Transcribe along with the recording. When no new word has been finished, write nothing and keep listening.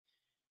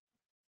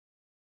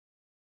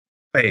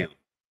Bam,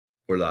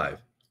 we're live.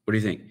 What do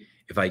you think?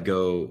 If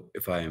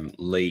I'm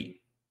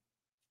late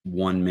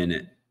 1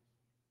 minute,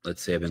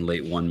 let's say I've been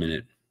late 1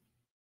 minute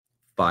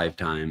 5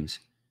 times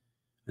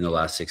in the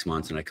last 6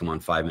 months and I come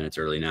on 5 minutes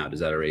early now, does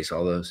that erase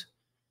all those?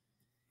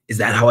 Is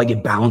that how I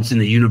get balance in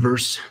the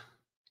universe?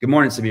 Good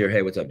morning, Sabir.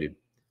 Hey, what's up, dude?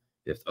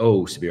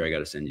 Oh, Sabir, I got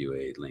to send you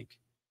a link.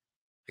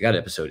 I got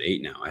episode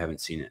 8 now. I haven't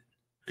seen it.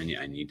 I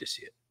need to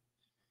see it.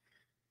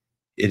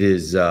 It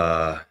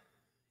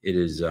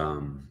is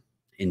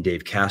in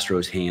Dave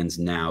Castro's hands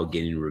now,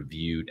 getting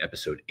reviewed.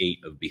 Episode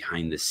 8 of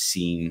Behind the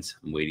Scenes.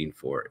 I'm waiting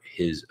for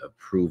his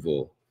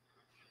approval.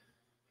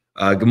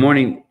 Good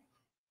morning,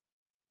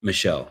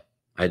 Michelle.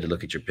 I had to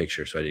look at your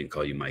picture, so I didn't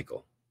call you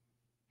Michael.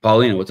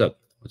 Paulina, what's up?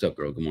 What's up,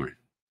 girl? Good morning.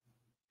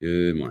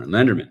 Good morning.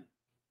 Lenderman,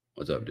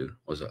 what's up, dude?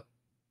 What's up?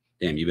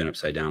 Damn, you've been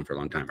upside down for a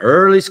long time.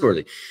 Early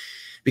squirrely.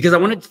 Because I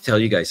wanted to tell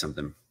you guys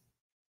something.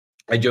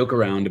 I joke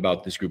around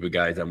about this group of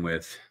guys I'm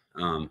with,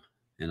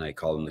 and I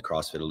call them the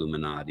CrossFit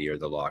Illuminati or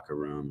the locker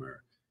room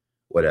or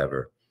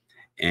whatever.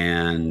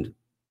 And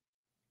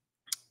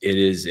it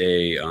is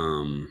a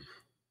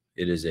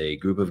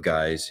group of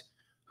guys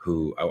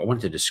who I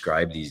wanted to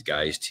describe these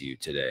guys to you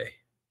today.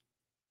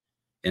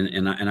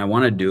 And I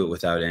want to do it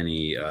without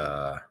any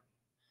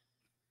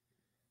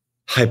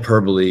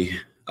hyperbole.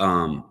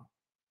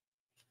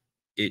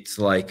 It's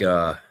like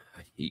I've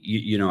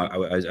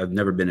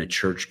never been a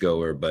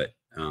churchgoer, but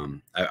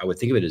I would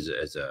think of it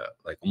as a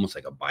almost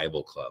like a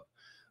Bible club,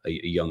 a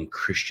young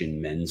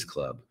Christian men's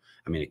club.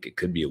 I mean, it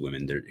could be a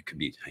women there. It could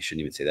be, I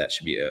shouldn't even say that. It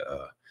should be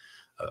I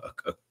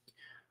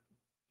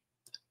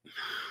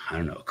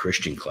don't know, a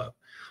Christian club.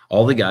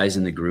 All the guys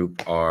in the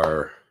group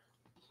are,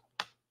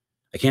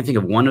 I can't think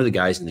of one of the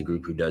guys in the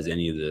group who does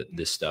any of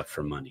this stuff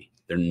for money.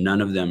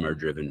 None of them are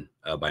driven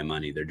by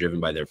money. They're driven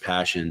by their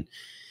passion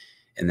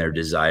and their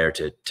desire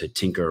to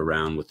tinker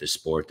around with the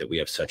sport that we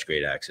have such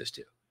great access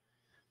to.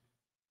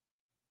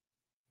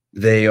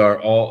 They are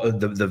all,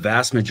 the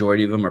vast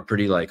majority of them are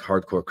pretty like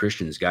hardcore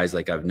Christians, guys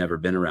like I've never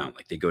been around.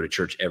 Like they go to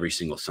church every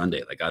single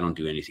Sunday. Like I don't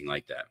do anything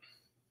like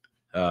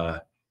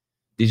that.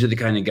 These are the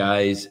kind of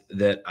guys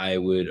that I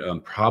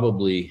would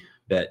probably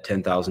bet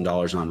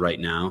 $10,000 on right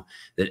now,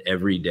 that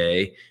every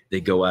day they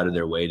go out of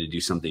their way to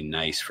do something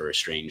nice for a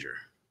stranger.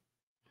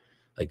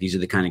 Like these are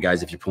the kind of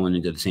guys, if you're pulling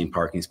into the same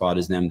parking spot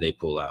as them, they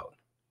pull out.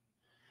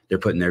 They're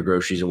putting their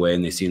groceries away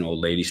and they see an old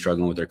lady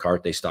struggling with their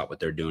cart. They stop what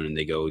they're doing and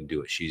they go do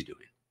what she's doing.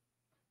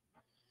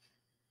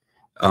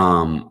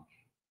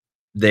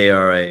 They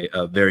are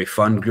a very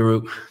fun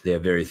group. They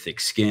have very thick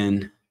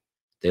skin.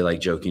 They like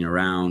joking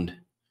around.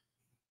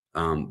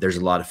 There's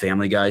a lot of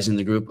family guys in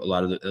the group. A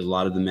lot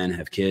of the men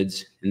have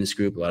kids in this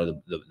group. A lot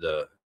of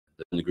the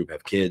in the group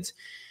have kids,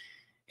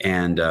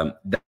 and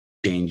that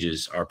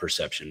changes our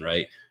perception,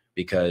 right?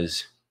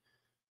 Because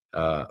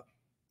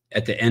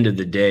at the end of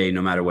the day,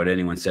 no matter what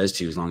anyone says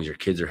to you, as long as your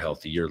kids are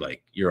healthy,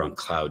 you're on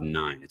cloud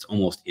 9. It's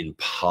almost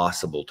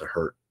impossible to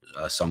hurt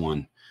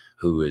someone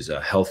who is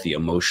healthy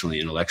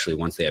emotionally, intellectually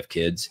once they have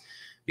kids,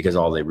 because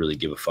all they really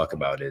give a fuck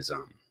about is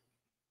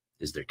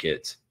their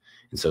kids.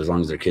 And so as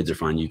long as their kids are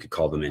fine, you could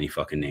call them any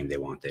fucking name they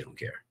want. They don't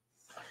care.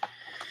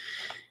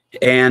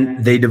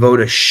 And they devote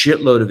a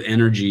shitload of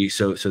energy.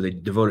 So they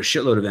devote a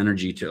shitload of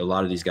energy to a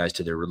lot of these guys,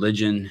 to their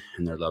religion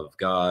and their love of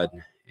God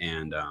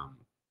and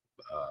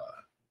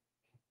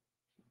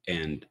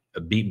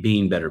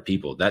being better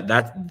people.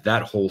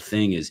 That whole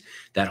thing is,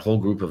 that whole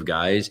group of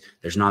guys,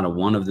 there's not a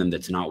one of them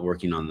that's not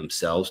working on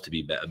themselves to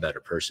be a better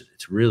person.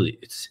 It's really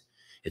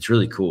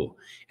cool.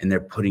 And they're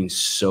putting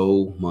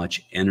so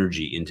much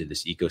energy into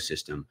this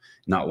ecosystem,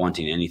 not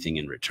wanting anything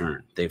in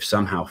return. They've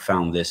somehow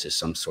found this as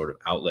some sort of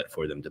outlet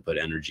for them to put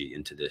energy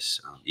into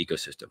this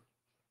ecosystem.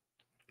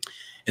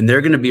 And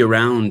they're going to be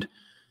around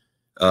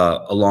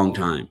a long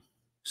time.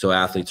 So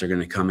athletes are going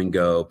to come and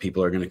go.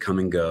 People are going to come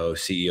and go.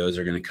 CEOs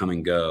are going to come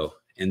and go.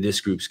 And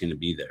this group's going to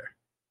be there.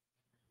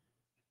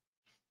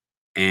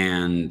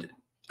 And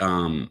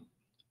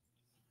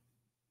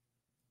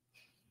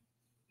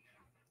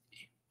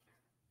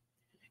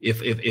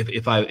if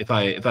I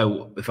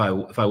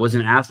was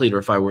an athlete, or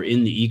if I were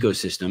in the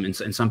ecosystem,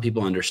 and some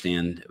people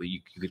understand,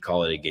 you could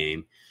call it a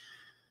game.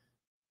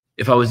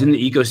 If I was in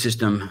the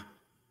ecosystem, if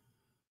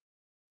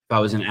I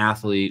was an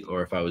athlete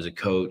or if I was a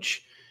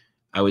coach,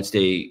 I would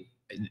say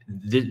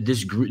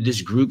this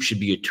group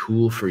should be a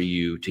tool for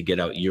you to get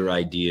out your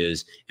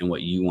ideas and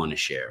what you want to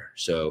share.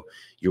 So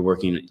you're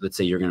working, let's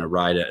say you're going to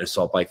ride an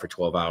assault bike for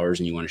 12 hours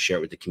and you want to share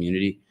it with the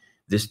community.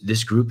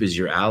 This group is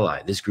your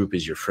ally. This group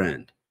is your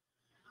friend.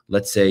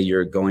 Let's say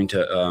you're going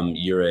to,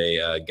 you're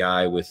a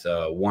guy with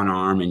one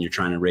arm and you're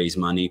trying to raise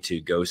money to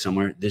go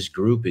somewhere. This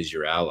group is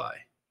your ally.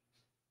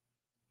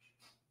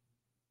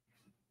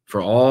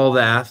 For all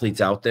the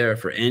athletes out there,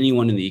 for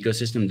anyone in the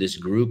ecosystem, this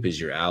group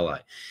is your ally.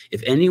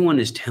 If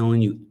anyone is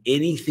telling you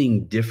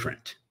anything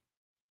different,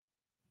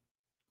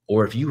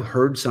 or if you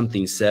heard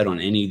something said on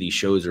any of these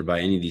shows or by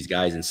any of these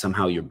guys and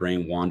somehow your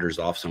brain wanders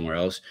off somewhere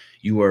else,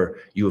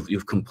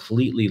 you've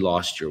completely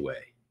lost your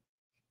way.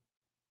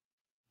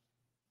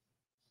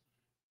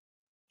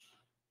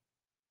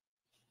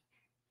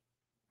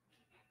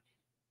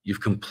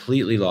 You've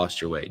completely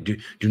lost your way. Do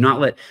not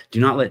let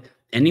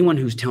anyone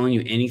who's telling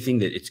you anything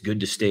that it's good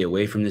to stay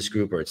away from this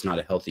group, or it's not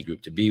a healthy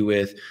group to be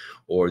with,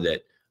 or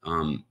that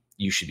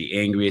you should be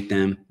angry at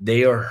them.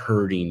 They are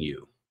hurting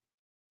you.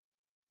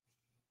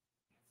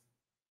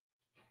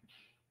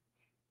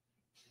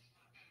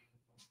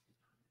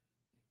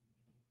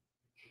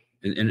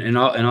 And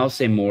I'll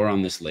say more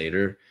on this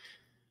later.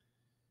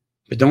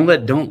 But don't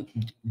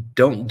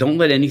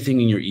let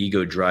anything in your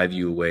ego drive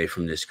you away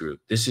from this group.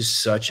 This is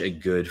such a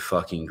good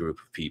fucking group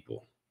of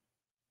people.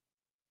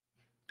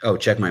 Oh,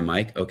 check my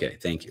mic. Okay,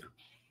 thank you.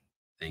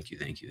 Thank you.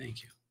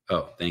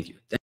 Oh, thank you.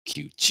 Thank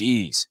you.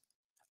 Jeez.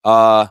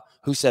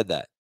 Who said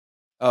that?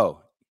 Oh,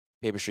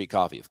 Paper Street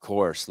Coffee. Of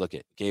course. Look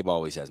at Gabe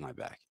always has my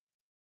back.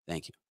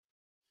 Thank you.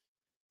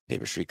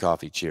 Paper Street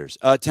Coffee. Cheers.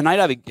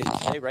 Tonight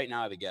right now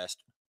I have a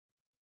guest.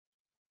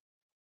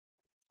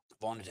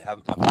 I wanted to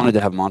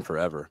have him on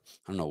forever.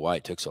 I don't know why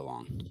it took so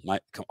long.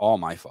 All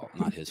my fault,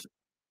 not his.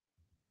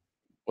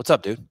 What's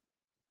up, dude?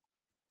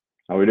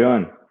 How we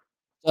doing?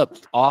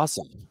 What's up?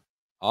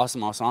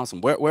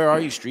 Awesome. Where are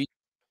you, Streat?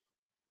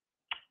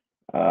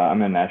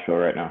 I'm in Nashville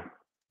right now.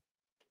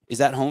 Is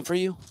that home for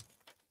you?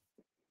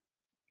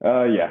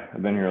 Yeah,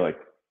 I've been here like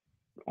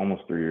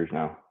almost 3 years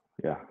now.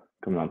 Yeah,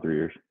 coming on 3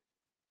 years.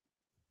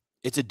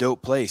 It's a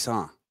dope place,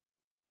 huh?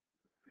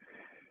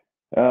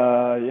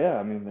 Yeah,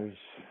 I mean, there's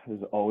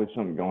always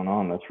something going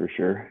on, that's for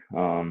sure.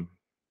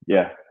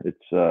 Yeah,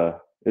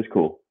 it's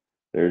cool.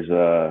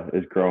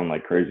 It's growing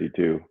like crazy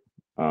too.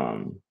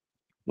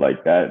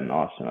 Like that in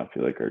Austin, I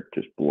feel like are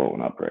just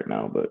blowing up right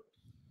now, but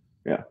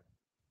yeah.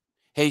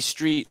 Hey,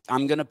 Streat,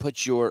 I'm going to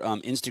put your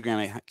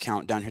Instagram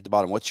account down here at the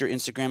bottom. What's your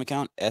Instagram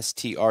account?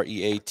 Streat?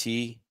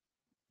 Hoerner.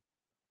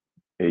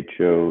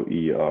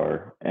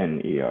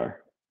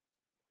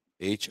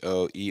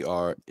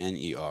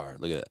 Hoerner.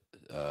 Look at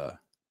that.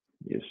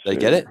 Yes, did I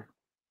get it?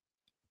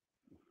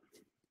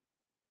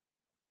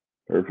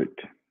 Perfect.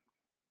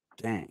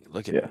 Dang,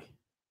 look at me.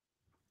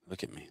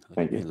 Look at me.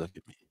 Thank you. Look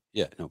at me.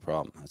 Yeah, no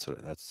problem. That's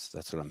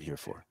what I'm here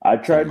for. I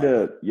tried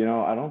to,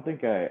 I don't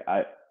think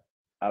I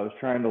was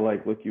trying to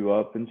like look you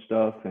up and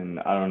stuff, and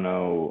I don't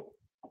know,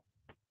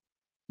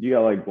 you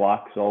got like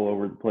blocks all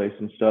over the place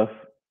and stuff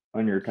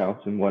on your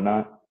accounts and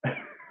whatnot.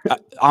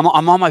 I'm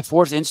on my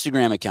 4th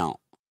Instagram account.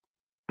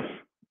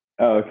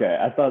 Oh, okay.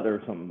 I thought there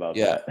was something about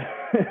that.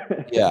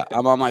 Yeah,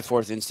 I'm on my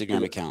 4th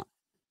Instagram account.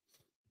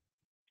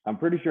 I'm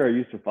pretty sure I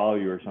used to follow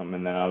you or something,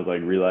 and then I was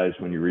like, realized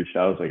when you reached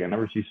out, I was like, I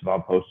never see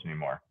Sevan post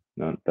anymore.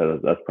 No,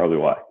 that's probably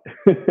why.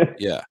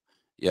 Yeah.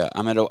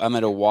 I'm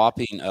at a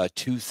whopping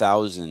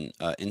 2,000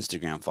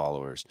 Instagram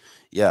followers.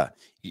 Yeah.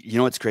 You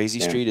know what's crazy,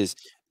 Streat, is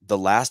the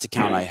last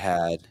account I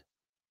had.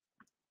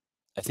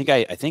 I think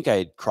I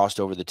had crossed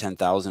over the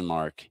 10,000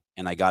 mark,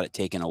 and I got it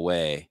taken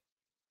away,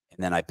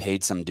 and then I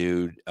paid some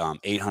dude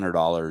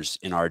 $800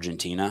 in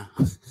Argentina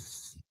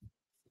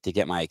to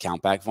get my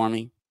account back for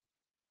me.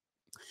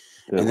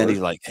 And then he's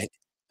like, hey,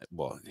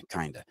 well,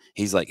 kind of.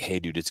 He's like, hey,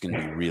 dude, it's going to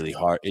be really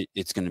hard.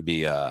 It's going to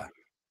be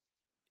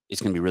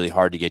really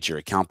hard to get your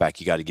account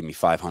back. You got to give me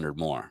 500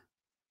 more.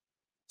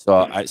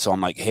 So I'm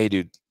like, hey,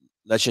 dude,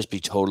 let's just be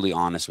totally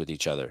honest with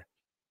each other.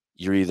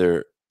 These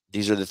are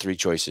the 3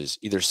 choices.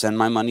 Either send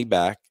my money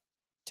back,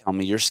 tell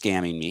me you're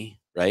scamming me,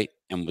 right?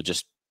 And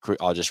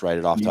I'll just write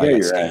it off till I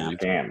got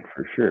scammed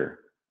for sure.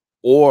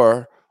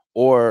 Or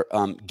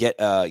get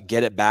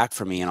it back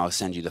for me and I'll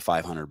send you the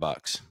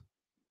 $500.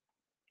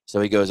 So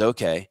he goes,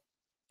 okay.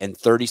 And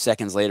 30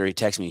 seconds later, he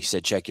texted me. He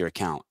said, check your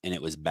account. And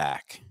it was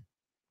back.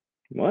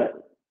 What?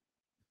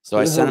 So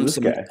I sent him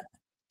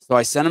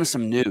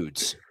some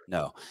nudes.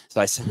 No. So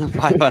I sent him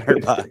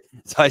 $500.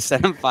 So I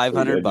sent him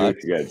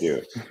 $500. You gotta do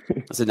it.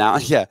 So now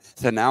I'm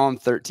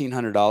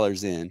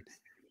 $1,300 in.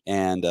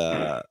 And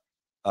so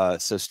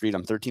Streat,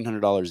 I'm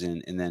 $1,300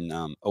 in. And then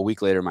a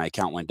week later, my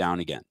account went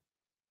down again.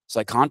 So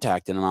I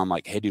contacted him. I'm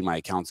like, hey, dude, my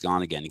account's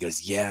gone again. He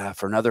goes, yeah,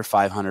 for another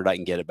 500, I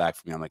can get it back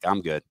from you. I'm like,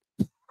 I'm good.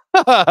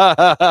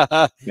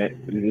 Because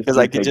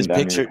I could just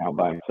picture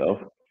by himself.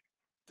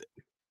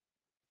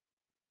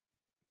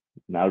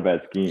 Not a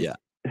bad scheme.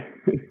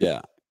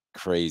 Yeah,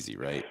 crazy,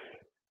 right?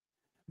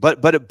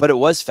 But it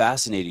was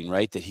fascinating,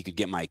 right? That he could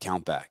get my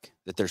account back.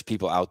 That there's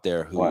people out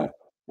there who.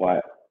 Why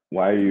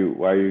are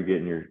you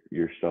getting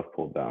your stuff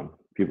pulled down?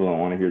 People don't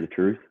want to hear the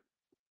truth.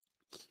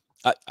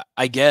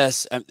 I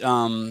guess they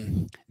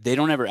don't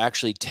ever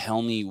actually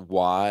tell me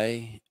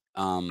why.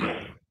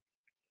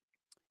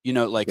 There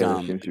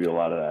seems to be a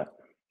lot of that.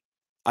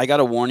 I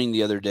got a warning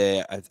the other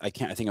day. I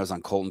think I was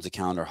on Colton's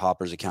account or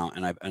Hopper's account,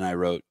 and I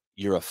wrote,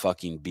 "You're a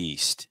fucking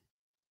beast."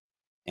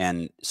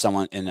 And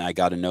I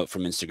got a note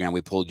from Instagram. We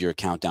pulled your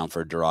account down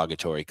for a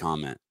derogatory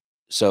comment.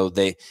 So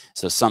you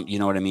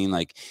know what I mean?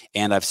 Like,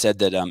 and I've said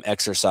that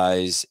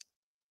exercise,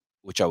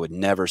 which I would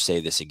never say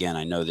this again.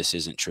 I know this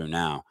isn't true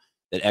now.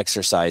 That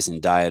exercise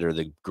and diet are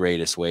the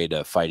greatest way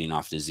to fighting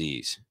off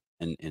disease.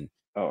 And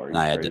are you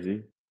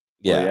crazy?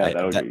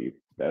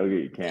 That'll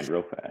get you canned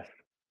real fast.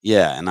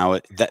 Yeah, and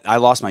I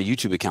lost my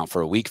YouTube account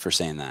for a week for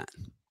saying that.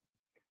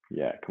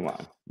 Yeah, come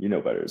on, you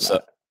know better than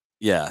that.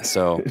 Yeah,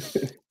 so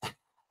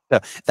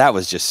That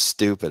was just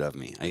stupid of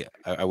me.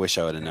 I wish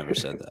I would have never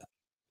said that.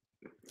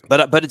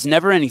 But it's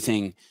never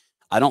anything.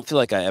 I don't feel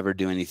like I ever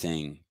do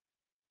anything.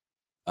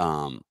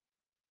 I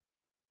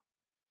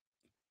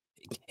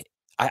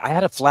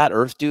had a flat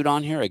Earth dude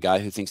on here, a guy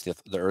who thinks the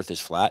Earth is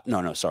flat.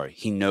 No, sorry.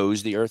 He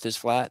knows the Earth is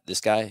flat.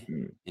 This guy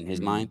in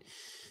his mind.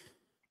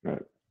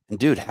 Right. And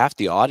dude, half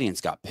the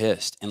audience got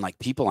pissed. And like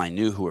people I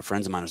knew who were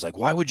friends of mine was like,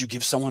 why would you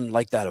give someone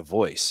like that a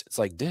voice? It's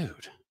like,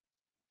 dude,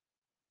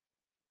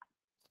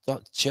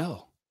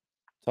 chill.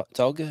 It's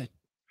all good.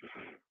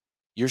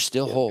 You're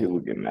still whole. People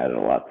get mad at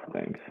lots of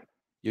things.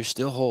 You're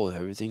still whole.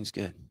 Everything's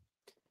good.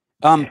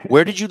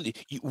 Where did you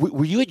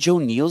were you at Joe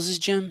Neal's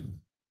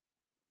gym?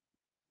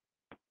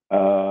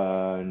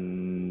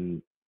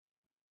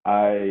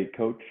 I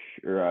coach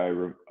or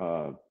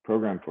I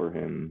program for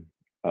him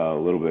a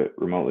little bit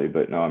remotely,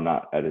 but no, I'm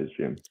not at his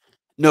gym.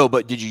 No,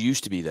 but did you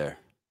used to be there?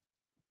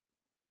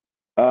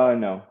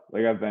 No,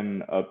 like I've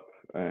been up,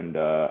 and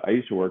I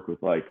used to work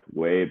with like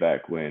way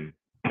back when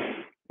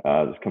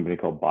this company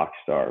called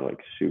Boxstar, like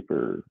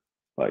super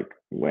like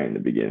way in the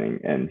beginning,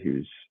 and he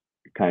was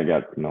kind of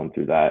got known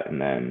through that, and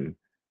then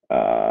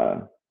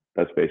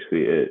that's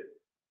basically it.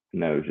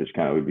 And that was just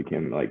kind of, we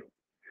became like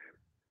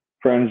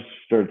friends,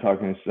 started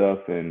talking and stuff,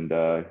 and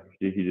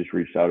he just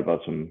reached out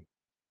about some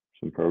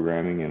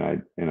programming, and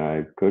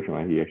I coach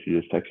him. He actually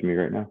just texted me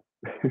right now.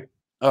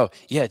 Oh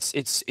yeah,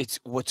 it's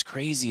what's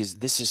crazy is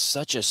this is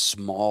such a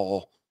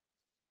small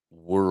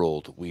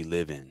world we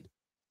live in.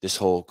 This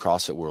whole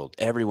CrossFit world,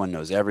 everyone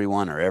knows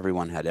everyone, or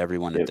everyone had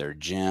everyone at their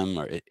gym,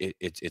 or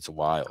it's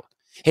wild.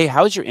 Hey,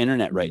 how's your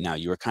internet right now?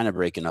 You were kind of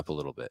breaking up a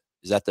little bit.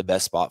 Is that the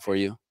best spot for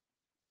you?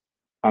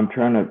 I'm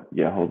trying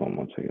to, hold on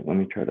one second. Let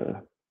me try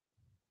to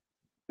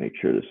make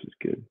sure this is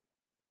good.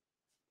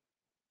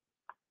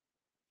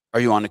 Are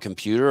you on a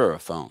computer or a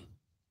phone?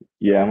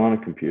 Yeah, I'm on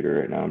a computer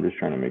right now. I'm just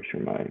trying to make sure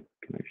my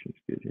connection's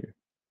good here.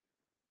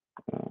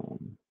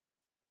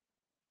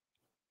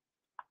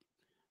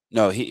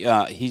 No,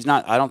 he's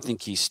not. I don't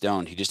think he's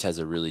stoned. He just has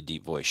a really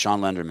deep voice.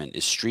 Sean Lenderman,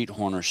 is Streat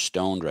Hoerner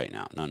stoned right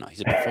now? No, he's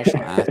a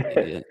professional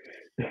athlete.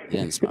 He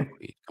didn't smoke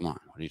weed. Come on,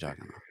 what are you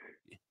talking about?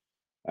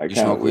 I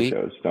kind of wish I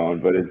was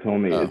stoned, but it's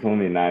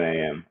only 9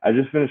 a.m. I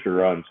just finished a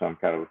run, so I'm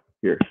kind of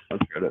here.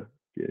 Let's try to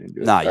get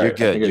into it. Nah, you're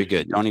good. You're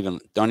good. Don't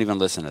even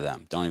listen to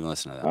them. Don't even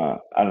listen to them.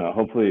 I don't know.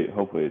 Hopefully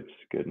it's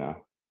good now.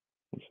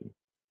 Let's see.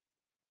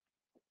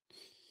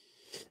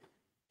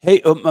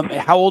 Hey,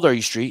 how old are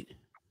you, Streat?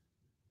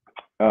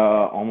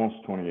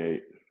 Almost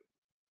 28.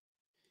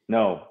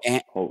 No,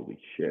 holy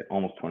shit,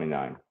 almost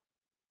 29.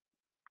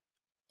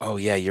 Oh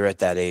yeah, you're at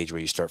that age where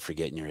you start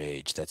forgetting your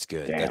age. That's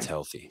good. Damn. That's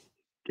healthy.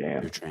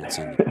 Damn. You're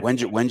transcending.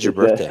 When's your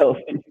birthday?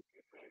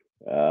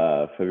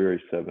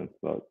 February 7th,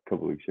 about a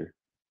couple weeks here.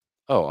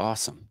 Oh,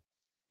 awesome.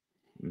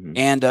 Mm-hmm.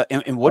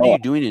 And what are you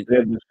doing? They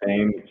have the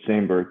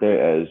same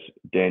birthday as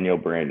Danielle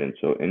Brandon.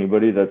 So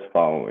anybody that's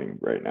following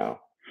right now,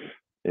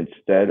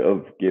 instead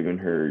of giving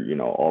her,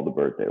 all the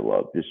birthday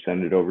love, just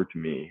send it over to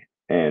me.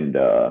 And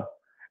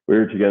we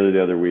were together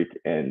the other week,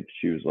 and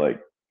she was like,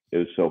 it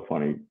was so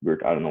funny.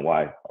 I don't know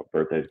why our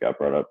birthdays got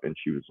brought up, and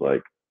she was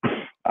like,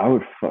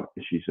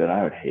 she said,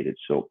 I would hate it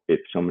so if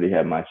somebody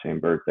had my same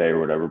birthday or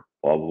whatever,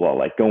 blah, blah, blah,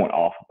 like going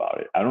off about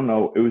it. I don't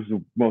know. It was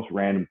the most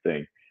random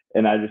thing.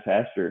 And I just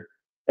asked her,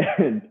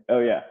 and oh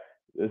yeah,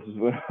 this is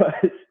what it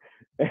was.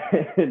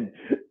 And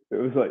it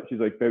was like, she's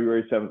like,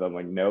 February 7th. I'm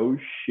like, no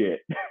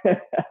shit.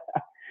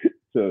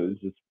 So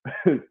it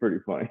was pretty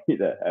funny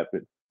that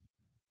happened.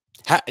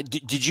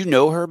 Did you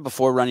know her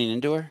before running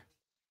into her?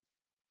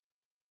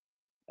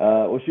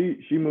 Well, she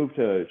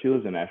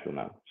lives in Nashville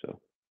now. So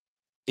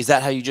is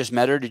that how you just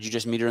met her? Did you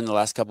just meet her in the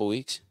last couple of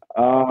weeks?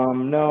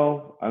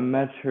 No, I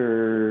met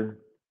her.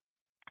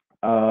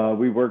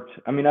 We worked.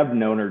 I mean, I've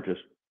known her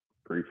just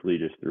briefly,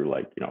 just through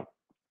like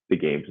the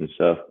games and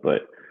stuff.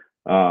 But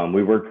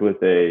we worked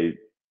with a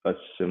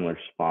similar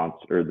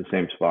sponsor, or the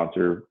same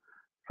sponsor,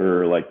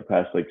 for like the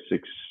past like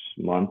 6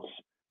 months.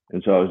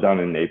 And so I was down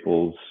in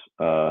Naples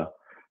for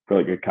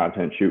like a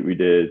content shoot we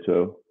did.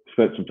 So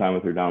spent some time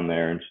with her down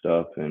there and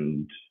stuff.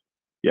 And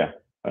yeah,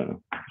 I don't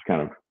know, just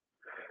kind of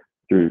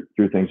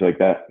through things like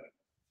that,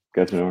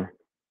 got to know her.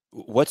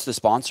 What's the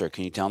sponsor?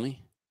 Can you tell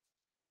me?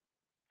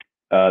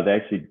 They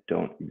actually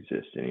don't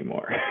exist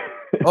anymore.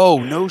 Oh,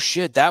 no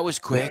shit. That was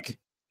quick.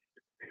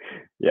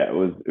 Yeah, it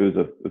was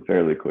a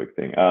fairly quick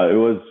thing.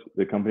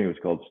 The company was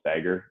called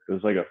Stagger. It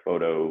was like a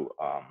photo,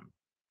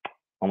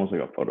 almost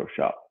like a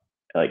Photoshop,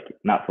 like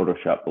not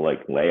Photoshop, but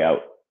like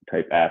layout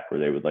type app where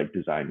they would like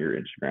design your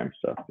Instagram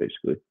stuff,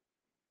 basically.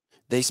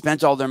 They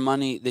spent all their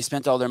money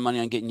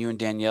on getting you and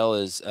Danielle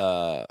as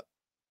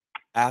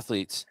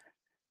athletes,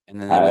 and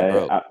then they went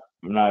broke.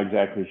 I'm not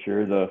exactly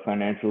sure the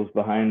financials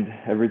behind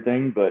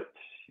everything, but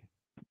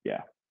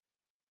yeah.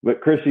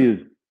 But Chrissy is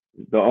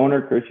the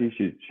owner. Chrissy,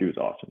 she was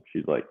awesome.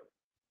 She's like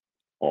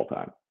all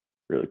time,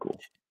 really cool.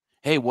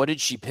 Hey, what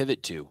did she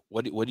pivot to?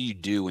 What do you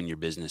do when your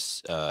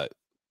business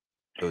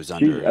goes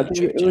under? I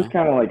think it was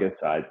kind of like a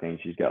side thing.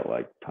 She's got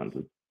like tons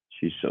of.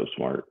 She's so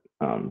smart.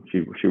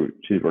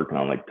 She's working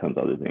on like tons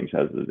of other things,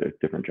 has a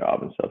different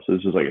job and stuff. So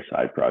this is like a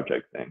side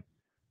project thing.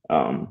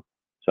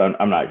 So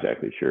I'm not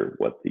exactly sure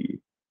what the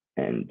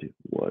end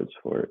was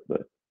for it,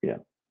 but yeah.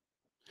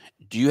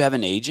 Do you have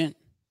an agent?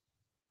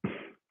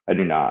 I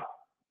do not.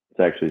 It's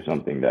actually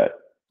something that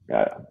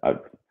I've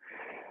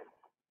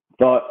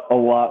thought a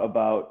lot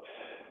about,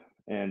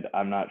 and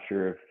I'm not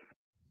sure if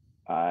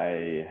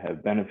I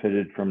have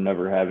benefited from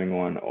never having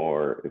one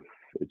or if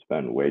it's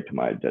been way to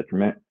my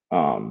detriment.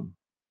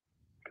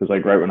 Because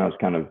like right when I was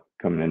kind of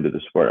coming into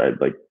the sport, I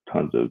had like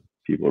tons of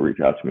people reach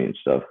out to me and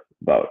stuff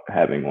about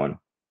having one,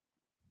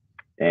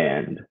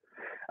 and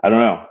I don't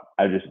know.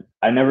 I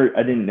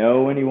didn't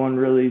know anyone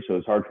really, so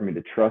it's hard for me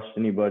to trust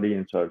anybody.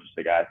 And so I was just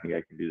like, I think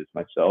I can do this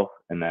myself.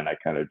 And then I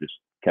kind of just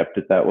kept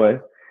it that way.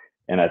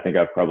 And I think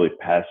I've probably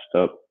passed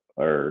up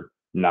or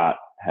not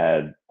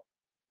had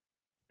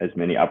as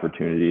many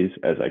opportunities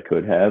as I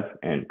could have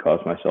and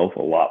caused myself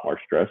a lot more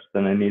stress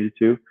than I needed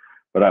to.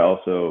 But I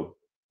also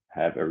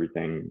have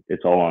everything,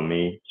 it's all on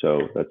me.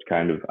 So that's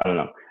kind of, I don't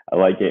know. I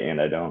like it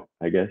and I don't,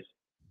 I guess.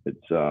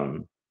 It's,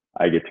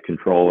 I get to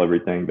control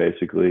everything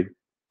basically.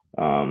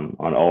 On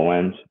all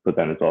ends, but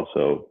then it's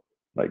also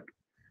like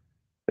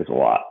it's a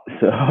lot.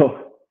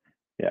 So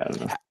yeah, I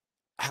don't know.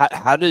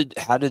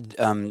 How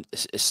did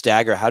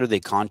Stagger? How do they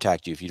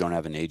contact you if you don't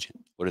have an agent?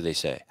 What do they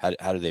say?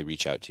 How do they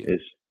reach out to you?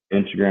 It's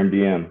Instagram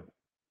DM.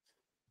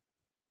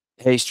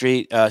 Hey,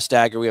 Streat,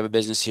 Stagger, we have a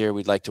business here.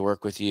 We'd like to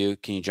work with you.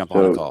 Can you jump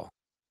on a call?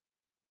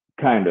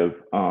 Kind of.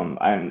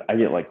 I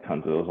get like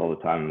tons of those all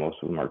the time. Most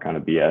of them are kind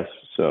of BS.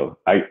 So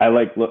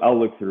I'll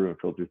look through and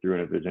filter through,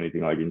 and if there's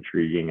anything like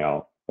intriguing,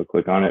 I'll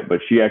click on it.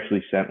 But she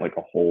actually sent like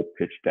a whole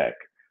pitch deck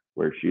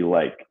where she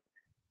like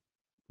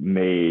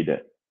made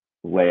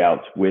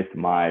layouts with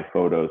my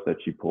photos that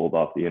she pulled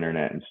off the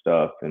internet and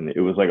stuff, and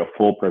it was like a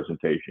full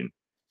presentation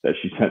that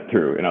she sent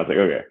through, and I was like,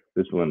 okay,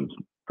 this one's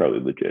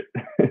probably legit.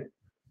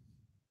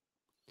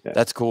 Yeah.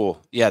 That's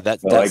cool. Yeah,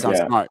 that sounds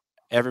smart.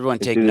 Everyone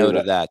take note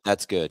of that.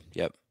 That's good.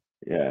 Yep.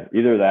 Yeah,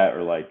 either that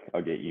or like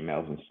I'll get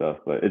emails and stuff,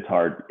 but it's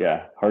hard.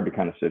 Yeah, hard to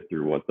kind of sift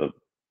through what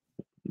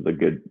the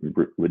good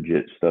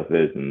legit stuff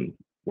is and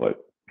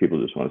what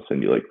people just want to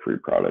send you like free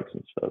products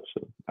and stuff.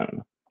 So I don't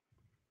know.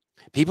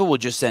 People will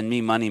just send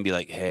me money and be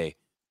like, "Hey,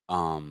 we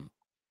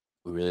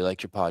really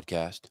like your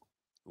podcast.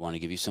 We want to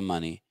give you some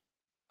money,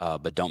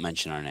 but don't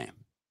mention our name."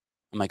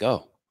 I'm like,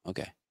 "Oh,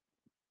 okay."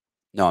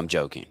 No, I'm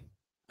joking.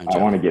 I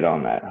want to get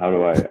on that. How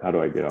do I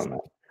get on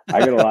that? I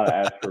get a lot of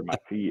asks for my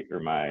feet or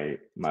my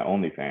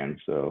OnlyFans.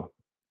 So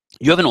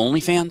you have an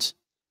OnlyFans?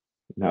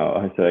 No,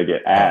 I said I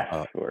get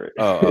asked for it.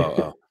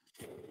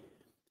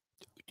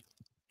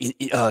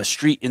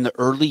 Streat, in the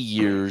early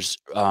years,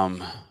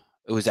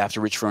 it was after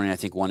Rich Froning, I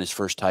think, won his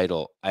first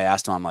title. I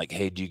asked him, I'm like,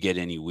 "Hey, do you get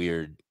any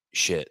weird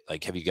shit?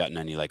 Like, have you gotten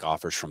any like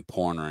offers from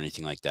porn or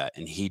anything like that?"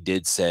 And he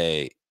did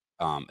say,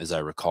 as I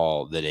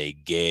recall, that a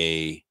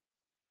gay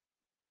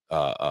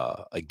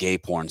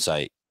porn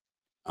site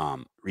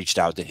reached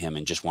out to him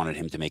and just wanted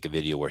him to make a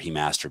video where he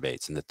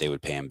masturbates and that they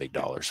would pay him big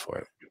dollars for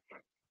it.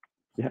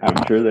 Yeah,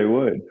 I'm sure they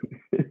would.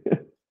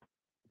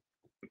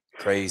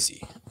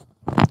 Crazy.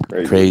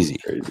 Crazy.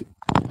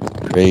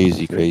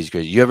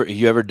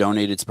 You ever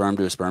donated sperm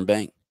to a sperm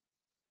bank?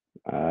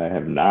 I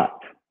have not.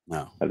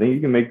 No. I think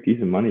you can make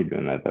decent money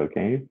doing that though,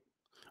 can you?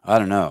 I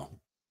don't know.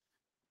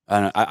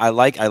 I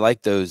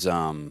like those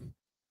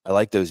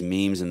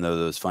memes and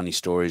those funny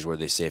stories where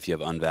they say if you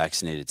have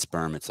unvaccinated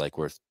sperm, it's like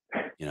worth,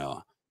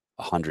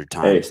 100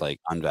 times like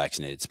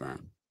unvaccinated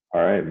sperm.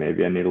 All right,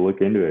 maybe I need to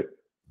look into it.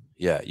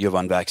 Yeah, you have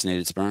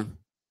unvaccinated sperm?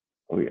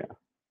 Oh yeah.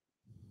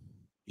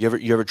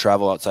 You ever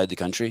travel outside the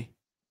country?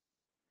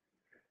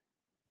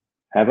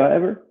 Have I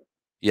ever?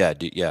 Yeah,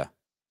 yeah.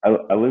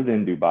 I lived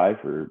in Dubai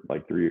for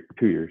like 2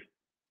 years.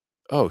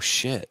 Oh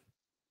shit.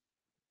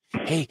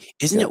 Hey,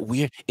 isn't it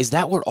weird? Is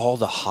that where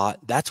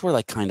that's where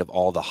like kind of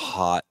all the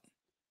hot,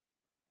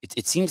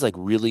 it seems like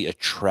really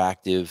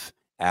attractive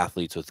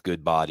athletes with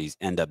good bodies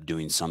end up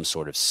doing some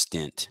sort of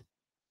stint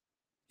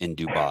in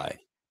Dubai.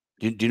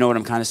 Do you know what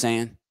I'm kind of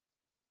saying?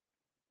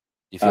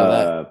 You feel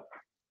that?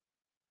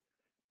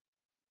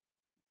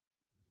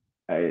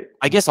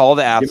 I guess all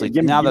the athletes,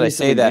 now that I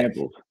say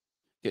examples.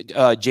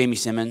 That, Jamie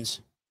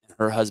Simmons,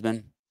 her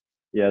husband.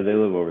 Yeah, they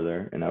live over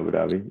there in Abu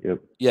Dhabi. Yep.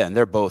 Yeah, and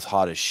they're both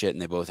hot as shit,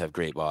 and they both have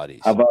great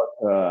bodies. How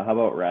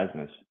about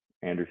Rasmus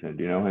Anderson?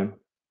 Do you know him?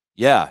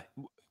 Yeah.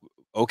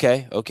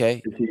 Okay.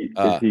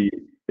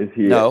 Is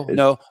he? No,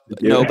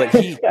 but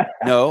he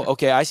no.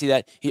 Okay, I see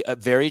that. He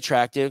very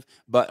attractive,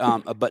 but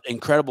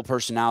incredible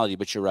personality.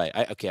 But you're right.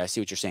 I see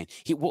what you're saying.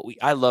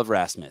 I love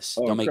Rasmus.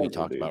 Don't make me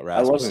talk about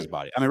Rasmus's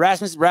body. I mean,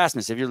 Rasmus.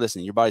 If you're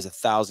listening, your body's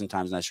 1,000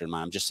 times nicer than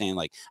mine. I'm just saying,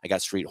 like, I got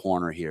Streat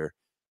Hoerner here.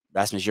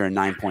 Rasmus, you're a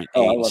 9.8.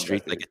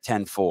 Streat like a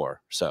 10.4.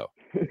 So,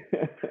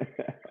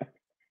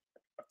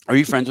 are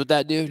you friends with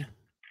that dude?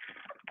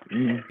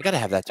 I gotta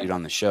have that dude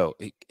on the show.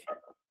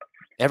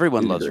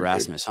 Everyone loves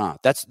Rasmus, huh?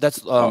 That's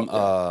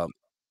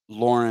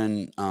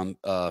Lauren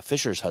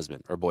Fisher's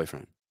husband or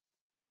boyfriend.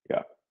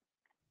 Yeah.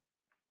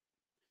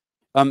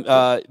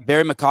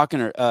 Barry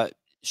McCockiner,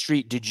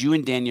 Streat, did you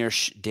and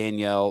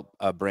Danielle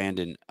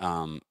Brandon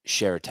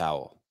share a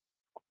towel?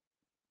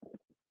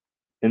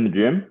 In the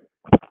gym?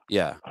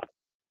 Yeah.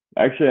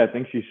 Actually, I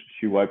think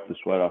she wiped the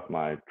sweat off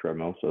my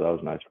treadmill, so that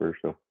was nice for her.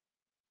 So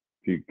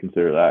if you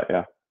consider that,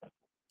 yeah.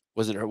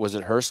 Was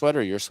it her sweat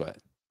or your sweat?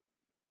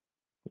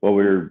 Well,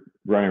 we were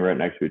running right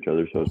next to each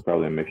other, so it's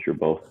probably a mixture of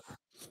both.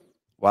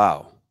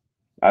 Wow.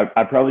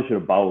 I probably should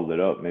have bottled it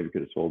up. Maybe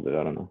could have sold it.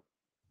 I don't know.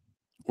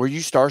 Were you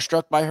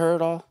starstruck by her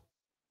at all?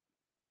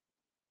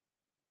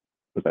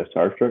 Was I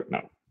starstruck?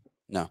 No.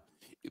 No.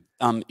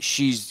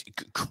 She's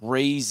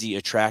crazy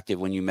attractive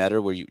when you met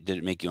her. Did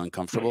it make you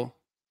uncomfortable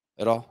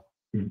at all?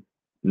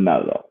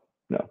 Not at all.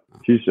 No.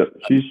 She's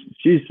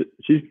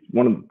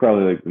one of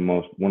probably like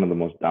one of the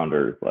most down to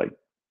earth, like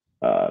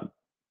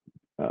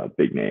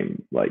big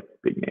name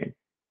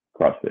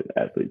CrossFit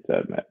athletes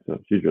I've met. So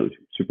she's really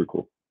super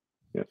cool.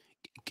 Yeah.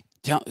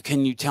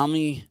 Can you tell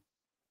me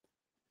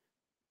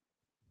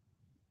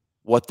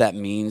what that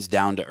means,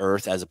 down to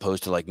earth, as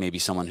opposed to like maybe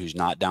someone who's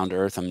not down to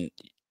earth?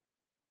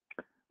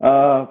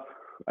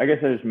 I guess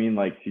I just mean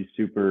like she's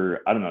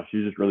super, I don't know,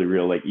 she's just really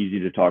real, like easy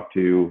to talk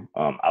to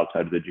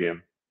outside of the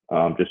gym,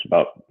 just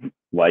about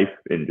life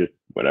and just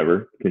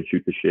whatever, can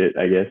shoot the shit,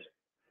 I guess.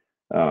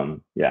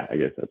 Yeah, I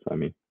guess that's what I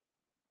mean.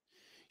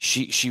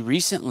 She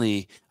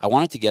recently, I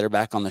wanted to get her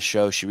back on the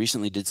show. She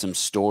recently did some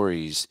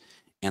stories,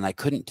 and I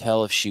couldn't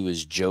tell if she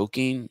was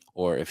joking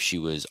or if she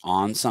was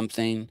on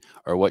something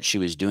or what she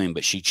was doing,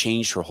 but she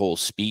changed her whole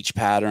speech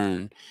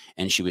pattern,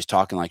 and she was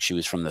talking like she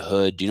was from the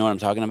hood. Do you know what I'm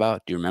talking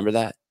about? Do you remember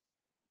that?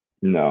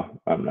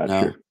 No, I'm not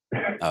sure.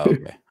 Oh,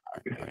 okay.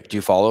 All right. Do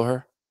you follow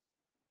her?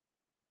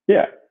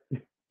 Yeah.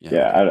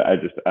 Okay.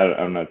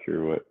 I'm not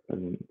sure what. I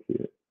didn't see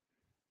it.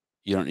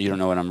 You don't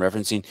know what I'm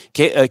referencing?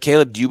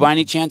 Caleb, do you by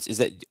any chance? Is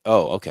that?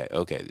 Oh,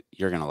 okay.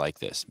 You're gonna like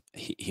this.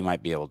 He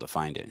might be able to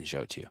find it and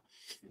show it to you.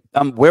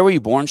 Where were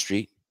you born,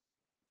 Streat?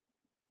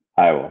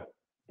 Iowa,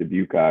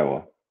 Dubuque,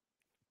 Iowa.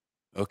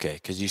 Okay,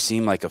 because you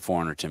seem like a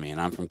foreigner to me, and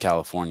I'm from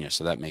California,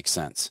 so that makes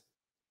sense.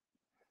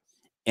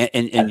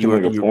 And you were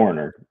like a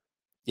foreigner.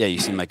 Yeah, you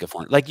seem like a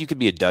foreigner. Like you could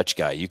be a Dutch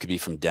guy. You could be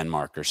from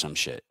Denmark or some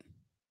shit.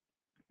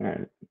 All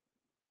right.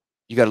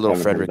 You got a little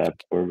Frederick.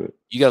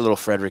 You got a little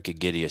Frederick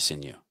Agidius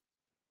in you.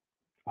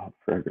 Oh,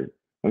 Frederick.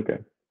 Okay.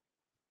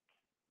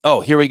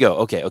 Oh, here we go.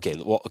 Okay.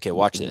 Well, okay,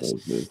 watch this.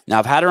 Now,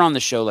 I've had her on the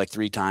show like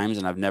 3 times,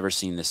 and I've never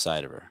seen this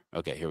side of her.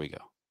 Okay, here we go.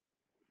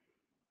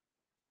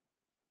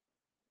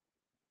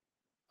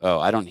 Oh,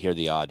 I don't hear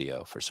the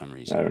audio for some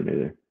reason. I don't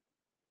either.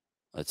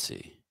 Let's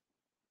see.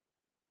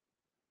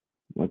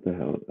 What the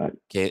hell?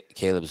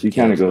 Caleb's. She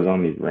kind of goes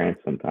on these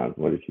rants sometimes.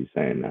 What is she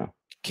saying now?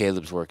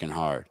 Caleb's working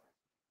hard.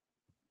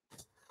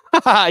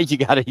 You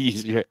got to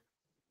use your.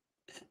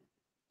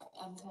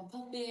 I'm from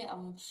Puppy.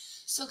 I'm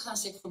so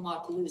classic from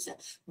Marpalooza.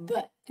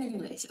 But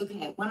anyways,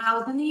 okay. When I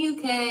was in the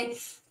UK,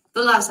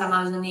 the last time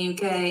I was in the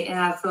UK, and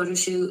I photo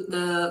shoot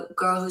the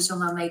girl who's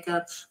doing my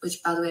makeup,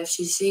 which by the way, if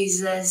she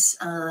sees this,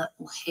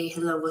 hey,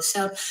 hello, what's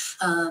up?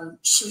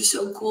 She was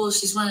so cool.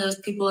 She's one of those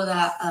people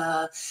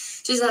that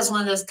just has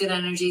one of those good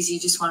energies. You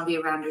just want to be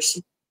around her.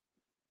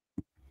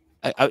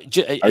 I'm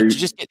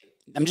just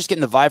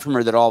getting the vibe from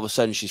her that all of a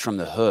sudden she's from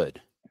the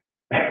hood.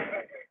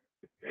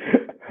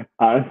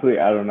 Honestly,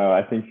 I don't know.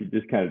 I think she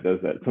just kind of does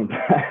that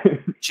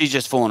sometimes. She's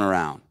just fooling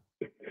around.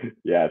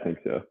 Yeah, I think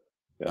so.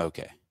 Yeah.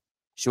 Okay.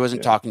 She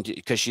wasn't talking to,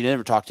 because she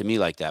never talked to me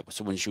like that.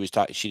 So when she was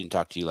talking, she didn't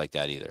talk to you like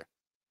that either.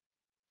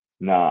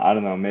 No, I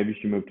don't know. Maybe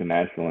she moved to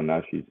Nashville and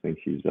now she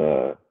thinks she's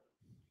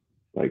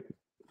like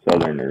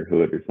Southern or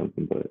hood or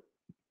something. But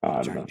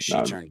I don't know.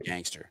 She turned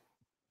gangster.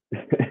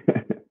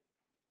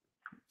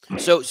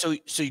 So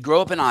you grow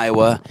up in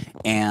Iowa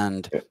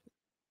and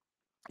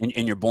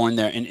you're born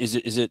there. And is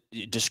it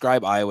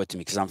describe Iowa to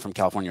me, because I'm from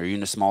California. Are you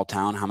in a small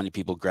town? How many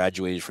people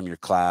graduated from your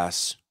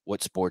class?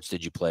 What sports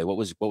did you play? What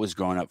was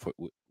growing up?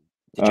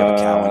 Did you have a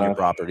cow on your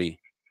property?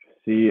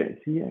 See,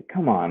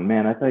 come on,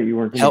 man. I thought you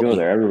weren't going to go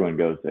there. Everyone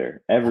goes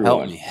there.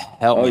 Everyone.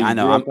 Help me. I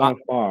know. I'm on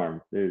a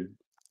farm.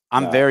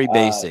 I'm very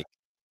basic.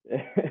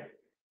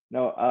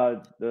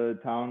 No,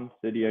 the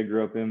city I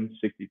grew up in,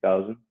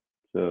 60,000.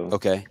 So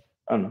okay.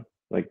 I don't know,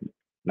 like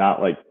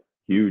not like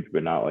huge,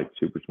 but not like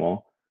super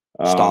small.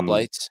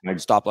 Stoplights.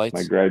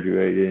 My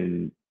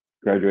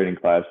graduating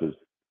class was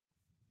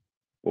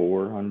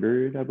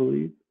 400, I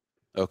believe.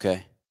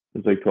 Okay.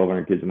 There's like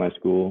 1,200 kids in my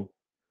school.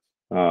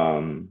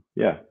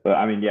 Yeah, but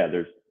I mean, yeah,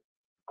 there's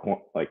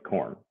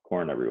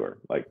corn everywhere,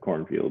 like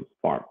cornfields,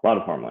 a lot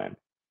of farmland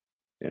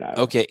in Iowa.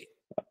 Okay.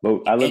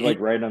 But I live like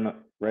right in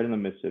the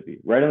Mississippi,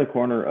 right in the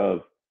corner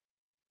of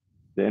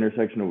the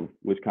intersection of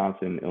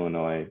Wisconsin,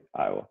 Illinois,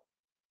 Iowa.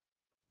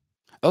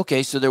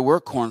 Okay, so there were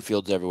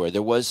cornfields everywhere.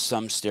 There was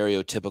some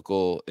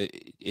stereotypical.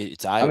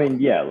 It's Iowa. I mean,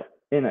 yeah,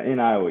 in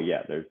Iowa,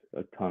 yeah, there's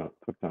a ton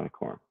of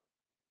corn.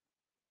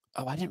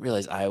 Oh, I didn't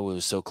realize Iowa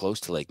was so close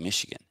to Lake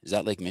Michigan. Is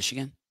that Lake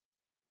Michigan?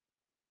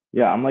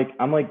 Yeah, I'm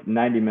like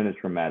 90 minutes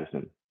from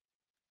Madison.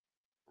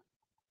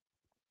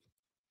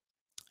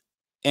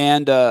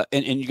 And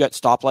you got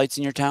stoplights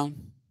in your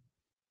town?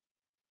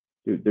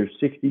 Dude, there's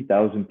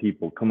 60,000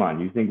 people. Come on,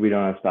 you think we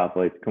don't have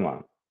stoplights? Come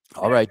on.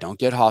 All right, don't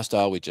get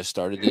hostile. We just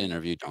started the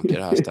interview. Don't get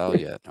hostile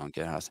yet. Don't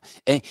get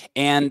hostile.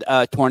 And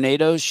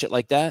tornadoes, shit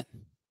like that?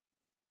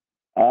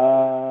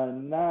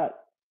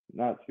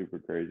 Not super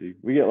crazy.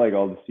 We get like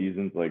all the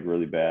seasons like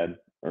really bad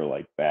or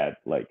like bad,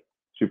 like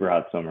super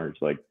hot summers,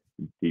 like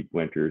deep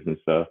winters and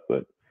stuff,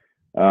 but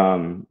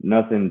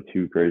nothing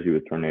too crazy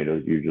with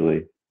tornadoes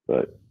usually.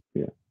 But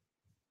yeah.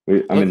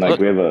 We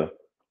have a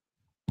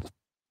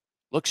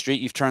Look, Streat,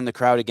 you've turned the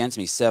crowd against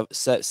me.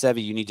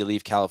 Sevi, you need to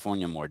leave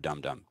California more,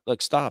 dum-dum.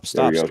 Look, stop,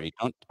 Streat.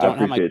 Don't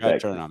have my crowd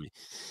turn on me.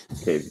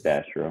 Cave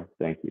Dastro,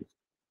 thank you.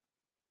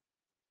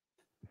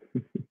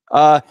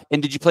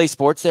 And did you play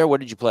sports there? What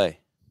did you play?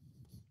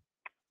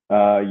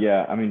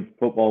 Yeah, I mean,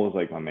 football was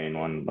like my main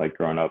one, like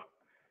growing up.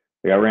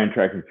 Like I ran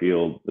track and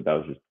field, but that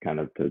was just kind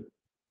of to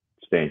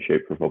stay in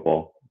shape for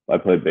football. I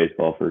played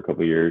baseball for a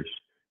couple of years,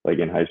 like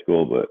in high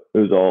school, but it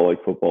was all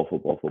like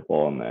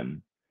football. And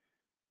then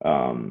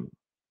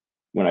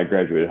when I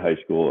graduated high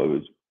school, it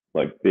was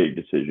like big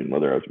decision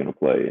whether I was going to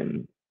play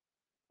in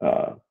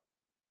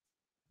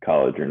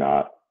college or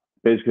not.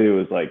 Basically, it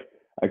was like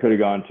I could have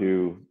gone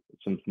to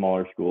some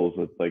smaller schools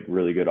with like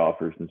really good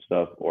offers and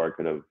stuff, or I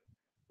could have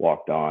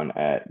walked on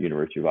at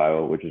University of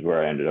Iowa, which is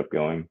where I ended up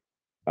going,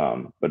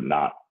 but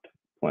not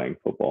playing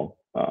football.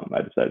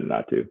 I decided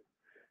not to.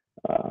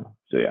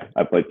 So yeah,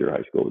 I played through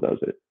high school, but that was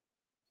it.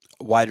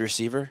 Wide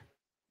receiver?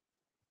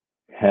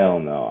 Hell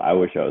no. I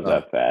wish I was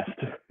that fast.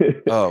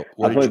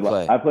 What did you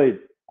play? I played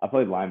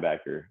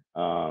linebacker.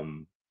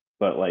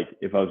 But like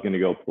if I was going to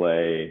go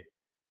play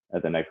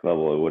at the next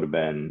level, I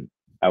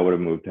would have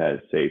moved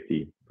to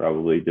safety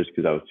probably just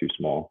because I was too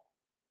small.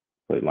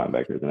 Played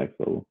linebacker at the next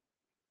level.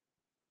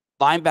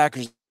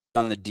 Linebackers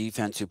on the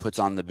defense who puts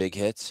on the big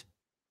hits?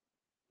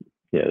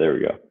 Yeah, there we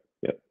go.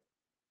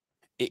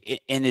 Yep.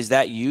 And is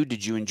that you?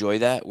 Did you enjoy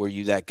that? Were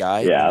you that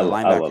guy? Yeah, the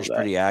linebacker's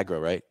pretty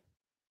aggro, right?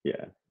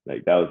 Yeah,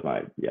 like that was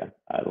I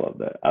love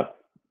that. I've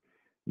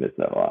missed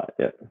that a lot.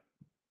 Yeah.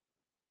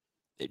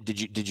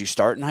 Did you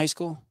start in high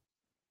school?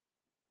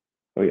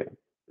 Oh yeah.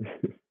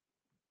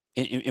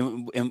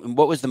 And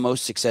what was the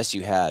most success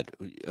you had?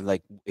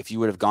 Like if you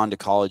would have gone to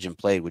college and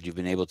played, would you have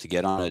been able to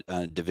get on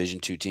a Division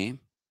II team?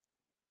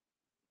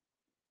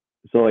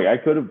 So like I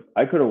could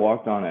have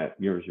walked on at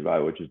University of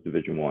Iowa, which is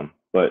Division I.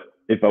 But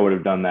if I would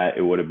have done that,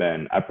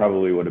 I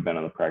probably would have been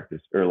on the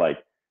practice or like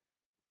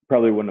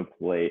probably wouldn't have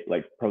played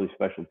like probably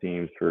special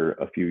teams for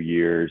a few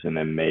years and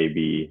then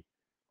maybe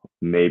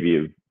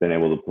have been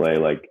able to play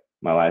like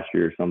my last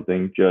year or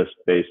something, just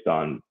based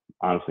on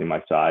honestly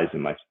my size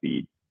and my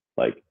speed,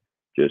 like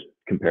just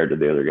compared to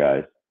the other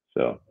guys.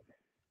 So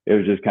it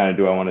was just kind of,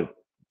 do I want to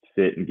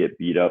sit and get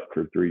beat up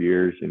for 3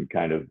 years and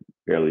kind of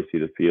barely see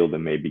the field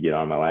and maybe get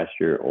on my last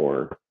year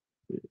or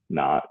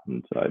not?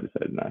 And so I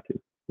decided not to.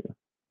 Yeah.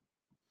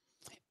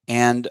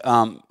 And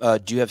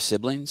do you have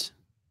siblings?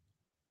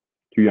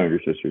 2 younger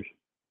sisters.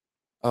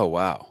 Oh,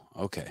 wow.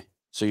 Okay.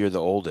 So you're the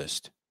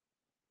oldest.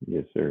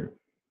 Yes, sir.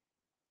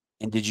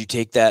 And did you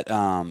take that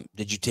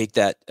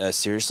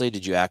seriously?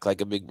 Did you act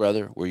like a big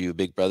brother? Were you a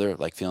big brother,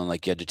 like feeling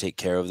like you had to take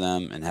care of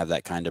them and have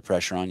that kind of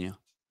pressure on you?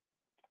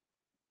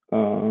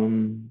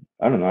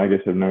 I don't know. I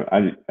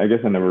guess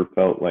I never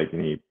felt like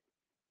any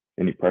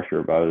pressure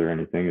about it or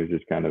anything. It was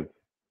just kind of,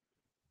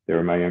 they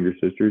were my younger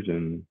sisters,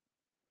 and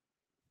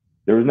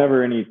there was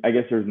never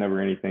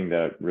anything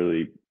that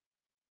really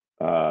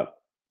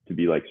to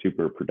be like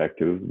super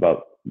protective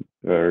about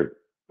or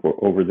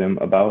over them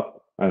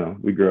about. I don't know.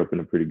 We grew up in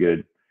a pretty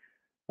good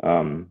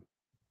fine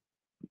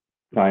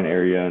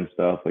area and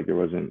stuff. Like there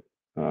wasn't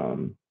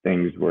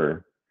things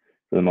where,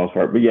 for the most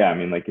part. But yeah, I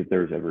mean, like if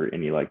there was ever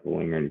any like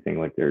bullying or anything,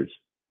 like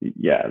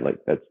like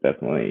that's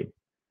definitely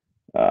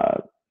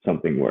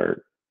something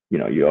where,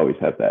 you always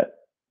have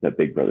that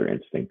big brother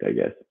instinct, I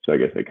guess. So I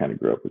guess I kind of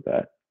grew up with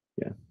that.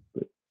 Yeah.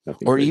 But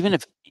nothing or crazy.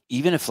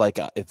 even if like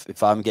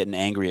if I'm getting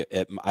angry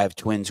I have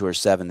twins who are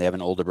 7, they have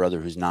an older brother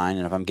who's 9,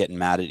 and if I'm getting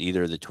mad at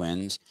either of the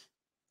twins,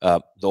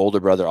 the older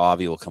brother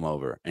Avi will come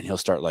over and he'll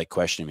start like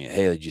questioning me.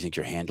 Hey, do you think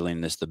you're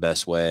handling this the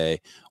best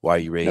way? Why are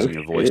you raising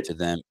your voice to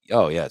them?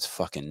 Oh yeah, it's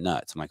fucking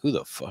nuts. I'm like, who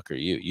the fuck are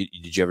you?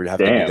 Did you ever have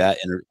to do that?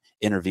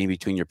 Intervene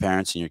between your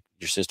parents and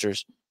your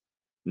sisters?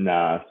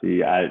 Nah,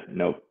 see,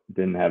 nope,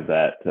 didn't have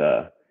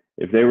that.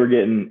 If they were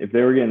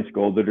getting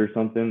scolded or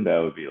something, that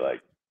would be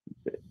like,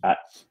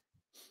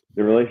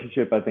 the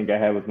relationship I think I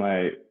had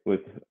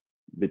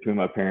between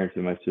my parents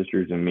and my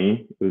sisters and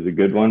me, it was a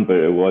good one, but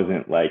it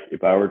wasn't like,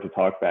 if I were to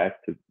talk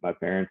back to my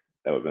parents,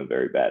 that would have been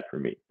very bad for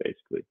me,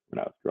 basically, when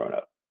I was growing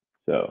up.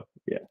 So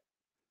yeah.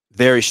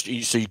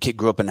 So you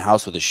grew up in a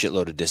house with a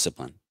shitload of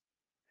discipline.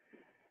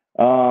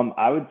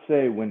 I would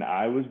say when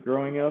I was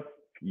growing up,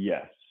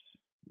 yes.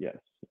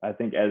 I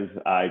think as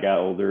I got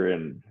older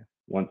and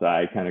once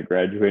I kind of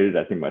graduated,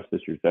 I think my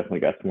sisters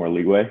definitely got some more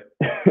leeway.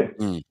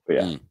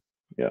 But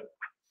yeah.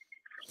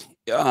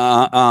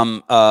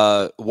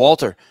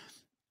 Walter,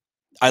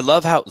 I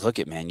love how,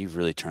 man, you've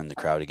really turned the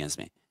crowd against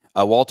me.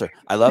 Walter,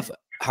 I love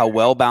how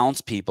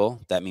well-balanced people,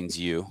 that means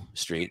you,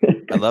 Streat.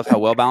 I love how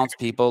well-balanced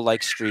people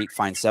like Streat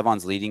find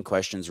Sevan's leading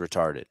questions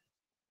retarded.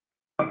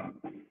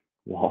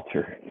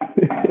 Walter.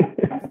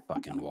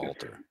 Fucking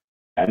Walter.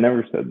 I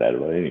never said that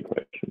about any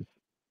questions.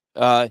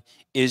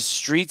 Is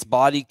Streat's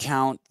body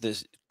count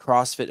the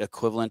CrossFit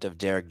equivalent of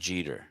Derek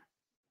Jeter?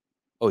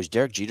 Oh, is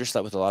Derek Jeter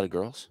slept with a lot of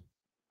girls?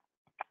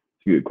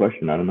 It's a good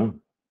question. I don't know.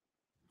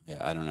 Yeah,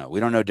 I don't know. We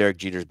don't know Derek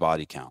Jeter's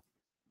body count.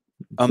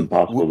 It's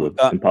impossible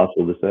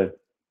to say.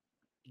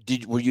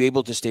 Were you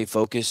able to stay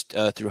focused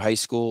through high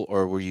school,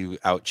 or were you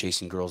out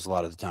chasing girls a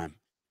lot of the time?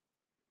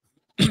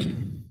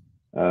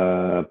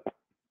 I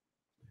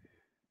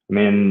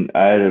mean,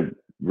 I had a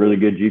really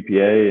good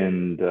GPA,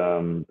 and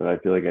but I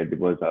feel like I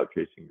was out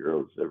chasing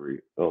girls a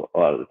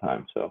lot of the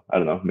time. So I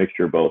don't know,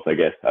 mixture of both, I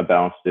guess. I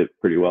balanced it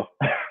pretty well.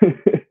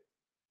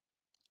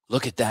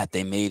 Look at that!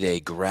 They made a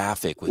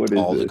graphic with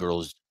all the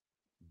girls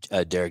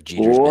Derek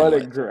Jeter's what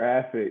been a with.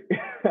 Graphic!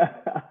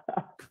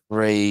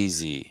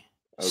 Crazy.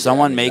 Okay,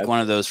 Someone make one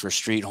of those for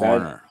Streat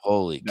Hoerner.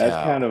 Holy cow!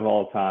 That's kind of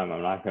all time.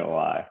 I'm not gonna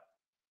lie.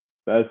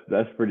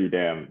 That's pretty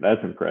damn.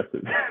 That's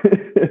impressive.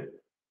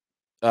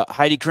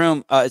 Heidi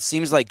Kroom, it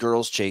seems like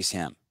girls chase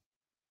him.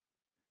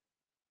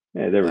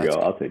 Yeah, there we go.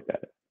 I'll take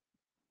that.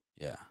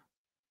 Yeah.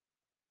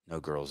 No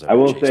girls. I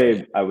will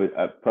say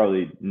I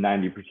probably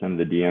 90% of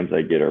the DMs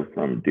I get are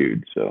from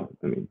dudes. So,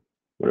 I mean,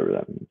 whatever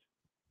that means.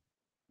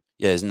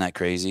 Yeah, isn't that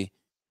crazy?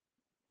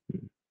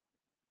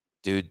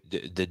 Dude,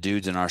 the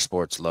dudes in our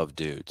sports love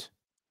dudes.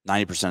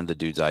 90% of the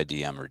dudes I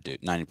DM are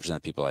dudes. 90% of the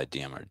people I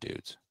DM are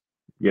dudes.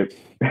 Yep.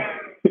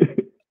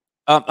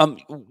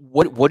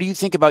 What do you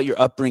think about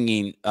your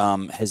upbringing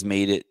has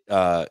made it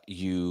has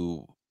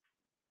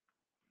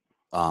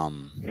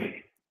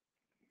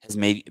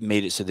made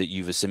it so that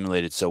you've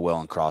assimilated so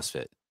well in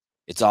CrossFit?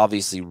 It's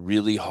obviously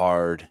really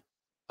hard.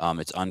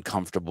 It's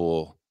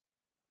uncomfortable.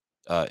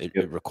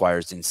 It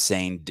requires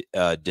insane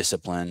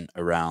discipline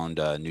around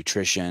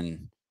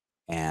nutrition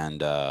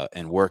and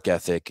work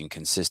ethic and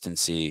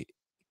consistency.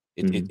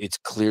 It's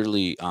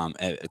clearly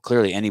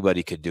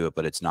anybody could do it,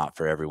 but it's not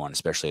for everyone,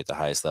 especially at the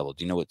highest level.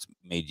 Do you know what's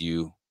made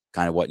you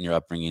what in your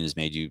upbringing has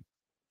made you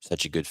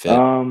such a good fit?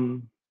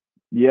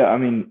 Yeah, I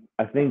mean,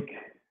 I think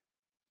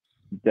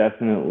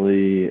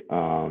definitely,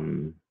 I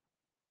don't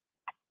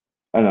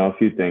know, a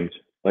few things.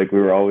 Like, we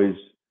were always,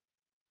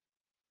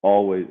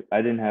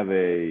 I didn't have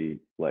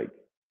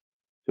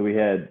so we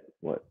had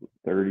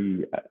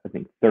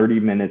 30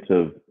 minutes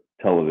of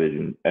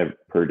television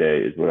per day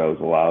is what I was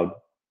allowed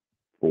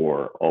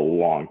for a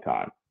long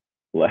time.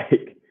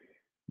 Like,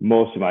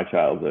 most of my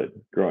childhood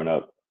growing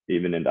up,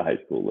 even into high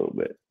school a little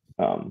bit,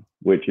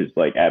 which is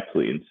like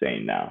absolutely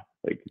insane now,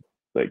 like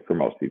for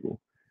most people.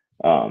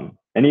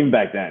 And even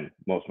back then,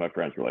 most of my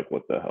friends were like,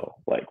 what the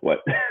hell? Like, what?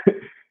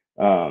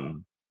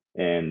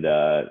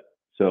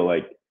 So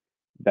like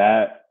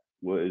that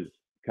was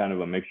kind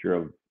of a mixture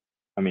of,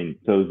 so it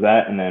was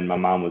that, and then my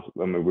mom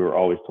we were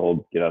always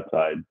told, get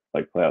outside,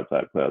 like play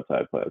outside,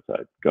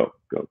 go.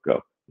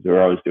 So we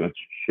were always doing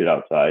shit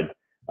outside.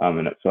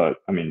 And so,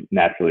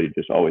 naturally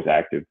just always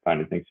active,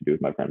 finding things to do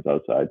with my friends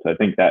outside. So I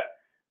think that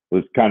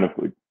was kind of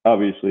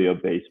obviously a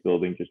base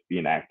building, just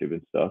being active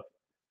and stuff.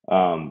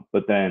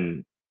 But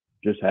then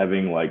just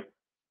having it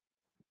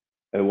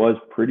was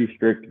pretty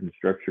strict and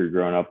structured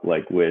growing up,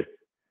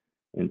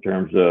 in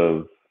terms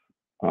of,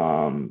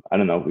 I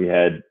don't know, we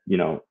had,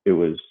 it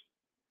was,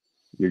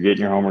 you're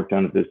getting your homework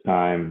done at this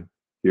time,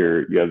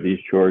 you have these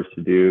chores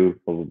to do,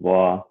 blah,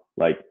 blah,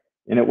 blah.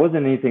 And it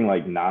wasn't anything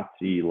like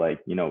Nazi,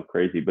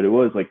 crazy, but it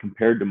was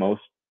compared to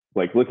most,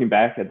 looking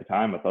back at the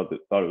time, I thought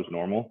it was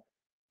normal.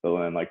 So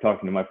then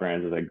talking to my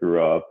friends as I grew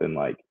up and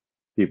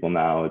people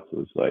now, it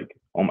was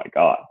oh my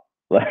God,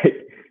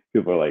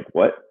 people are like,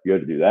 what? You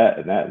have to do that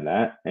and that and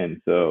that.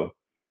 And so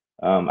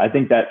I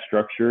think that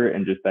structure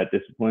and just that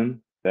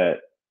discipline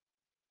that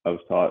I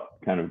was taught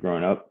kind of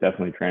growing up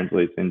definitely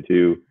translates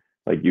into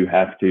you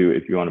have to,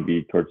 if you want to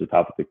be towards the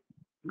top of the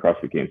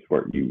CrossFit Games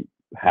sport, you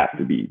have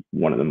to be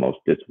one of the most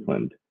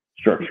disciplined,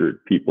 structured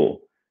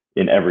people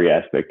in every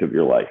aspect of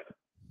your life,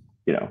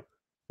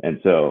 And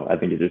so I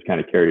think it just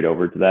kind of carried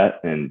over to that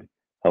and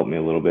helped me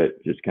a little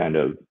bit, just kind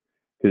of,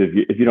 because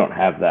if you don't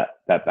have that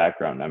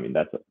background,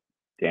 that's a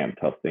damn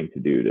tough thing to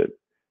do to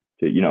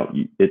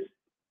it's,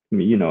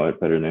 it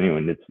better than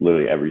anyone. It's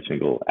literally every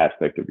single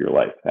aspect of your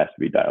life has to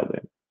be dialed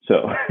in.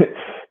 So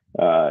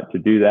to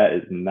do that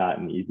is not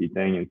an easy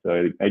thing. And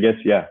so I guess,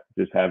 yeah,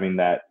 just having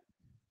that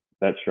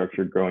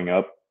structure growing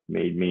up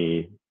made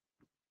me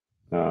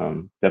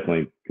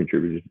definitely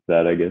contributed to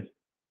that, I guess.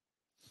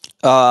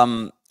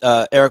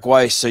 Eric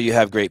Weiss, so you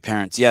have great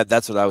parents. Yeah,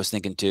 that's what I was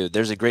thinking too.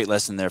 There's a great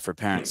lesson there for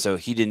parents. So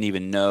he didn't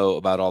even know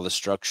about all the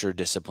structure,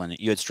 discipline.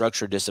 You had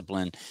structure,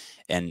 discipline,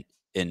 and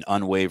an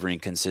unwavering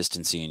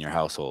consistency in your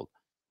household.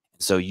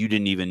 So you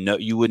didn't even know,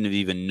 you wouldn't have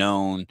even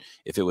known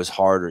if it was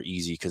hard or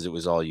easy because it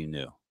was all you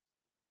knew.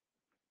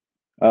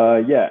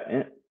 Yeah,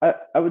 and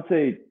I would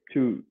say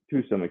to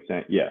some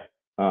extent, yeah.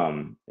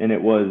 And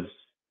it was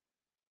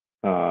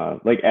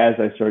as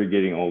I started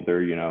getting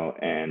older,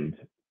 and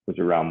was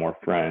around more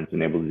friends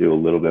and able to do a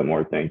little bit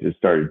more things, it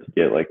started to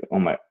get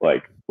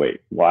wait,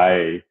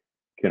 why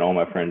can all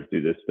my friends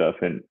do this stuff,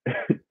 and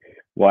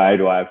why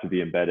do I have to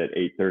be in bed at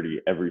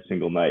 8:30 every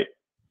single night?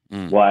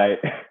 Why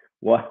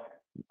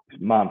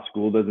Mom,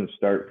 school doesn't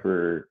start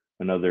for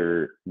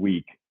another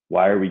week.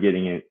 Why are we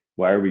getting it?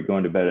 Why are we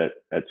going to bed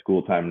at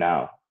school time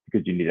now?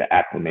 Because you need to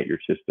acclimate your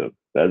system.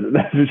 That's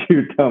what she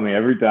would tell me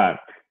every time.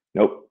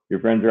 Nope, your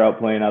friends are out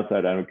playing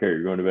outside. I don't care.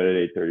 You're going to bed at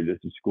 8:30. This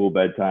is school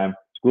bedtime.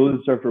 School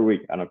doesn't start for a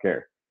week. I don't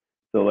care.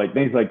 So like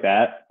things like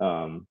that.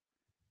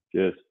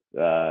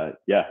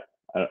 Yeah,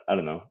 I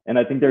don't know. And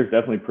I think there's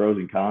definitely pros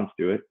and cons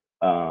to it.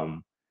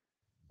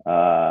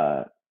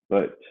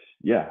 But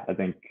yeah, I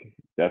think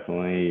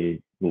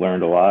definitely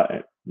learned a lot,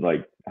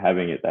 like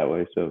having it that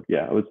way. So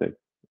yeah, I would say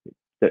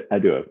that I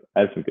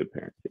have some good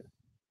parents. Yeah.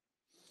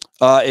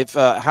 If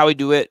Howie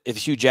DeWitt, if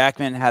Hugh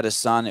Jackman had a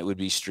son, it would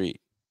be Streat.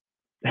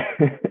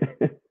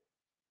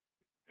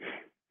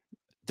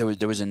 There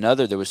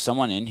was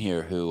someone in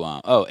here who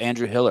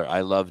Andrew Hiller.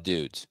 I love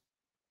dudes.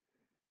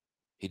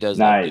 He does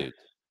love dudes.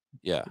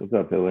 Yeah. What's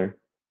up, Hiller?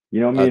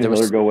 You know me and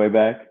Hiller go way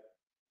back.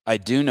 I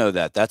do know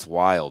that. That's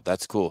wild.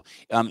 That's cool.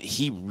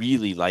 He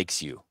really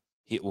likes you.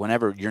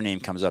 Whenever your name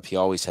comes up, he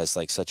always has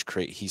like such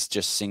he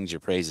just sings your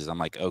praises. I'm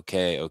like,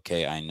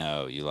 okay, I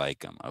know you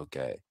like him.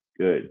 Okay.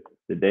 Good.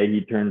 The day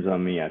he turns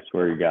on me, I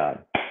swear to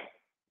God,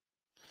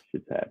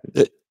 shit's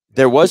happening.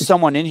 There was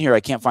someone in here.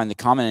 I can't find the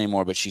comment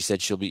anymore, but she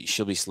said she'll be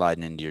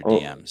sliding into your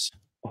DMs.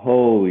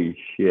 Holy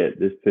shit!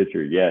 This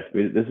picture, yes.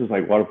 This is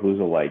like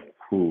Waterpalooza, like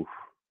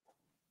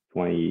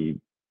 20.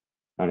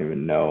 I don't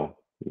even know.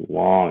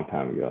 Long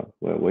time ago.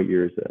 What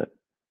year is that?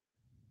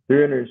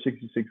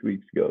 366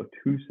 weeks ago.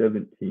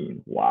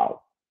 217.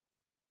 Wow.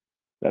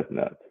 That's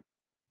nuts.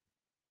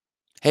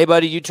 Hey,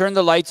 buddy, you turned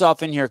the lights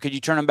off in here. Could you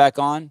turn them back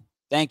on?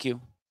 Thank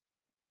you.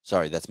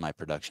 Sorry, that's my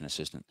production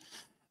assistant.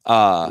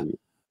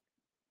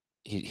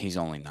 He's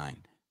only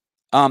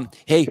 9.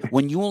 Hey,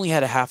 when you only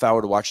had a half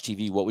hour to watch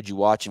TV, what would you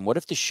watch? And what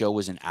if the show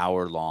was an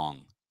hour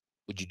long?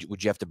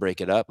 Would you have to break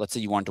it up? Let's say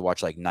you wanted to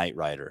watch like Knight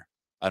Rider.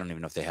 I don't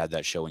even know if they had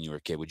that show when you were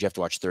a kid. Would you have to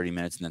watch 30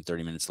 minutes and then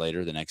 30 minutes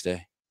later the next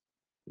day?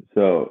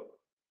 So.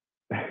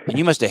 And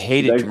you must have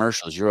hated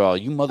commercials. You're all,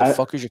 you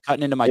motherfuckers, you're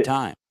cutting into my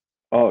time.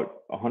 Oh,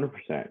 100%.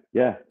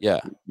 Yeah.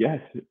 Yeah.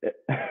 Yes.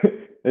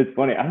 It's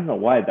funny. I don't know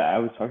why I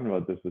was talking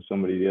about this with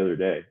somebody the other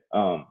day.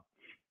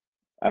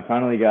 I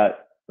finally got,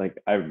 like,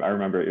 I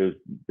remember it was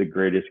the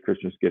greatest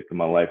Christmas gift of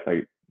my life.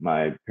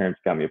 My parents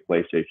got me a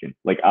PlayStation,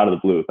 like out of the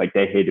blue. Like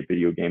they hated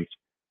video games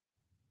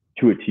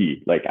to a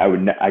T. Like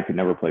I could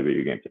never play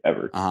video games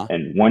ever.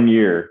 And one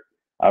year,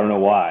 I don't know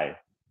why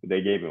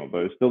they gave me one, but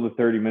it was still the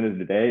 30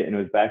 minutes a day. And it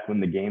was back when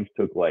the games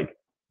took like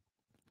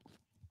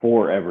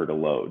forever to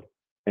load.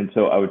 And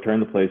so I would turn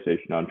the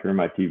PlayStation on, turn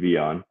my TV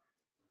on.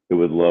 It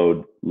would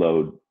load.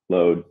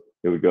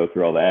 It would go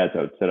through all the ads.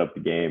 I would set up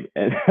the game,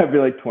 and I'd be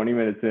like 20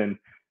 minutes in.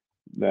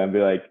 Then I'd be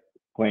like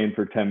playing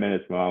for 10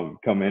 minutes. Mom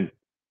would come in.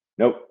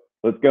 Nope,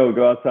 let's go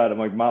outside. I'm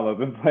like, Mom, I've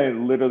been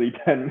playing literally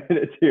 10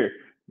 minutes here.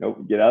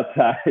 Nope, get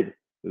outside.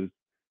 It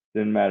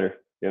didn't matter.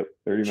 Yep,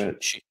 30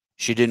 minutes.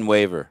 She didn't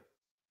waver.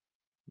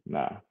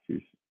 Nah,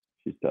 she's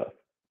tough.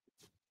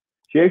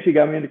 She actually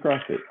got me into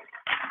CrossFit.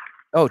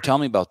 Oh, tell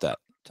me about that.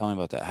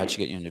 How'd she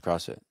get you into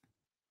CrossFit?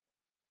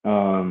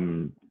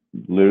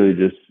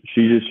 Literally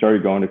she just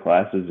started going to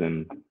classes,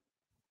 and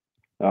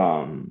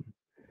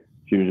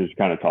she was just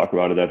kind of talk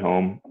about it at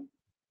home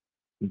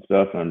and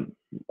stuff. And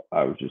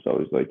I was just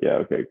always like, yeah,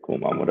 okay, cool,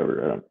 Mom,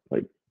 whatever.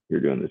 Like, you're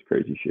doing this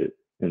crazy shit.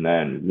 And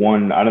then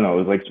I don't know,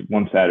 it was like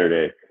one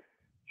Saturday,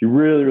 she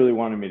really, really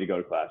wanted me to go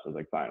to class. I was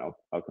like, fine,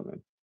 I'll come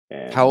in.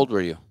 And how old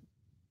were you?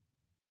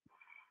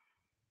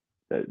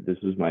 This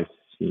was my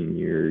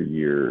senior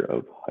year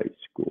of high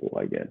school,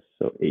 I guess.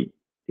 So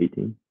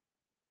 18.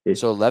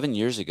 So 11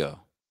 years ago.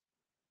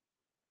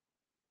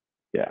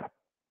 Yeah,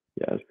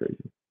 that's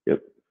crazy.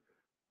 Yep.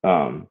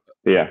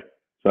 But yeah,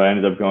 so I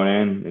ended up going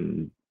in,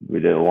 and we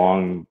did a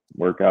long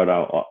workout.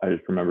 I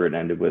just remember it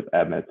ended with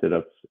ab mat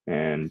sit-ups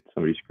and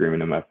somebody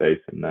screaming in my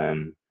face, and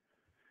then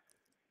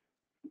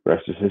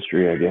rest is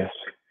history, I guess.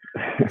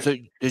 So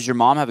does your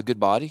mom have a good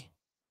body?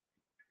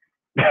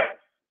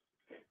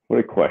 What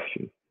a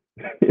question.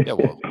 Yeah,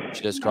 well,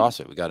 she does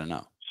CrossFit. We got to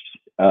know.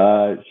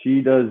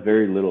 She does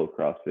very little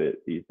CrossFit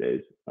these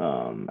days,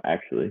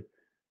 actually.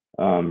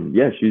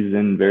 Yeah, she's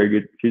in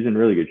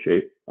really good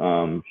shape.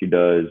 She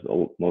does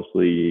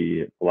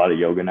mostly a lot of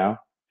yoga now.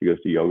 She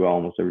goes to yoga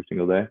almost every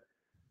single day.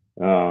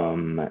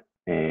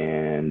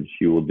 And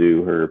she will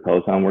do her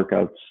Peloton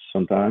workouts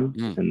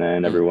sometimes. And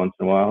then every once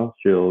in a while,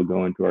 she'll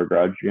go into our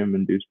garage gym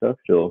and do stuff.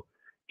 She'll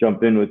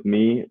jump in with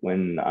me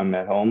when I'm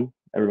at home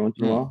every once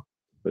in a while.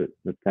 But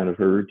that's kind of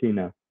her routine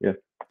now. Yeah.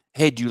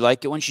 Hey, do you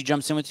like it when she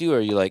jumps in with you? Or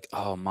are you like,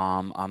 oh,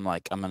 Mom, I'm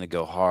going to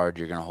go hard.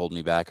 You're going to hold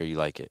me back, or you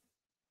like it?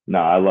 No,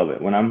 I love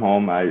it. When I'm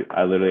home, I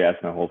literally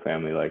ask my whole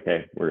family, like,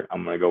 hey,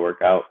 I'm going to go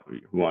work out.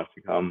 Who wants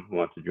to come? Who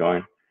wants to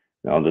join?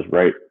 And I'll just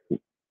write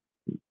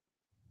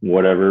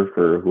whatever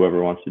for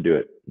whoever wants to do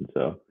it. And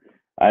so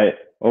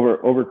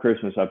over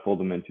Christmas, I pulled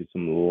them into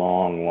some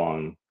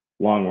long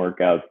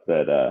workouts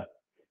that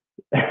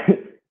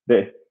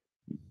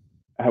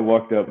I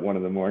walked up one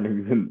of the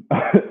mornings, and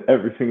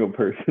every single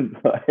person's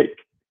like,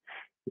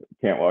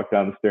 can't walk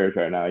down the stairs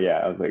right now. Yeah,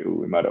 I was like,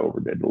 ooh, we might have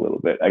overdid a little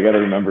bit. I got to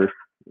remember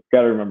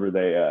got to remember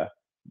they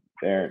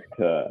aren't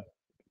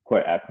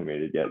quite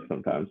acclimated yet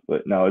sometimes,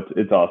 but no,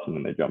 it's awesome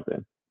when they jump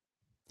in.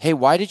 Hey,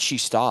 why did she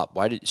stop?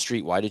 Why did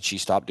she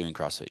stop doing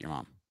CrossFit, your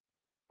mom?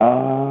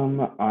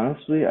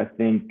 Honestly, I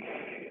think,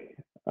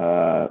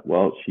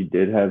 well, she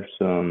did have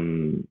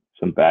some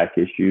back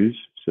issues,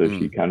 so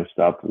she kind of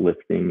stopped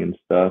lifting and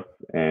stuff,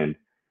 and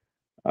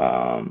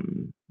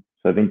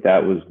so I think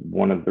that was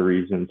one of the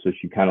reasons. So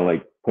she kind of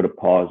like put a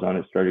pause on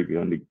it, started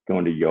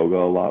going to yoga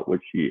a lot,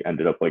 which she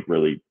ended up like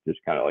really just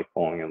kind of like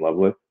falling in love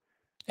with.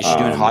 Is she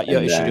doing hot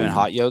yoga? Is she doing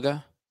hot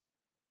yoga?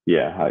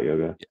 Yeah, hot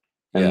yoga.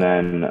 Yeah. And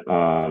then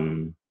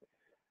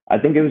I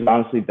think it was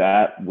honestly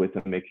that with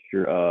a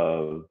mixture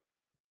of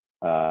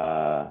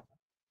I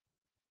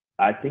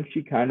think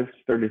she kind of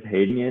started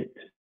hating it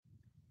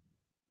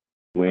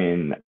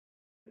when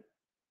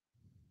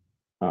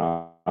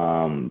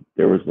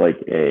there was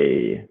like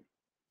a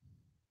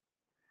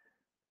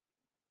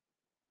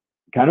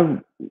kind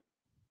of,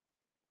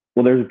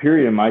 well, there's a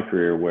period in my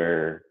career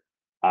where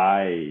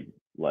I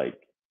like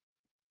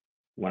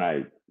when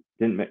I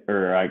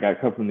I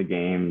got cut from the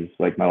games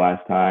like my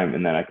last time,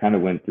 and then I kind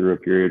of went through a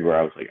period where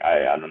I was like,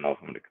 I don't know if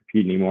I'm going to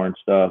compete anymore and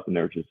stuff, and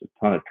there was just a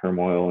ton of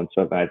turmoil and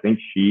stuff. And I think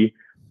she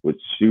was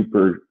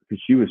because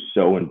she was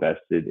so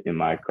invested in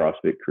my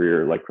CrossFit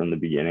career, like from the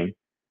beginning.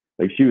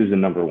 Like she was the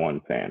number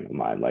one fan of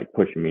mine, like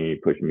pushing me,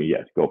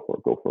 yes, go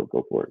for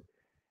it.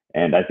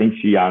 And I think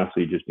she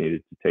honestly just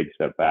needed to take a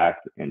step back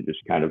and just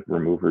kind of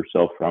remove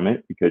herself from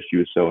it because she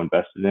was so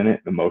invested in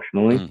it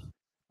emotionally.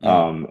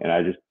 And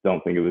I just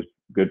don't think it was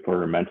good for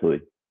her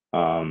mentally.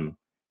 And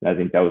I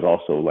think that was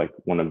also like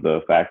one of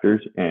the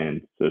factors.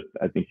 And so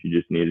I think she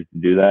just needed to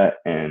do that.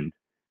 And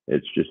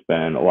it's just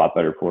been a lot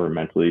better for her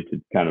mentally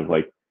to kind of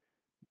like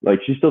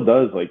she still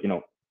does like,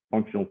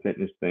 functional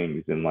fitness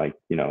things and like,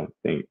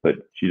 things, but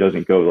she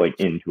doesn't go like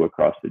into a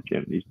CrossFit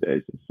gym these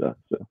days and stuff.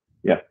 So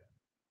yeah.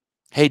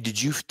 Hey,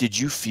 did you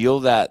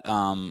feel that?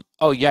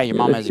 Oh yeah, your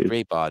mom has a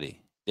great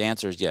body. The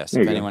answer is yes.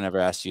 If anyone ever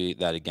asks you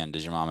that again,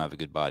 does your mom have a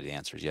good body? The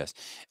answer is yes.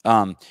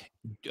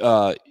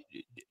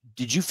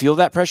 Did you feel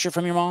that pressure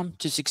from your mom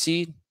to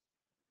succeed?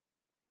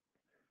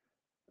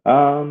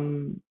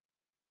 No,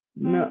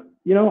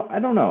 I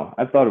don't know.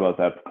 I've thought about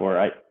that before.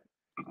 I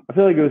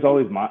feel like it was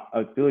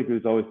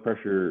always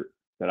pressure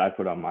that I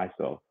put on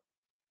myself.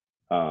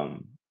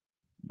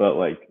 But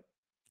like,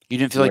 you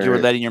didn't feel like you were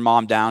letting your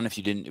mom down if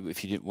you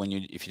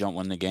don't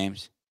win the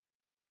games?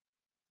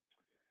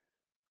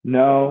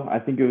 No, I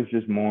think it was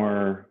just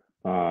more,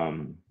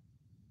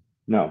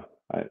 no,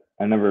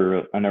 I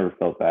never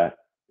felt that.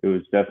 It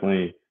was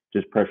definitely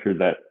just pressure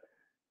that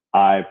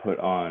I put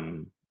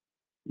on.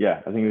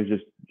 Yeah, I think it was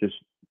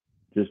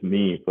just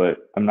me,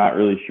 but I'm not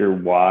really sure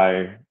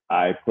why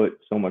I put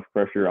so much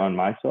pressure on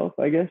myself,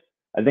 I guess.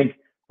 I think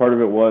part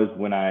of it was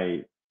when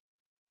I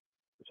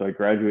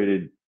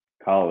graduated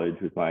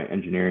college with my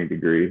engineering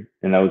degree,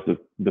 and that was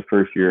the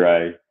first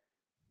year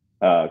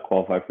I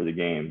qualified for the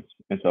games.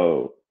 And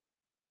so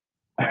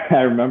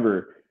I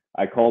remember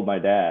I called my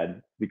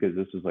dad because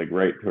this was like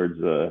right towards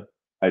we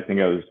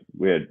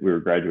were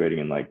graduating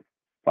in like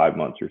 5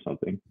 months or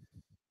something.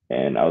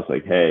 And I was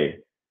like,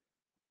 hey,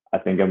 I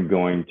think I'm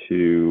going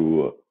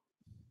to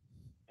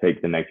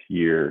take the next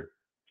year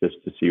just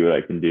to see what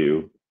I can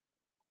do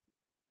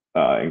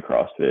in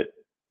CrossFit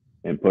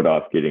and put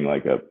off getting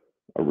like a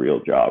real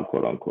job,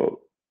 quote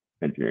unquote,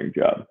 engineering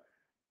job.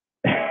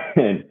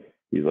 And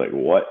he's like,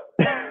 what?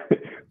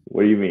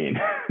 What do you mean?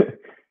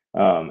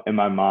 And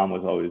my mom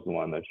was always the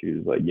one that she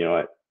was like, you know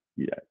what?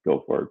 Yeah,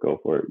 go for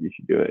it. You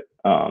should do it.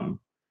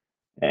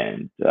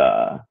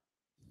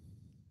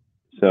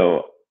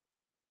 So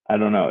I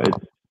don't know.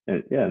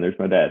 And there's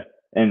my dad.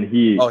 And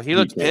he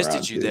looked pissed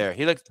at you too. There.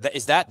 He looked.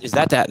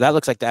 That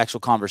looks like the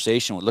actual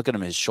conversation. Look at him;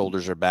 his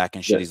shoulders are back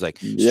and shit. He's like,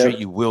 "Streat,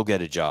 you will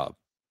get a job."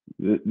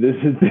 This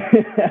is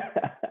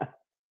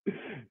this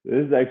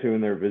is actually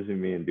when they were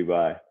visiting me in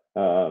Dubai.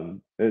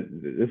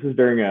 This is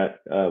during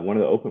one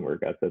of the open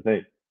workouts, I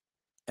think.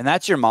 And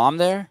that's your mom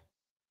there?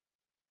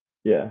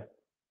 Yeah.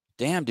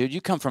 Damn, dude,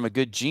 you come from a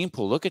good gene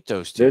pool. Look at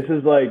those two. This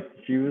is like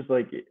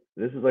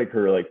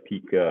her like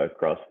peak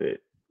CrossFit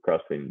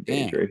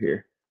days right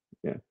here.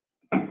 Yeah.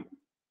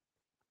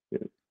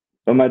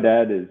 But my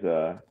dad is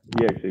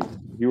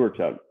he works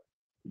out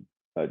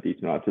a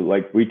decent amount too.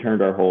 Like we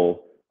turned our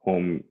whole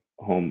home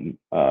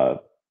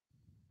or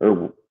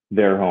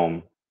their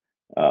home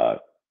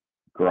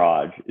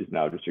garage is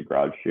now just a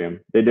garage gym.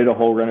 They did a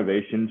whole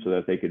renovation so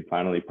that they could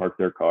finally park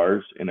their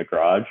cars in a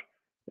garage,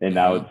 and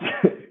now it's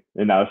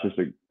just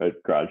a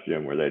garage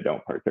gym where they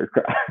don't park their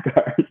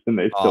cars and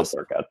they still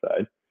park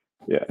outside.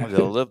 Yeah.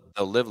 Well,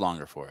 they'll live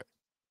longer for it.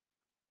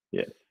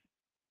 Yes.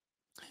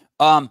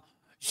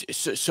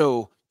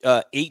 So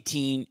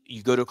 18,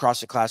 you go to a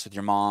CrossFit class with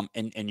your mom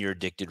and you're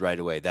addicted right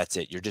away. That's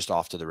it. You're just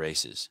off to the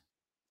races.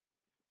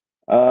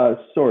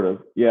 Sort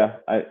of. Yeah.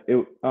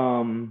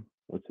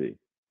 Let's see.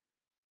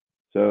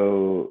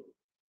 So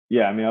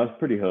yeah, I mean, I was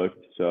pretty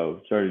hooked.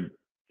 So started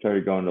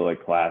going to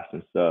like class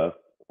and stuff.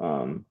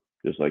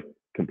 Just like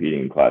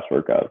competing in class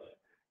workouts.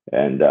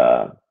 And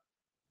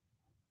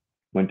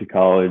went to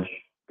college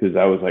because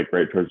I was like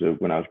right towards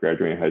when I was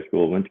graduating high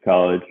school. Went to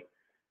college.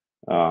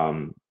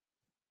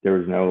 There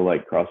was no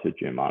like CrossFit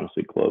gym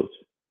honestly close,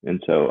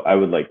 and so I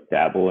would like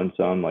dabble in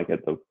some like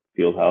at the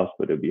field house,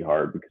 but it'd be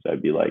hard because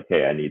I'd be like,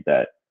 hey, I need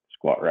that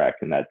squat rack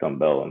and that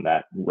dumbbell and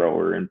that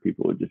rower, and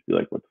people would just be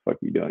like, what the fuck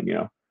are you doing, you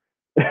know?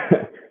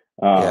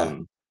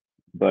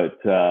 But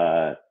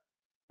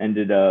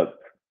ended up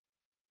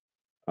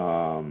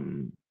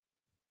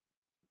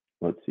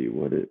let's see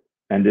what it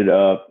ended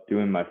up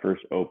doing. My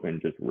first open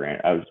just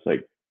ran. I was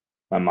like,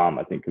 my mom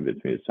I think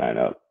convinced me to sign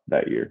up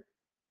that year,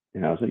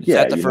 and I was like,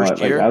 yeah, the first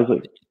year? Like, I was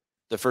like,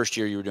 the first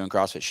year you were doing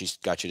CrossFit, she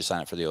got you to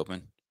sign up for the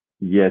open?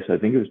 Yes, I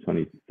think it was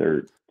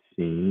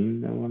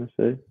 2013, I want to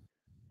say.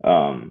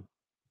 And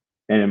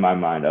in my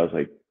mind, I was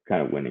like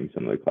kind of winning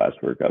some of the class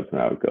workouts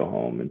when I would go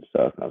home and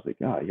stuff. And I was like,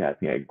 oh yeah, I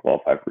think I can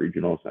qualify for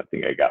regionals. And I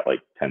think I got like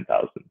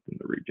 10,000 in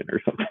the region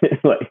or something.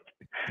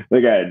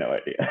 like I had no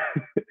idea.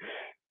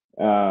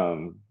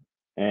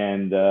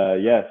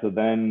 Yeah, so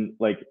then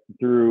like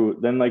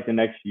the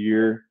next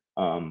year,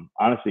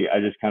 honestly, I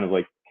just kind of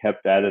like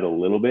kept at it a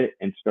little bit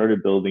and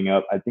started building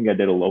up. I think I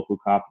did a local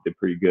comp, did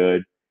pretty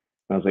good.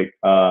 And I was like,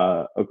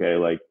 okay,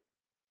 like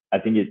I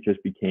think it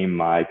just became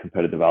my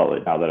competitive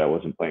outlet now that I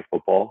wasn't playing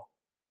football.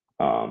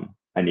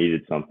 I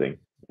needed something.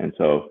 And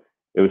so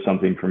it was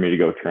something for me to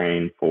go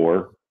train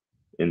for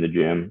in the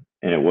gym.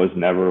 And it was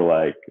never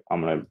like, I'm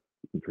going to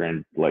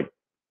train like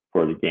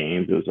for the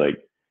games. It was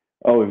like,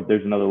 oh, if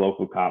there's another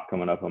local comp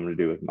coming up, I'm going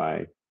to do with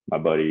my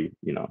buddy,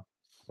 you know,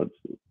 I'm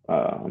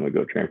going to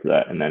go train for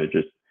that. And then it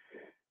just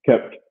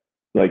kept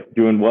like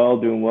doing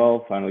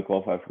well, finally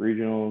qualified for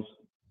regionals,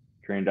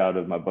 trained out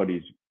of my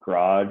buddy's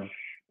garage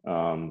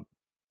for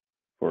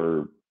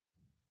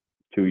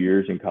 2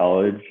 years in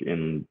college.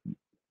 And,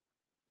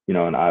 you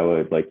know, in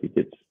Iowa, like it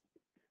gets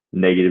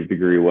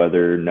 -degree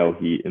weather, no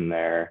heat in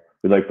there.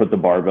 We like put the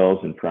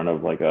barbells in front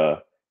of like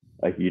a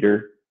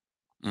heater,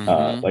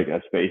 like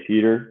a space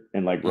heater,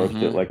 and like roast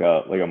it like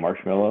a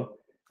marshmallow.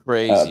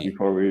 Crazy.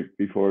 Before we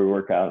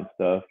work out and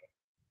stuff.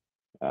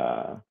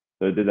 So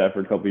I did that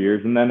for a couple of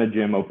years, and then a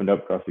gym opened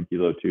up across the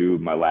Kilo too.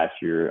 My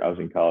last year I was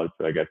in college,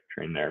 so I got to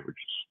train there, which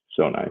is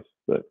so nice.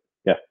 But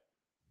yeah.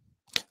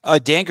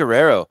 Dan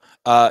Guerrero,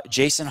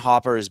 Jason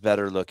Hopper is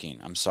better looking.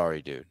 I'm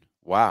sorry, dude.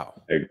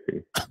 Wow. I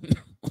agree.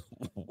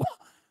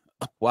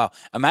 Wow.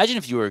 Imagine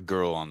if you were a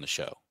girl on the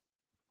show.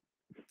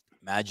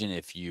 Imagine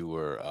if you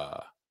were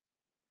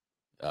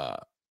I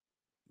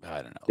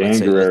don't know. Dan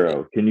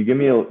Guerrero. Can you give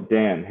me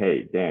Dan,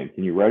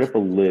 can you write up a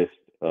list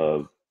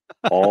of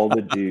all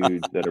the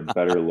dudes that are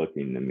better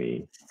looking than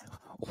me?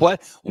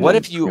 What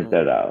if you print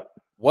that out?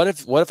 What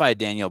if I had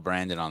Danielle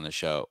Brandon on the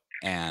show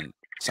and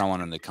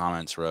someone in the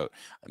comments wrote,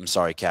 I'm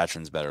sorry,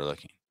 Katrin's better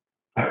looking?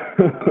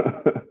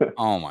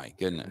 Oh my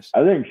goodness.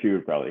 I think she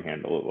would probably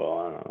handle it well.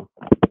 I don't know.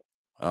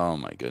 Oh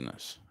my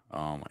goodness.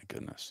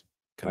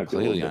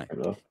 Completely.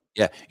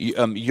 Yeah.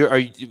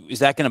 Is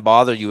that going to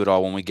bother you at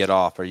all when we get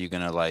off? Are you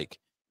going to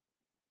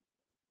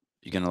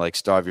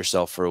starve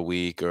yourself for a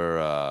week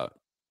or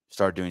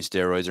start doing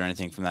steroids or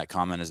anything from that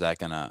comment? Is that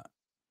going to,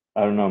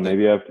 I don't know.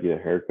 Maybe I have to get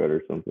a haircut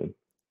or something.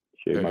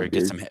 Or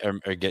get some,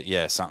 or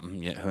get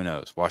something. Yeah, who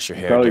knows? Wash your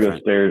hair. Probably go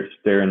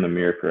stare in the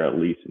mirror for at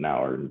least an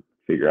hour and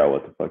figure out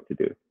what the fuck to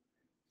do.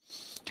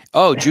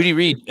 Oh, Judy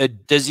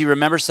Reed. Does he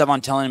remember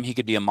Sevan telling him he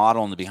could be a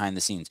model in the behind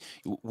the scenes?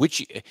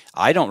 Which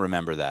I don't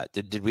remember that.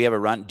 Did we have a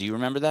run? Do you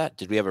remember that?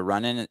 Did we have a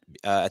run in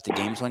at the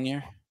games one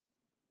year?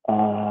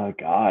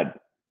 God,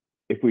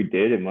 if we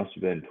did, it must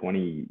have been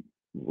 20.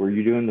 Were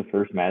you doing the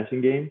first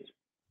Madison games?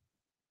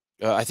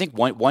 I think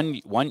one.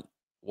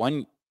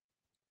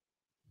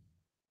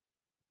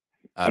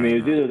 I mean,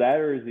 it was either that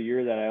or it was the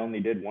year that I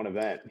only did one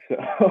event.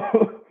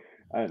 So,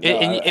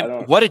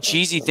 what a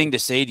cheesy thing to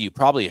say to you.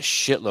 Probably a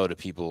shitload of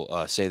people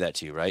say that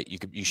to you, right?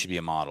 You should be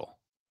a model.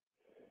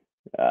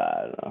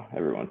 I don't know.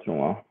 Every once in a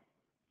while.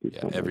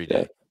 Yeah, every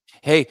day.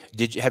 Hey,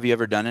 have you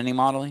ever done any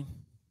modeling?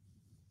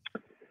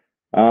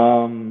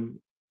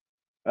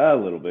 A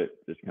little bit,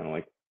 just kind of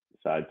like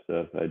side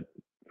stuff.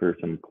 For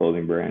some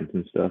clothing brands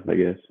and stuff, I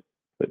guess,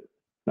 but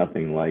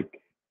nothing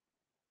like,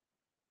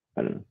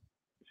 I don't know,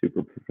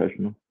 super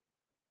professional.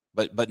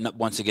 But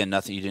once again,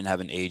 nothing. You didn't have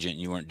an agent.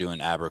 You weren't doing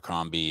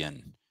Abercrombie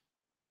and.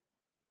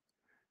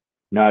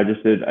 No, I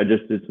just did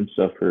some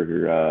stuff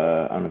for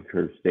I don't know if you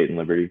heard of State and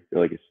Liberty.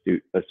 They're like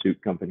a suit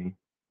company.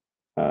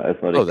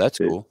 Athletic. Oh, that's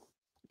cool.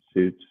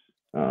 Suits.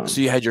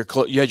 So you had your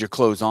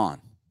clothes on.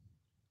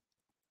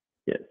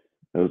 Yes,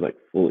 I was like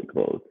fully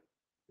clothed.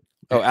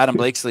 Oh, Adam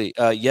Blakesley.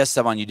 Yes,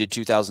 Sevan, you did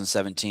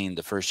 2017,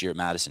 the first year at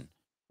Madison.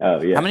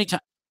 Oh yeah. How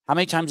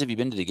many times have you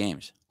been to the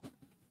games?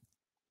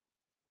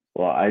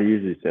 Well, I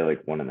usually say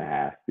like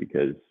 1.5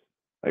 because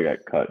I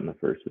got cut in the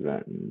first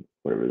event and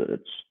whatever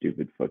that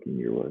stupid fucking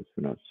year was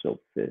when I was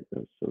so fit. That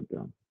was so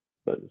dumb.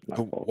 But it's my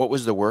fault. What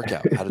was the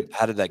workout?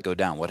 How did that go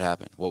down? What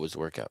happened? What was the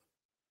workout?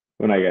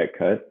 When I got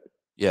cut?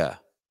 Yeah.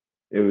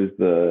 It was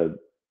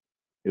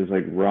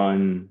like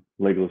run,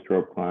 legless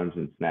rope climbs,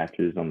 and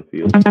snatches on the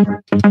field. I don't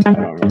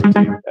remember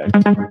the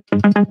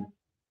exact.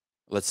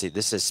 Let's see.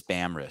 This is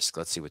spam risk.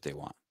 Let's see what they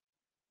want.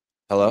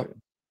 Hello?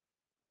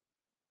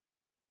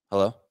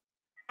 Hello?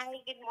 Hi,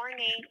 good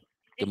morning.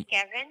 Is Good- this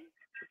Kevin?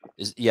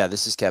 Yeah,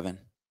 this is Kevin.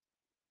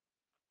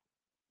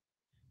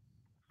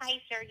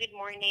 Hi, sir. Good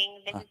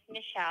morning. This is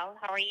Michelle.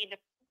 How are you?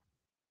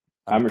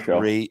 I'm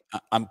Michelle. Great.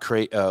 I'm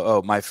great.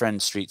 Oh, my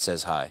friend Streat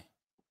says hi.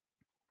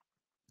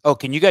 Oh,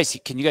 can you guys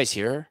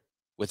hear her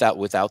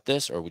without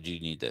this, or would you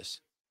need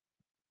this?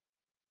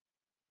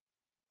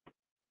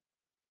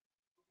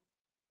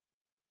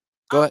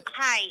 Go ahead.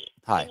 Hi.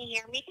 Hi. Can you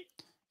hear me?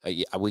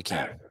 Yeah, we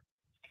can.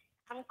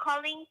 I'm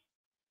calling.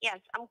 Yes,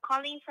 I'm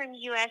calling from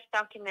U.S.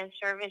 Document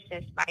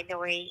Services, by the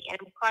way, and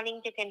I'm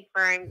calling to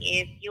confirm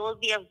if you will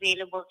be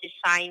available to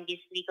sign these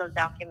legal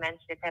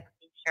documents that have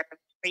been served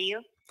for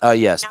you.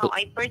 Yes. Now,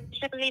 I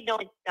personally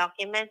don't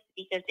document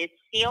because it's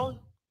sealed.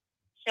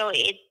 So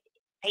I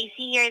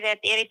see here that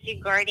it is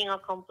regarding a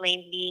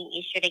complaint being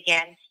issued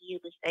against you.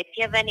 So if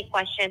you have any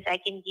questions, I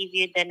can give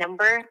you the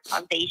number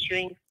of the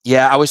issuing.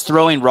 Yeah, I was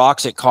throwing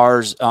rocks at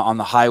cars on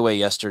the highway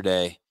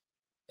yesterday,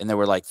 and there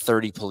were like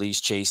 30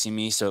 police chasing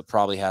me. So it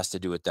probably has to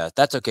do with that.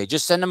 That's okay.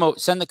 Just send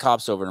the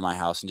cops over to my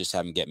house and just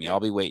have them get me. I'll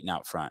be waiting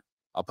out front.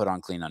 I'll put on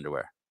clean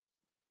underwear.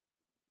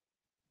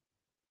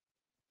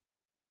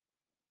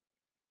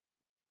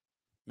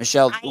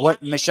 Michelle,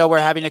 Michelle, we're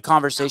having a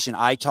conversation.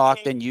 I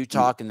talk, then you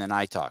talk, and then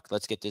I talk.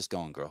 Let's get this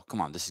going, girl.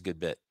 Come on, this is a good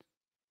bit.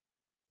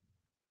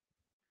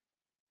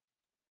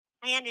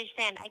 I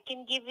understand. I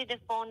can give you the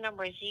phone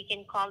number so you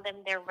can call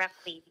them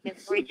directly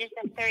because we're just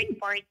a third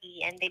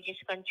party and they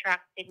just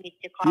contracted me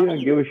to call You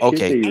don't give a shit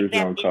Okay. that I you're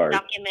bet on these card.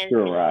 documents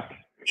You're a rock. is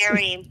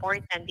very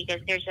important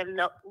because there's a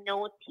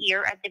note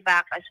here at the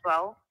back as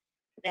well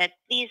that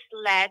please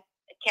let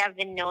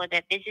Kevin know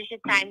that this is a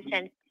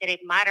time-sensitive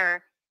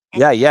matter.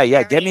 and Yeah. it's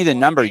very Get me the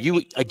number.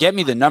 important that Get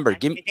me the number.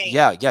 contact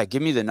us today.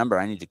 Give me the number.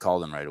 I need to call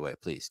them right away,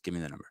 please. Give me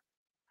the number.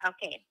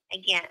 Okay.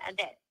 Again,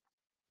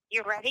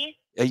 you ready?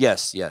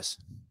 Yes.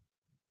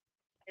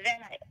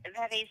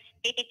 That is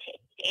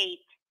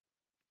 888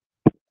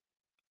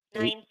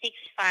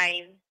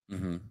 965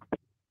 Mm-hmm.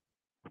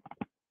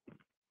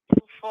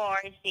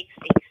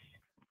 2466.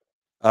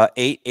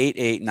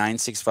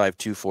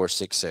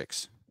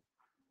 888-965-2466.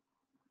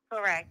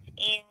 Correct.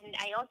 And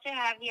I also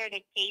have here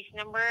the case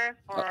number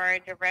for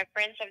the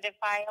reference of the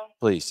file.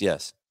 Please,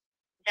 yes.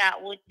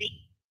 That would be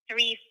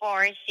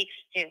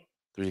 3462.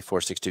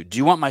 3462. Do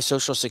you want my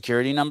social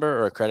security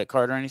number or a credit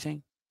card or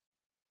anything?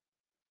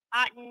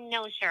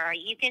 No, sir.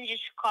 You can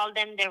just call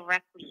them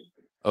directly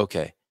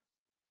Okay.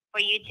 for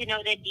you to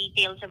know the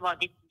details about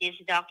these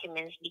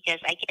documents because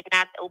I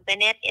cannot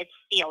open it. It's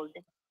sealed.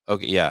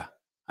 Okay, yeah.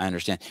 I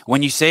understand.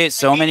 When you say it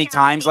so then many you have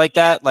times to like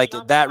get that, like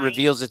on that the line.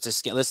 reveals it's a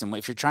scam. Listen,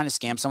 if you're trying to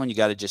scam someone, you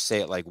got to just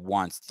say it like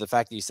once. The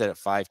fact that you said it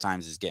 5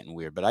 times is getting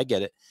weird, but I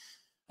get it.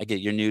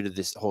 You're new to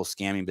this whole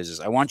scamming business.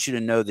 I want you to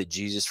know that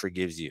Jesus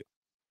forgives you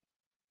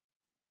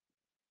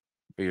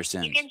for your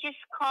sins. You can just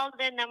call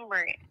the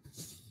number.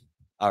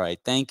 All right.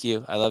 Thank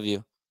you. I love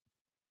you.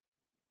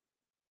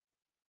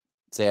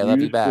 Say I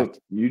love you back. I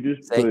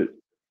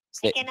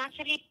can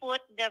actually put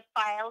the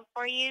file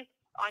for you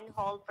on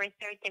hold for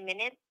 30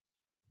 minutes.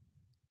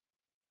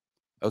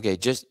 Okay,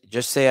 just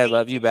say I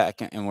love you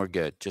back and we're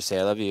good. Just say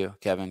I love you,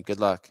 Kevin.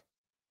 Good luck.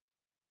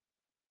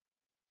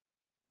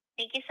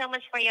 Thank you so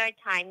much for your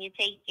time. You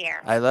take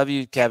care. I love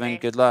you, Kevin.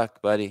 Good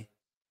luck, buddy.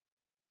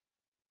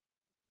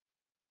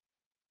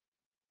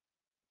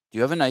 Do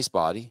you have a nice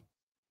body?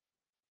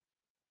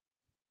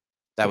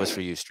 That was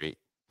for you, Streat.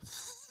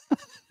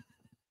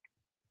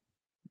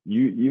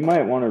 You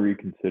might want to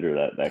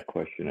reconsider that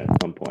question at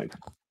some point.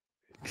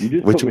 You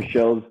just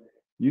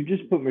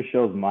put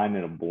Michelle's mind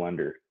in a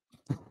blender.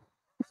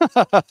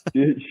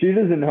 She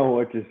doesn't know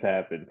what just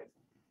happened.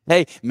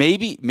 Hey,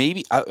 maybe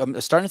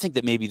I'm starting to think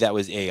that maybe that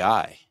was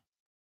AI.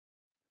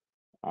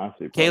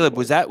 Honestly, Caleb,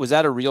 was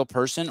that a real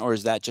person, or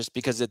is that just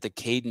because at the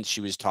cadence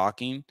she was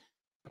talking,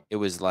 it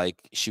was like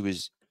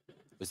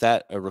was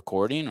that a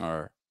recording,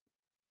 or?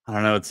 I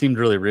don't know. It seemed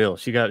really real.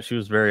 She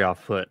was very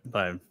off put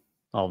by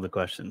all the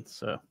questions.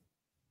 So,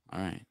 all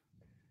right.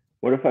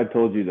 What if I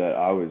told you that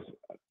I was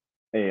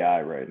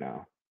AI right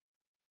now?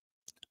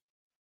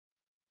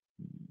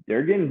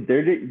 They're getting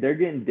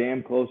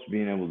damn close to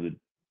being able to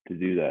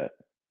do that.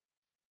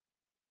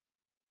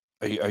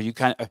 Are you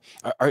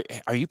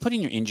are you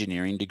putting your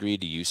engineering degree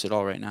to use at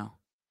all right now?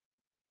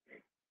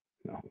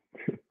 No.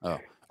 Oh,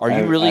 are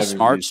you really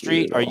smart,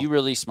 Streat? Are you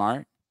really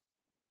smart?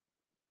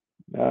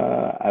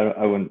 I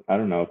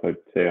don't know if I'd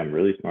say I'm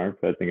really smart,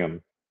 but I think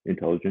I'm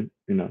intelligent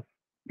enough.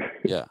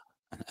 Yeah,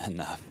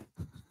 enough.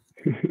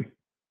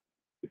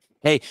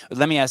 Hey,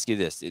 let me ask you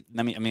this.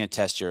 I'm going to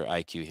test your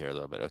IQ here a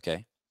little bit,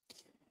 okay?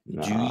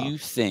 Nah. Do you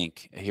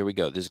think? Here we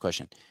go. This is a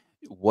question.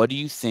 What do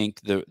you think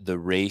the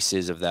race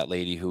is of that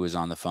lady who was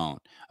on the phone?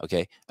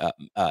 Okay,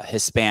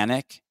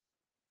 Hispanic,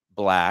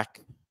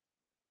 Black,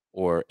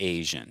 or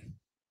Asian?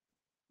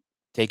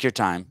 Take your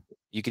time.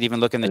 You could even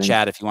look in the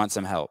chat if you want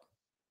some help.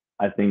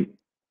 I think.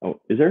 Oh,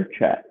 is there a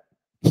chat?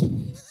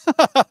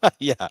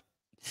 Yeah.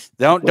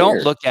 Don't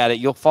look at it.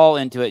 You'll fall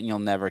into it and you'll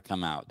never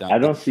come out. I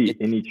don't see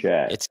any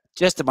chat. It's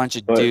just a bunch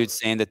of dudes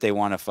saying that they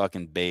want to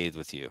fucking bathe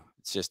with you.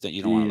 It's just that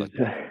you don't want to look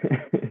at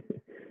it.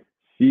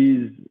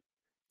 She's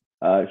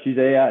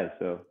AI,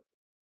 so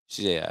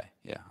She's AI.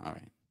 Yeah. All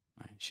right.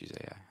 She's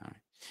AI. All right.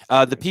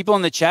 The people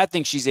in the chat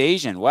think she's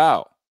Asian.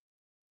 Wow.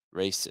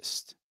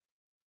 Racist.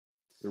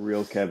 the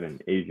real Kevin,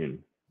 Asian.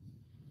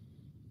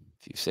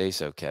 If you say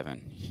so,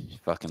 Kevin.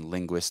 Fucking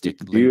linguistic.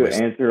 Do you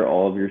answer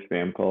all of your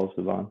spam calls,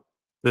 Sevan?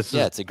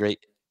 It's a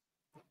great.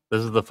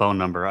 This is the phone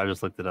number. I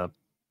just looked it up.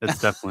 It's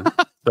definitely.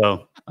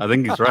 So I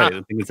think he's right.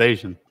 I think it's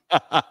Asian.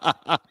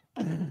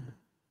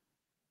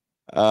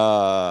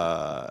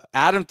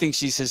 Adam thinks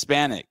she's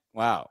Hispanic.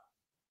 Wow.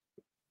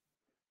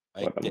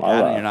 Adam,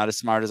 you're not as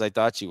smart as I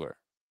thought you were.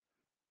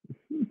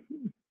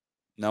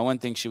 No one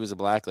thinks she was a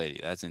black lady.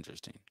 That's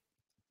interesting.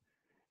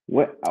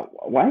 What?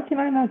 Why can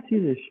I not see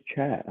this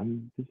chat?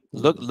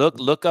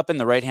 Look up in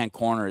the right-hand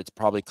corner. It's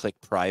probably click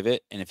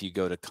private, and if you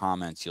go to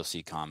comments, you'll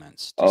see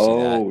comments.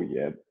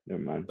 Yeah,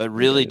 never mind. But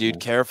really, dude,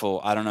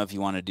 careful. I don't know if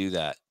you want to do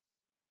that.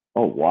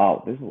 Oh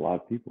wow, there's a lot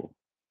of people.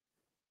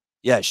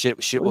 Yeah,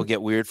 shit will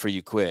get weird for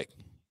you quick.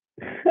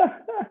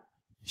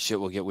 Shit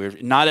will get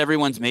weird. Not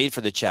everyone's made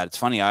for the chat. It's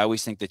funny. I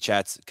always think the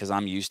chat's because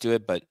I'm used to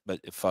it, but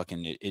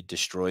it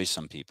destroys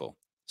some people.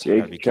 So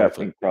Jake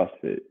Chapman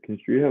CrossFit. Can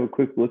Streat have a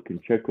quick look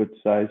and check what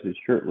size his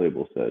shirt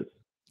label says?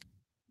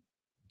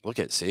 Look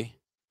at see.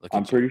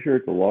 I'm pretty sure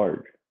it's a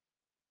large.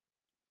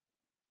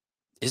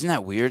 Isn't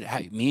that weird?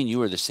 Me and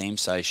you are the same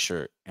size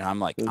shirt, and I'm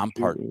like I'm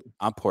part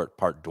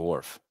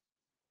dwarf.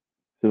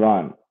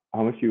 Sevan,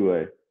 how much you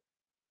weigh?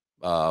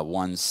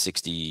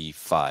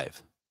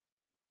 165.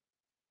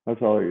 How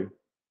tall are you?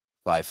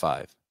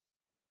 5'5".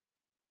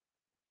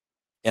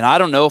 And I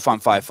don't know if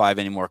I'm 5'5"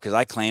 anymore because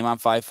I claim I'm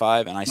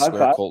 5'5", and I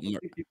swear Colton.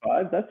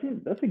 65? That's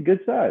a good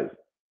size.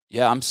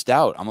 Yeah, I'm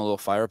stout. I'm a little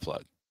fire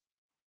plug.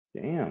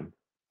 Damn.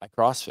 I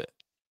CrossFit.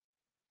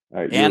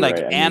 Right,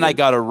 and I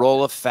got a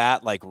roll of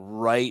fat like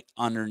right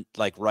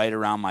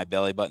around my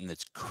belly button.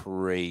 That's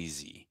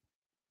crazy.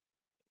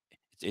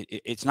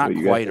 It's not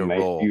quite a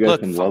roll. You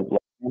got some love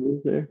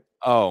there?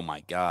 Oh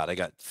my God, I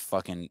got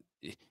fucking.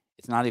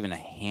 It's not even a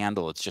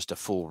handle. It's just a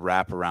full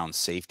wraparound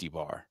safety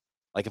bar.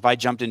 Like if I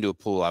jumped into a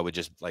pool, I would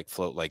just like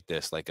float like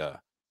this, like a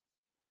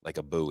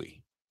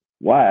buoy.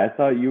 Why? I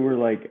thought you were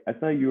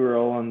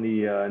all on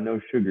the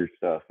no sugar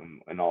stuff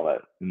and all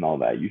that.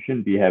 You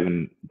shouldn't be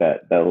having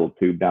that little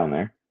tube down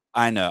there.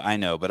 I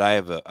know, but I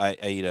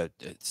eat a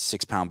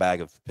 6-pound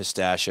bag of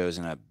pistachios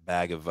and a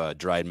bag of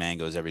dried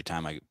mangoes every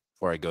time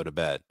before I go to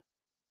bed.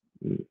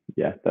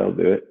 Yeah, that'll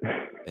do it.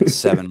 And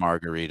 7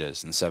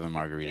 margaritas.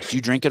 Do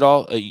you drink it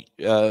all,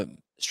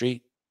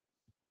 Streat?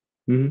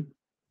 Mm-hmm.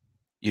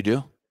 You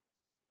do?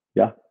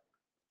 Yeah.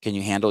 Can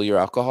you handle your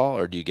alcohol,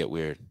 or do you get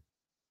weird?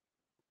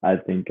 I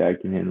think I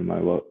can handle my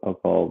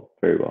alcohol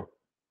very well.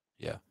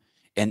 Yeah.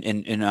 And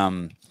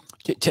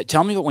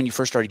tell me about when you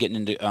first started getting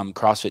into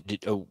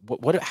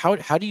CrossFit.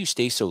 How do you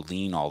stay so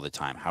lean all the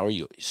time? How are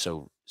you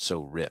so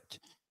ripped?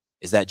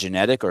 Is that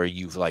genetic, or are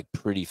you like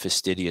pretty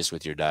fastidious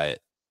with your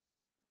diet?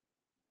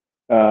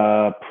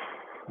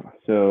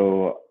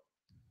 So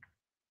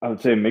I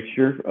would say a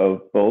mixture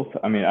of both.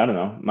 I mean, I don't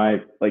know.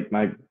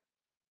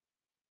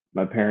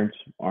 My parents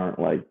aren't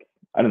like,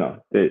 I don't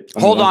know.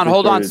 Hold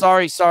on.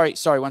 Sorry. 1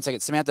 second.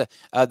 Samantha,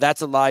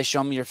 that's a lie.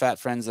 Show me your fat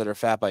friends that are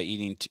fat by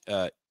eating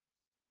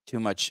too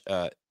much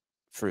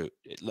fruit.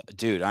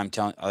 Dude, I'm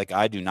telling, like,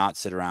 I do not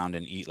sit around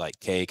and eat like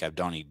cake. I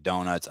don't eat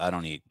donuts. I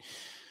don't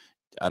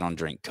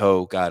drink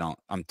Coke.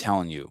 I'm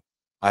telling you,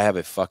 I have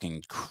a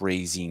fucking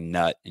crazy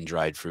nut and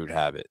dried fruit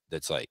habit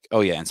that's like,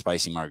 oh yeah, and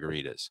spicy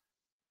margaritas.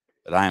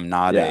 But I am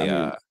not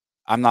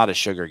I'm not a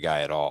sugar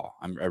guy at all.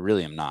 I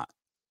really am not.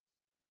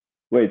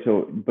 Wait,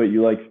 but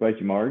you like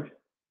spicy margs?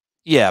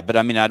 Yeah, but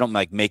I mean, I don't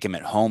like make them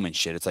at home and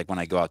shit. It's like when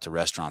I go out to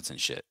restaurants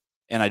and shit.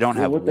 And I don't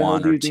have what the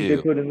one hell do or you think two.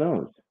 they put in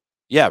those?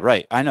 Yeah,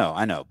 right. I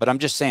know. But I'm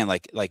just saying,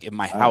 like in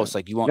my house,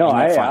 like you won't. No, you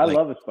won't I find,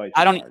 love a spicy.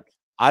 I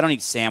don't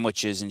eat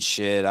sandwiches and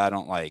shit.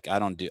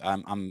 I'm good.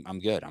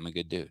 I'm a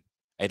good dude.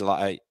 I ate a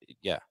lot.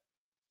 Yeah.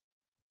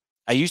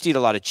 I used to eat a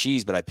lot of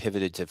cheese, but I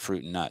pivoted to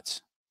fruit and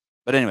nuts.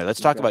 But anyway, let's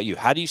talk about you.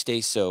 How do you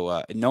stay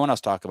so? No one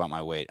else talk about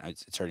my weight.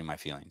 It's hurting my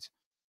feelings.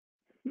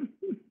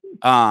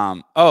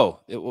 Are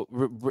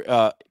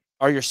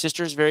your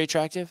sisters very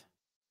attractive?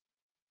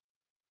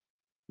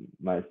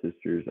 My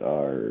sisters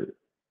are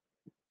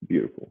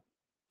beautiful.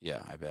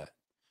 Yeah, I bet.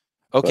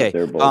 Okay. But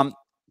they're both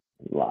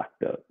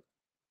locked up.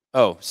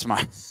 Oh,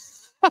 smart.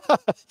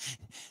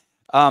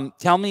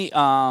 Tell me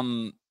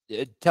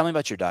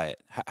about your diet.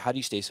 How do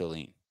you stay so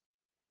lean?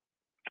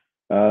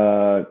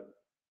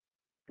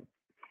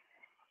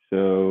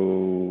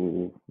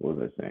 So what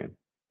was I saying?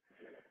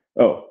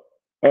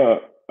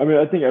 I mean,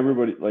 I think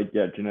everybody, like,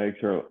 yeah,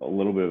 genetics are a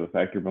little bit of a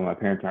factor, but my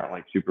parents aren't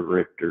like super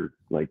ripped or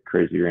like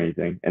crazy or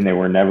anything. And they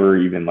were never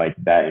even like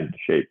that into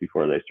shape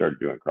before they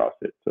started doing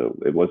CrossFit. So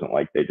it wasn't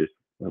like they just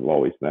have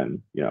always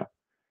been,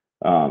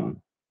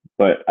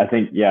 but I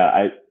think,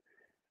 yeah,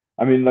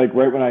 I mean, like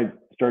right when I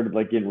started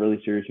like getting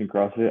really serious in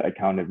CrossFit, I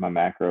counted my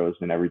macros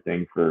and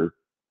everything for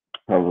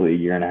probably a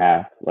year and a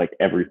half, like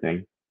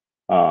everything.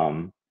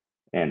 And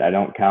I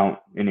don't count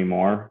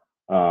anymore.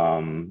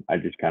 I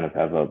just kind of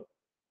have a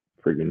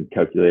friggin'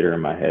 calculator in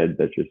my head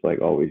that's just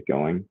like always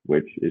going,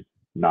 which is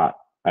not,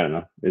 I don't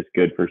know, it's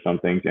good for some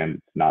things and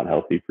it's not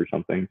healthy for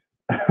some things.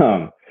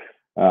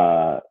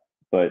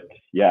 But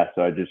yeah,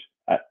 so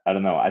I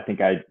don't know. I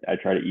think I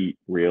try to eat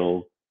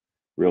real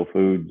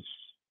foods,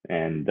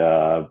 and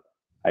I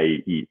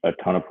eat a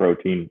ton of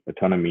protein, a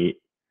ton of meat,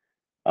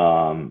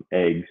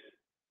 eggs,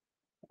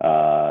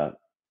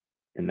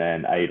 and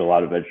then I eat a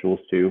lot of vegetables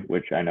too,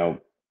 which I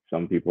know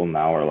some people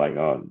now are like,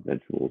 oh,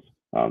 vegetables.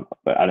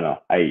 But I don't know.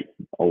 I eat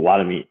a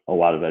lot of meat, a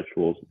lot of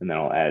vegetables, and then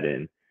I'll add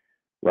in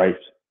rice,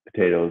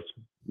 potatoes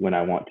when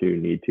I want to,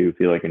 need to,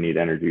 feel like I need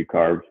energy,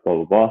 carbs, blah,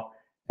 blah, blah.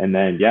 And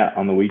then, yeah,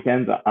 on the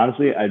weekends,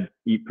 honestly, I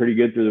eat pretty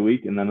good through the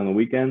week. And then on the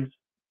weekends,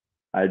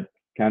 I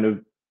kind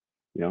of,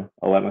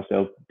 I'll let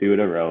myself do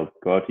whatever. I'll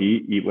go out to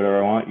eat whatever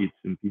I want, eat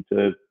some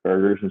pizza,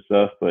 burgers and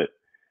stuff. But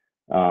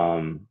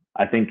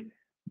I think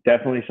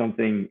definitely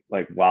something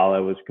like while I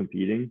was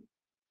competing,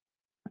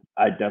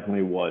 I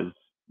definitely was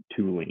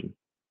too lean.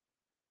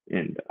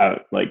 And I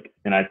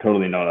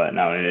totally know that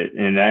now. And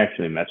it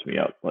actually messed me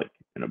up like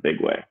in a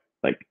big way.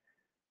 Like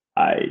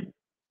I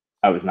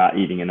was not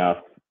eating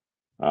enough.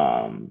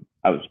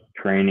 I was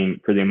training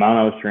for the amount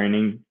I was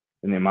training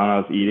and the amount I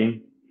was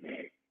eating,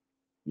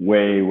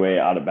 way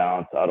out of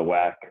balance, out of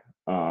whack.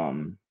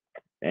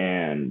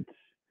 And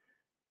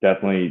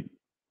definitely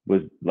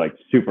was like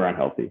super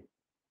unhealthy.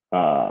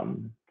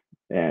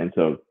 And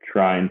so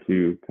trying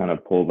to kind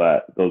of pull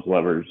those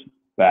levers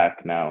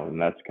back now.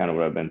 And that's kind of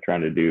what I've been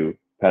trying to do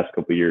past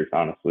couple of years,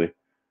 honestly,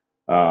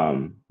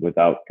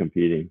 without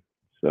competing.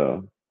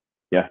 So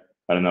yeah,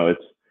 I don't know.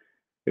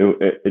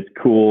 It's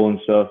cool and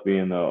stuff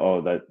being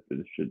the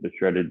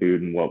shredded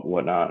dude and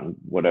whatnot and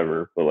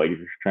whatever. But like if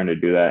you're trying to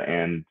do that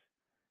and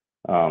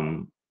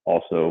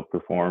also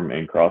perform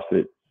in CrossFit,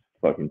 it's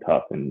fucking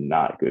tough and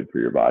not good for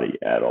your body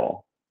at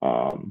all.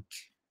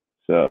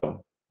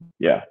 So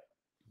yeah.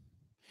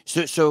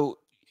 So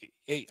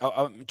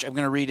I'm going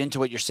to read into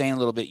what you're saying a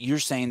little bit. You're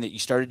saying that you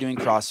started doing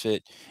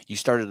CrossFit. You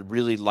started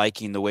really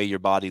liking the way your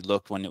body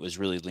looked when it was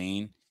really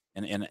lean.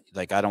 And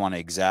like, I don't want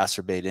to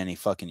exacerbate any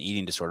fucking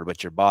eating disorder,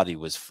 but your body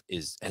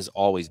has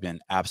always been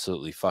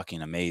absolutely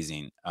fucking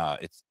amazing.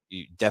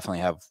 You definitely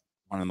have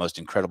one of the most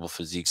incredible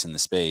physiques in the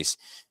space.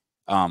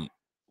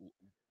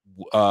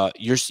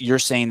 You're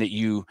saying that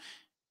you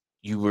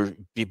were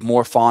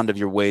more fond of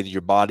your way that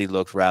your body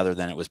looked rather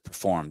than it was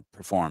performed.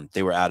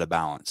 They were out of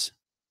balance.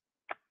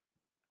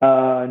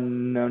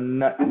 No,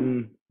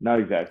 not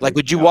exactly. Like,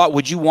 would you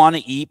want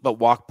to eat but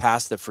walk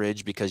past the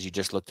fridge because you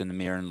just looked in the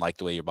mirror and liked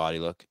the way your body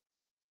looked?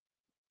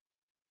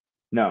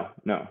 No.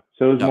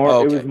 So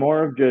it was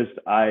more of just,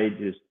 I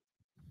just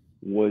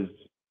was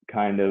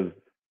kind of,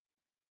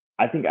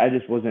 I think I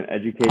just wasn't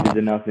educated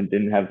enough and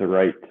didn't have the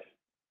right,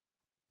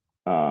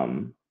 I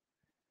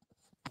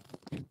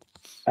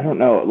don't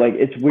know. Like,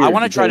 it's weird. I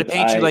want to try to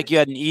paint you like you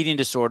had an eating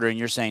disorder, and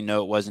you're saying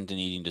no, it wasn't an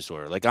eating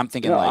disorder. Like, I'm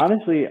thinking,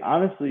 honestly, I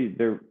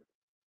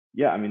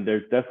mean,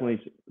 there's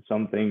definitely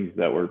some things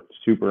that were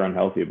super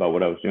unhealthy about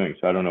what I was doing.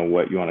 So I don't know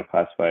what you want to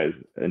classify as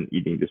an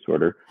eating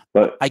disorder,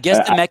 but I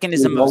guess the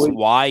mechanism of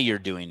why you're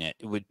doing it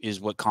is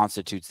what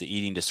constitutes the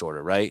eating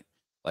disorder, right?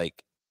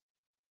 Like,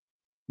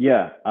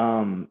 yeah,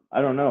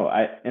 I don't know.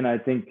 I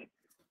think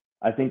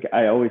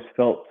I always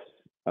felt,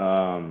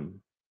 I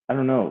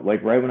don't know,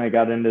 like right when I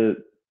got into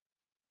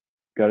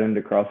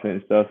CrossFit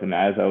and stuff, and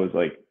as I was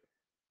like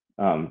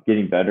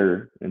getting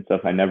better and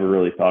stuff, I never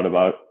really thought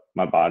about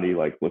my body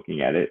like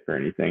looking at it or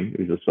anything. It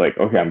was just like,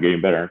 okay, I'm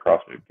getting better in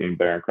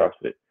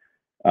CrossFit,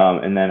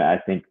 and then I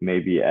think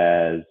maybe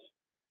as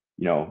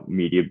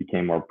media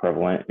became more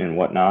prevalent and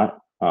whatnot,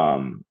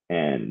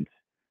 and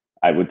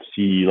I would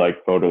see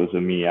like photos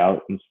of me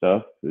out and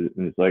stuff, and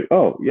it's like,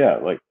 oh yeah,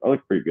 like I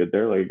look pretty good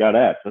there, like I got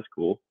abs, that's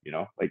cool,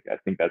 like I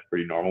think that's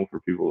pretty normal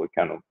for people to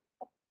kind of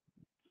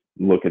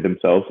look at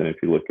themselves and if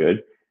you look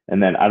good.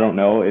 And then I don't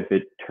know if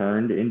it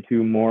turned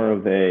into more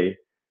of a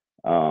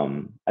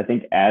I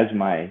think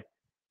I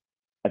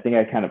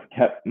kind of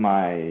kept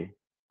my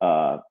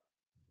my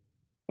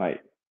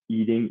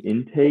eating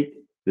intake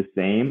the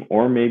same,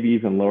 or maybe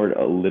even lowered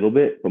a little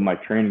bit, but my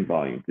training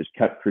volume just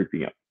kept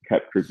creeping up.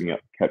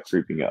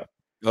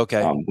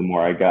 Okay. The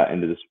more I got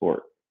into the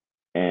sport,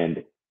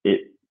 and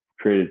it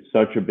created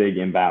such a big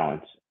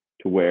imbalance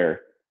to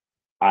where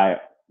I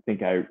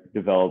think I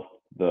developed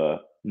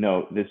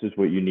no, this is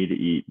what you need to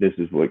eat. This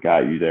is what got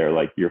you there.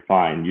 Like, you're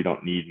fine. You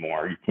don't need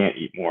more. You can't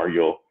eat more.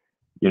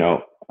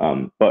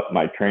 But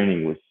my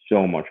training was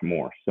so much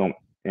more.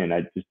 And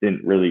I just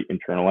didn't really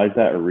internalize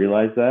that or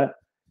realize that.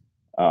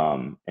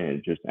 And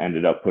it just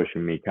ended up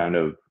pushing me kind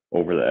of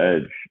over the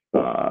edge.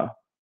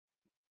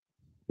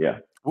 Yeah.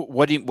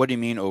 What do you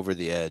mean over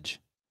the edge?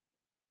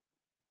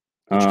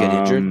 Did you get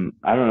injured?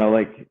 I don't know.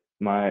 Like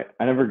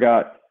I never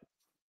got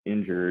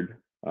injured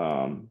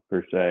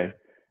per se,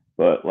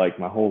 but like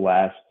the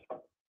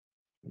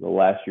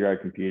last year I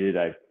competed,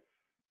 I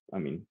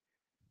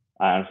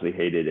honestly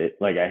hated it.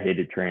 Like, I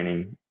hated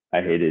training.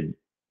 There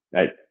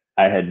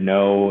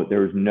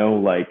was no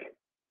like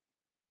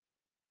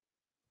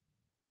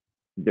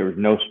there was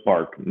no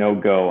spark, no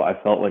go.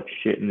 I felt like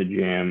shit in the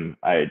gym.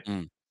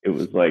 It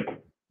was like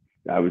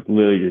I was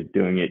literally just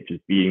doing it,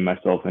 just beating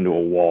myself into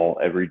a wall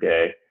every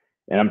day.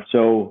 And I'm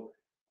so,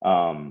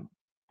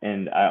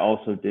 and I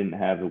also didn't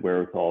have the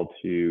wherewithal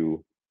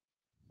to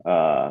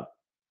kind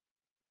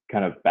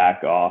of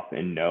back off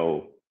and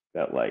know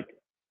that, like,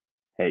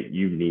 hey,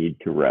 you need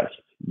to rest.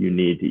 You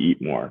need to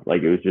eat more.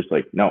 Like, it was just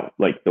like, no,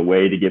 like the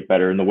way to get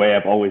better and the way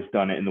I've always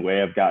done it and the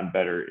way I've gotten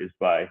better is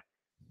by,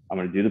 I'm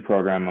going to do the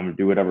program. I'm going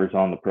to do whatever's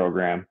on the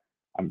program.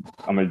 I'm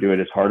going to do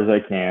it as hard as I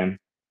can.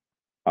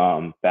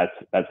 That's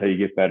how you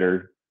get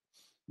better.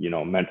 You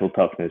know, mental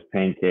toughness,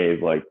 pain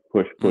cave, like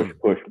push,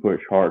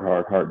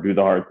 hard, do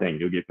the hard thing.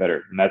 You'll get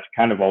better. And that's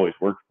kind of always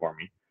worked for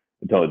me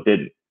until it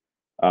didn't.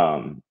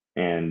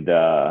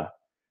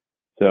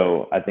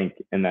 So I think,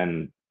 and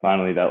then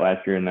finally that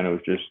last year, and then it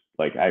was just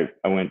like, I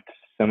went to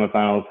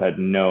semifinals, had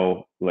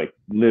no, like,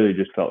 literally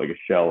just felt like a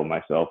shell of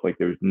myself. Like,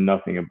 there was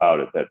nothing about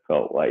it that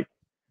felt like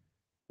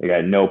I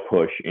had no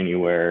push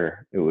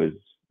anywhere. It was,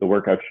 the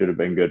workout should have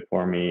been good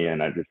for me,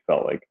 and I just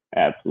felt like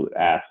absolute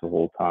ass the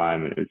whole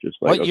time. And it was just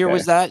like, what year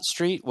was that,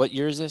 Streat? What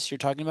year is this you're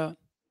talking about?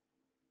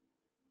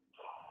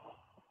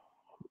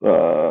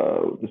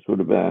 This would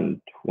have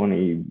been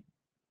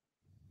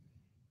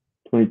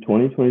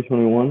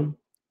 2021.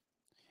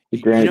 The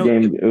Granite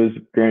game. It was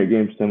Granite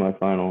game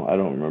semifinal. I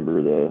don't remember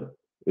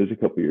it was a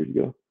couple years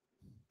ago.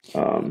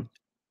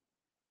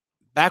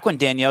 Back when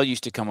Danielle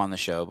used to come on the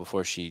show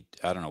before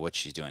I don't know what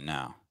she's doing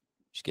now.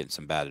 She's getting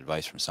some bad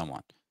advice from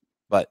someone,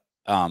 but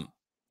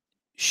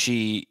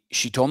she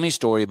told me a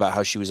story about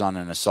how she was on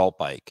an assault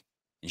bike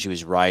and she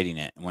was riding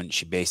it when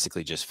she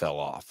basically just fell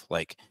off.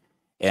 Like,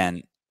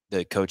 and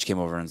the coach came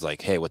over and was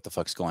like, "Hey, what the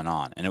fuck's going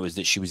on?" And it was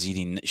that she was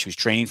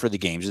training for the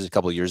games. This is a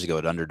couple of years ago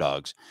at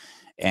Underdogs.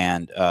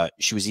 And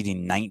she was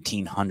eating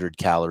 1,900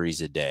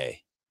 calories a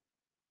day.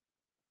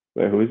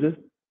 Wait, who is this?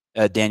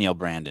 Danielle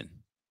Brandon.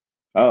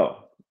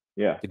 Oh,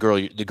 yeah. The girl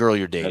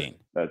you're dating.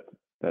 That's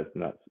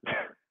nuts.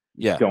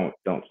 Yeah.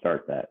 Don't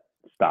start that.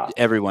 Stop.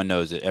 Everyone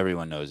knows it.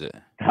 Everyone knows it.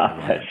 Stop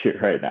that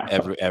shit right now.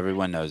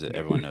 Everyone knows it.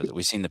 Everyone knows it.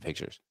 We've seen the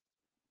pictures.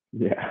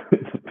 Yeah,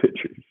 the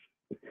pictures.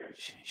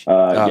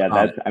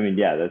 That's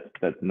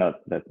nuts.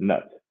 That's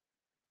nuts.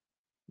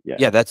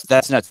 Yeah,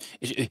 that's nuts.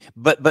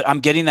 But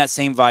I'm getting that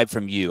same vibe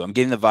from you. I'm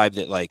getting the vibe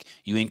that, like,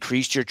 you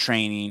increased your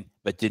training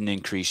but didn't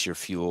increase your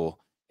fuel,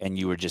 and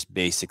you were just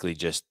basically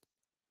just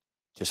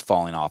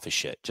falling off of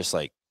shit, just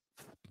like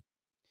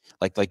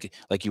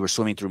you were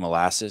swimming through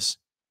molasses.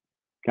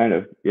 Kind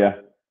of, yeah.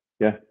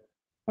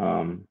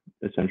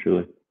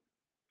 Essentially,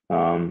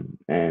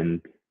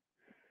 and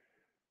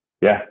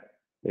yeah,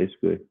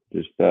 basically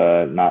just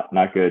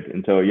not good.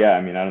 And so yeah,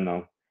 I mean, I don't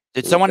know.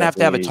 Did someone have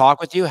to have a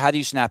talk with you? How do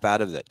you snap out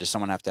of it? Does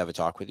someone have to have a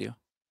talk with you?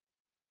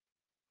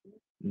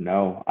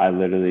 No, I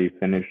literally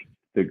finished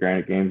the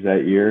Granite Games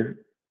that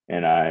year,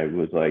 and I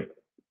was like,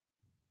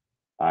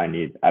 I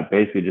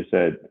basically just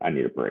said, I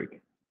need a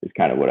break. Is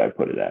kind of what I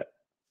put it at.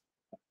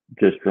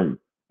 Just from,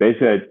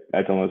 basically,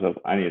 I told myself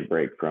I need a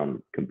break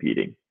from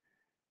competing,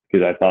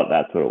 because I thought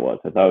that's what it was.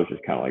 I thought I was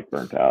just kind of like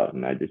burnt out,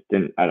 and I just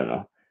didn't, I don't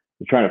know. I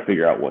was trying to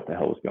figure out what the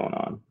hell was going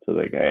on. So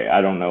like, hey,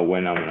 I don't know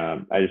when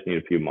I just need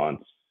a few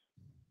months.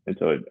 And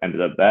so it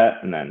ended up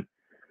that, and then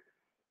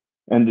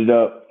ended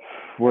up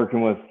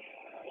working with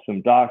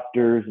some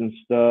doctors and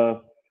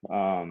stuff,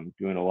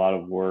 doing a lot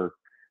of work,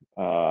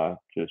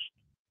 just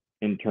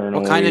internally.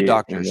 What kind of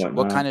doctors?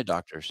 What kind of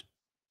doctors?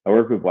 I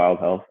work with Wild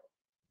Health.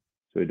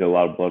 So we did a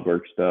lot of blood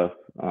work stuff,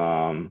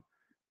 and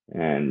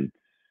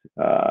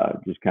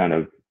just kind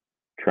of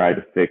tried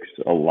to fix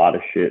a lot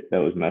of shit that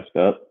was messed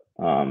up.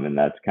 And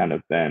that's kind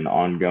of been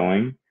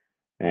ongoing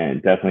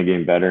and definitely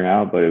getting better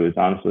now. But it was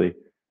honestly,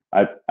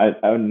 I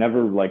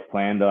never like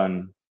planned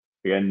on,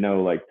 I had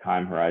no like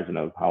time horizon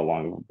of how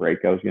long of a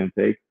break I was going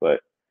to take, but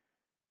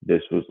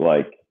this was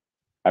like,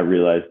 I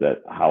realized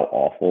that how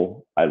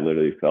awful I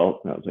literally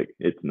felt. And I was like,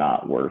 it's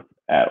not worth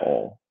at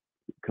all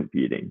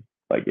competing,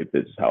 like, if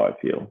this is how I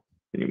feel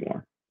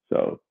anymore.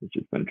 So it's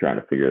just been trying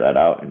to figure that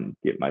out and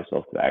get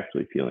myself to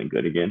actually feeling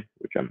good again,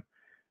 which I'm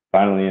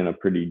finally in a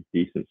pretty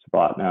decent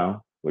spot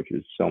now, which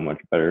is so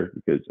much better,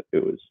 because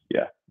it was,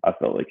 yeah, I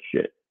felt like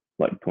shit,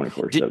 like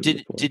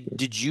 24/7.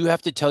 Did you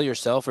have to tell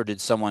yourself, or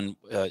did someone,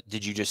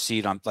 did you just see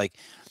it on, like,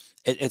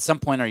 at some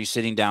point, are you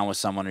sitting down with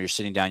someone, or you're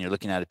sitting down, you're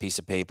looking at a piece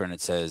of paper and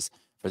it says,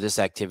 for this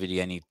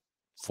activity, I need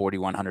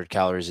 4,100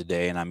 calories a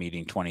day and I'm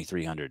eating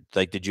 2,300.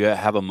 Like, did you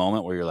have a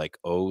moment where you're like,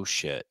 oh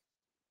shit?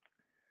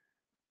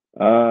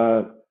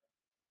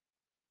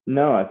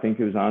 No, I think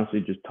it was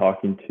honestly just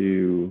talking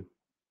to,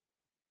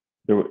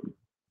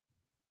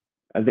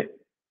 I think,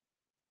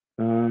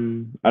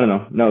 I don't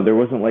know. No, there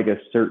wasn't like a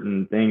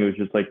certain thing. It was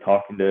just like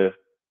talking to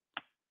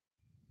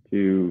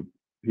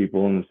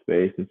people in the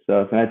space and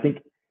stuff. And I think,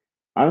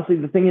 honestly,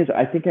 the thing is,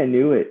 I think I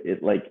knew it.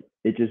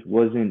 It just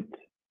wasn't,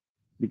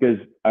 because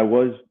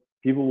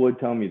people would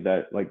tell me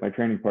that, like, my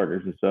training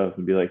partners and stuff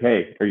would be like,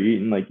 hey, are you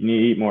eating? Like, you need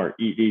to eat more,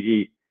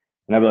 eat.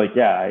 And I'd be like,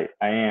 yeah,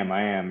 I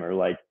am. Or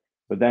like,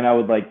 but then I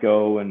would like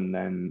go and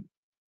then,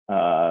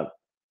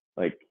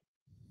 like,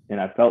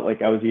 and I felt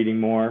like I was eating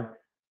more,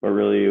 but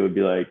really it would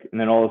be like, and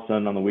then all of a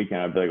sudden on the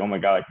weekend, I'd be like, oh my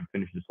God, I can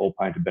finish this whole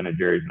pint of Ben and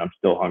Jerry's and I'm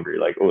still hungry.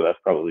 Like, oh, that's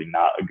probably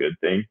not a good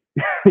thing.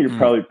 You're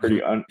probably pretty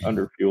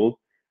underfueled.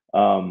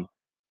 And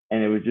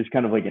it was just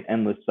kind of like an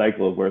endless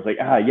cycle of where it's like,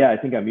 yeah, I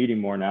think I'm eating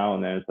more now.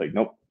 And then it's like,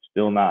 nope,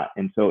 still not.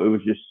 And so it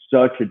was just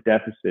such a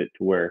deficit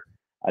to where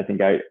I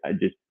think I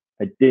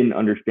didn't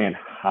understand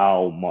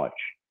how much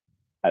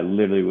I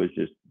literally was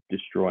just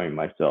destroying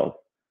myself.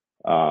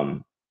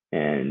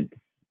 And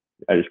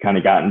I just kind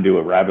of got into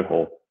a rabbit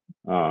hole.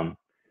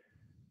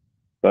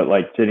 But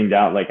like sitting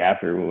down, like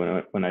after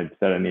when I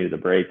said I needed a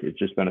break, it's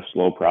just been a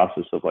slow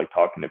process of like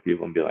talking to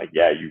people and being like,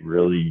 yeah, you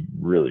really,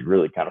 really,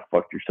 really kind of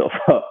fucked yourself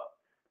up.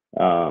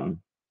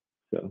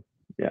 So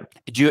yeah.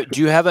 Do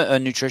you have a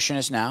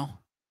nutritionist now?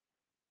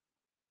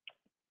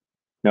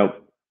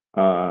 Nope.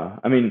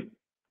 I mean,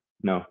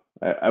 no.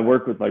 I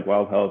work with like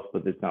Wild Health,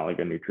 but it's not like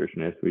a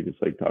nutritionist. We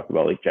just like talk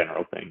about like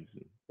general things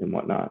and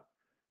whatnot.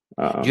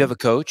 Do you have a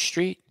coach,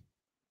 Streat?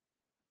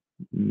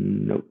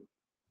 Nope.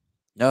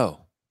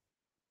 No.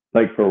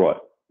 Like for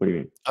what? What do you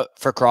mean?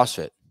 For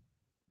CrossFit.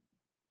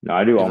 No,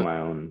 I do all my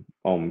own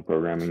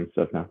programming and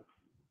stuff now.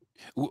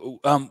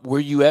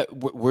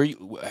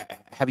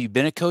 Have you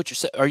been a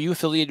coach? Are you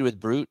affiliated with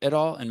Brute at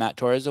all and Matt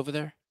Torres over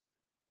there?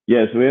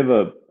 Yeah, so we have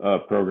a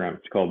program.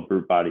 It's called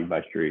Brute Body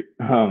by Streat.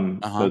 So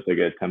it's like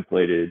a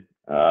templated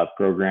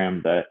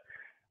program that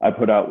I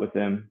put out with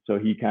him. So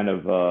he kind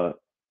of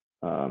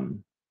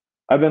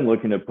I've been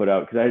looking to put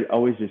out, because I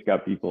always just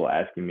got people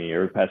asking me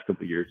over the past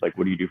couple of years, like,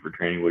 what do you do for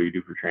training? What do you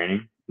do for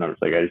training? And I was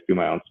like, I just do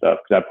my own stuff,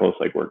 because I post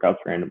like workouts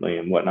randomly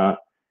and whatnot.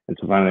 And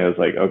so finally I was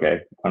like, okay,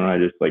 why don't I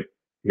just like,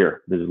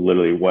 here, this is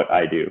literally what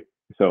I do.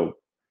 So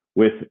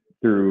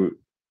through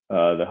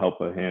the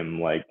help of him,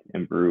 like,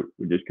 and Brute,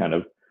 we just kind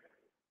of,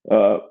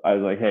 I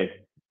was like, hey,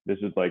 this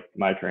is like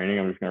my training.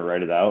 I'm just going to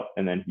write it out.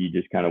 And then he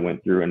just kind of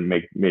went through and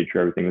made sure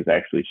everything was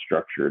actually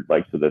structured,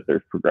 like, so that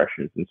there's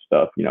progressions and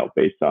stuff,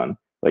 based on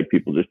like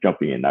people just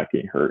jumping in, not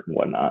getting hurt and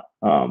whatnot.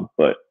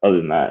 But other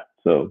than that,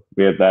 so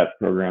we have that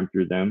program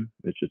through them.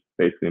 It's just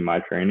basically my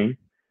training.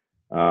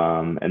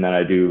 And then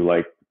I do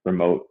like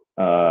remote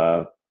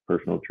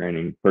personal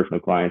training,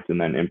 personal clients,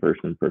 and then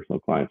in-person personal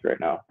clients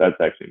right now.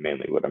 That's actually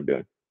mainly what I'm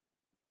doing.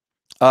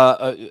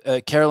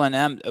 Caroline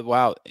M.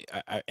 Wow.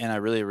 And I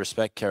really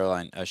respect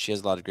Caroline. She has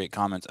a lot of great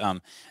comments.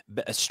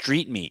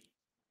 Street Meat.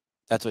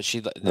 That's what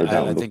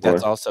I think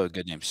that's also a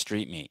good name.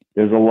 Street Meat.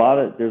 There's a lot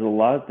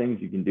of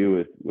things you can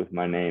do with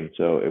my name.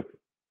 So if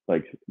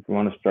you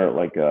want to start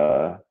like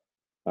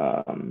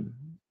some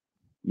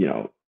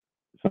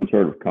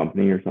sort of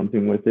company or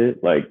something with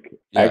it, like,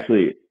 yeah.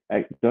 Actually,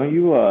 don't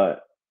you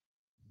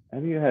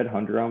have you had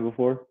Hunter on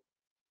before?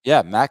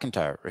 Yeah,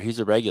 McIntyre. He's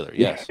a regular.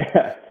 Yes.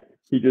 Yeah.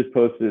 He just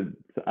posted,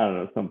 I don't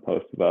know, some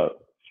post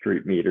about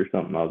Street Meat or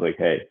something. I was like,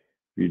 hey,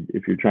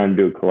 if you're trying to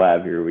do a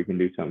collab here, we can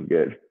do something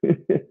good.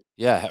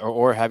 Yeah,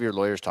 or have your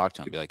lawyers talk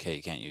to him. Be like, hey,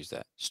 you can't use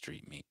that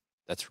Street Meat.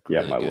 That's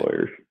really my good.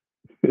 Lawyers.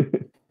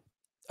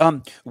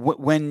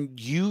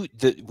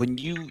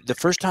 The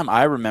first time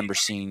I remember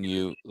seeing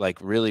you like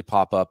really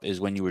pop up is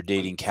when you were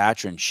dating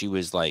Katrin. She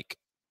was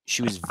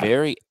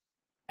very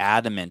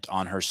adamant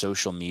on her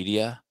social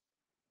media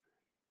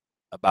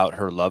about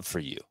her love for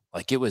you.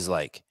 Like, it was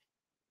like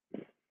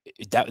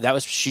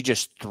she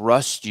just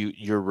thrust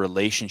your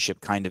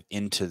relationship kind of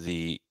into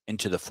the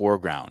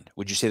foreground.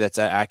 Would you say that's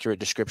an accurate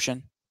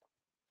description?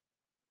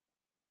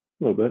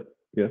 A little bit,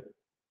 yeah.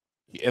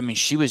 I mean,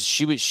 she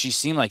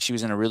seemed like she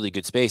was in a really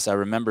good space. I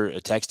remember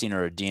texting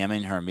her or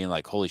DMing her and being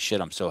like, holy shit,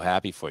 I'm so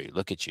happy for you.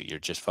 Look at you. You're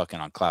just fucking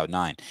on cloud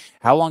 9.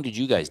 How long did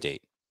you guys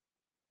date?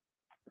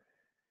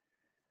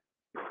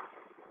 I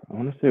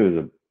want to say it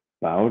was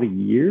about a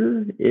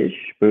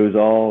year-ish, but it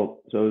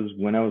was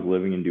when I was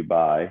living in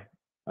Dubai.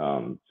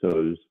 So it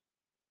was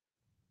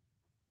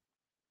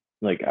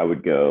like I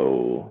would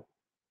go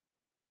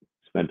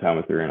spend time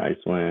with her in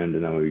Iceland,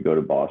 and then we would go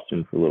to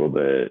Boston for a little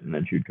bit, and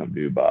then she'd come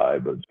to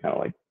Dubai, but it's kind of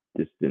like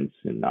distance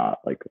and not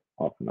like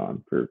off and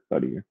on for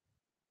about a year.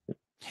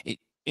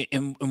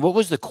 And what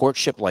was the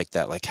courtship like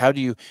that? Like, how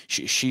do you,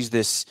 she's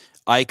this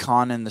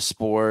icon in the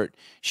sport.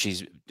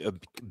 She's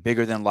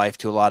bigger than life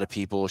to a lot of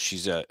people.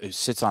 She's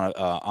sits on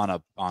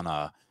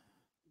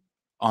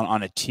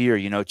a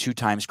tier, 2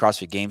 times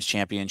CrossFit Games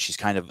champion. She's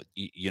kind of,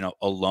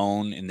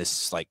 alone in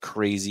this like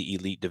crazy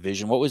elite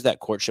division. What was that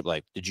courtship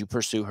like? Did you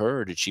pursue her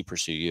or did she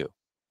pursue you?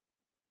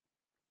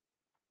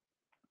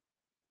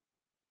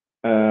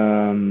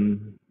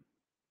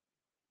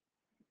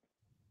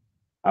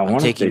 I'm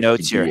taking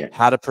notes here.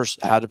 How to pursue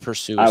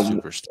a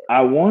superstar.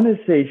 I want to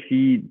say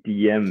she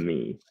DM'd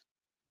me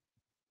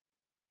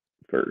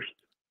first.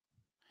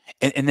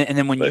 And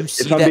then when you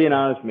see if I'm being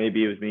honest,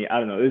 maybe it was me. I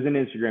don't know. It was an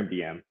Instagram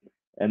DM.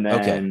 And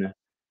then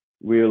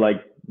we were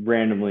like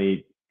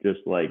randomly, just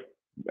like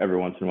every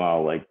once in a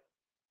while, like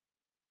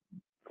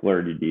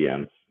flirty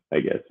DMs, I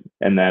guess.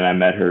 And then I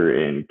met her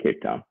in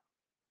Cape Town.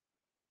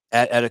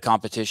 At a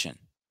competition?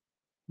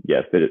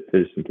 Yes, it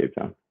is in Cape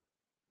Town.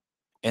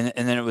 And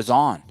then it was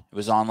on. It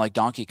was on like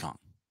Donkey Kong.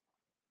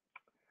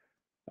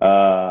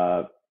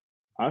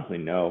 honestly,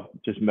 no.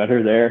 Just met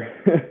her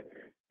there,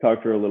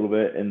 talked to her a little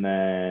bit, and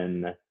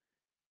then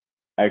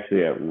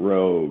actually at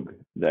Rogue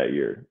that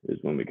year is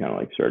when we kind of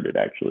like started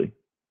actually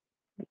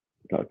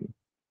talking.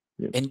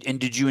 Yeah. And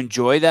did you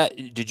enjoy that?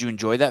 Did you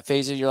enjoy that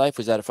phase of your life?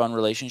 Was that a fun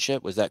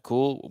relationship? Was that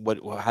cool?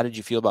 How did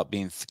you feel about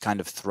being kind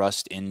of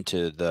thrust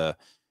into the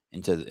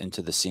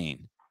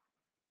scene?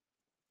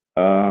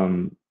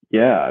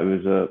 Yeah, it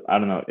was I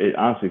don't know. It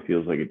honestly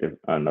feels like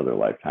another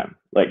lifetime.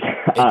 Like,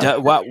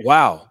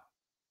 wow.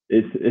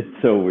 It's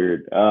so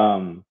weird.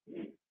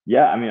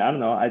 Yeah, I mean, I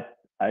don't know.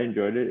 I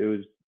enjoyed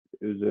it.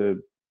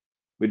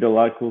 We did a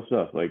lot of cool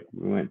stuff. Like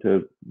we went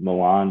to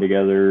Milan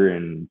together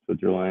and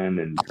Switzerland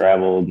and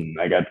traveled, and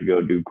I got to go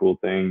do cool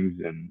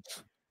things. And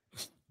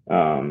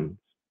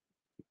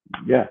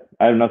yeah,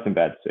 I have nothing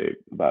bad to say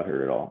about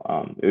her at all.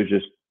 It was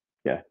just,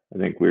 yeah, I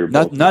think we were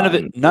both none of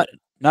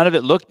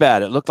it looked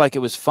bad. It looked like it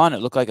was fun. It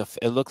looked like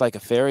a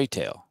fairy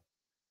tale.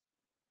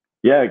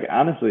 Yeah,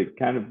 honestly,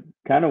 kind of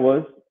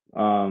was.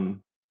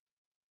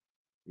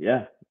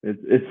 Yeah,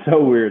 it's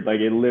so weird.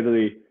 Like it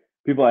literally,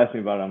 people ask me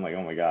about it. I'm like,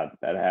 oh my god,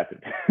 that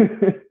happened.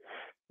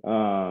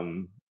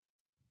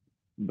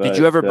 But, did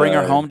you ever bring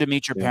her home to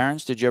meet your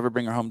parents? Did you ever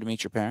bring her home to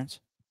meet your parents?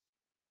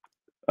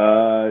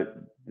 Not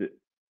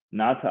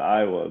to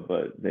Iowa,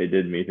 but they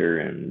did meet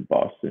her in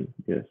Boston.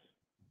 Yes.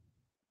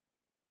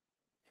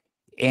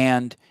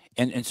 And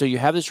so you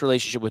have this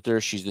relationship with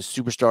her. She's the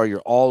superstar. You're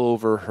all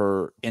over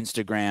her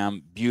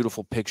Instagram,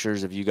 beautiful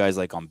pictures of you guys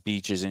like on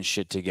beaches and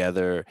shit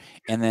together.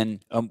 And then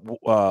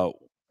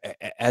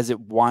as it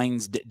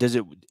winds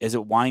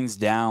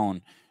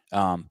down,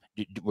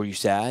 were you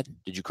sad?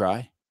 Did you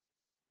cry?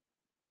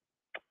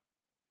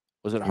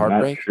 Was it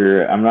heartbreak?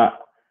 I'm not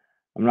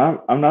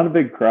sure. I'm not a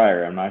big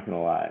crier. I'm not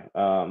gonna lie.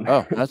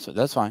 Oh, that's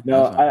fine.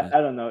 No, that's fine.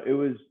 I don't know. It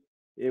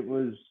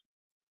was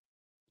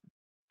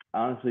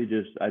honestly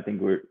just, I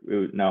think it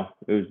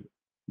was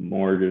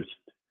more just,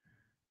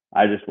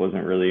 I just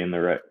wasn't really in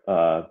the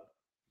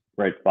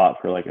right spot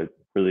for like a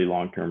really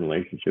long-term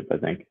relationship, I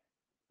think.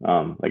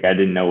 Like I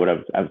didn't know what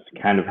I was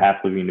kind of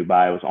half living in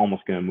Dubai. I was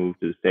almost going to move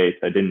to the States.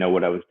 I didn't know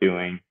what I was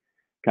doing,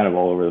 kind of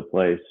all over the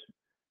place.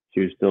 She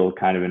was still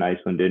kind of in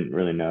Iceland, didn't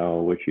really know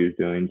what she was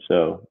doing.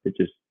 So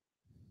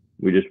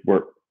we just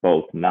were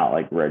both not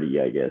like ready,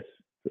 I guess,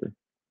 for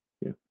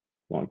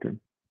long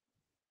term.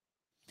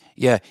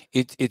 Yeah,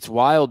 it's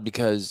wild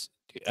because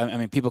I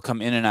mean people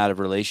come in and out of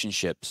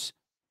relationships,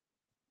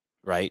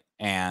 right?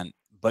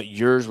 But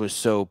yours was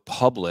so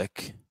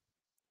public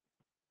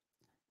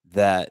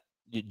that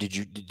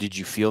did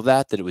you feel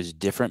that it was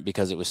different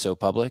because it was so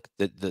public,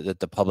 that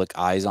the public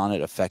eyes on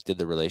it affected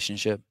the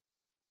relationship?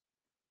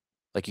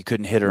 Like you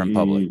couldn't hit her in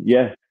public?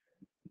 Yeah.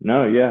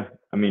 No, yeah.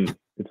 I mean,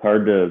 it's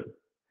hard to,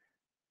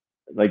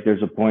 like,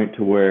 there's a point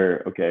to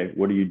where, okay,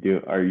 what do you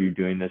do? Are you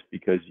doing this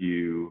because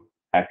you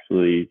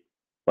actually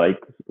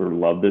like or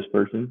love this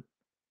person?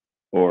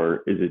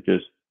 Or is it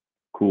just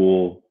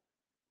cool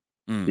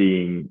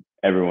seeing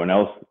everyone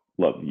else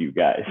love you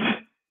guys?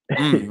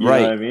 You know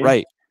what I mean?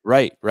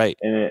 Right.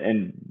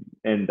 And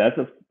that's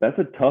a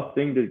tough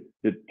thing to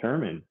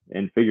determine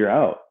and figure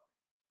out.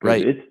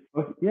 Right. It's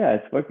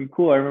fucking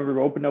cool. I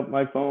remember opening up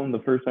my phone the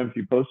first time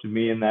she posted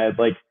me, and I had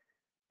like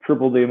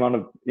triple the amount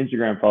of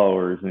Instagram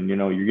followers, and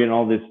you're getting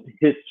all this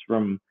hits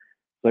from,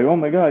 like, oh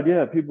my god,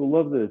 yeah, people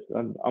love this.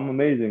 I'm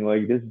amazing.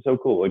 Like, this is so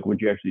cool. Like,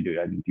 what'd you actually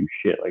do? I didn't do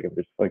shit. Like, I'm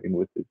just fucking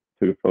with it.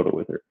 Took a photo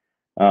with her.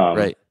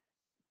 Right.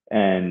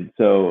 And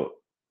so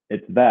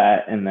it's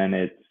that, and then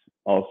it's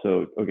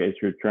also, okay, so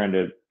you're trying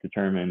to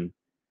determine.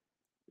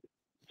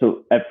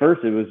 So at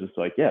first it was just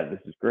like, yeah, this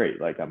is great.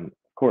 Like, of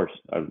course,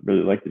 I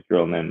really like this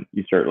girl. And then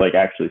you start like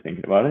actually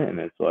thinking about it, and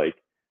it's like,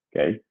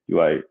 okay,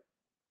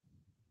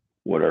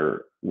 what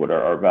are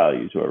our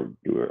values? Or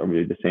are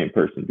we the same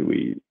person? Do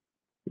we,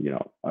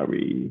 are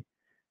we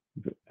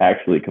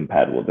actually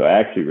compatible? Do I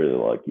actually really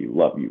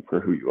love you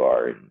for who you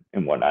are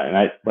and whatnot?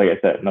 And like I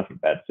said, nothing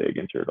bad to say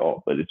against her at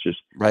all, but it's just,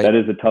 that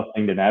is a tough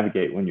thing to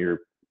navigate when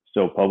you're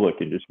so public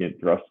and just get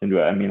thrust into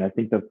it. I mean, I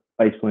think the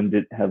Iceland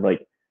did have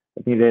like,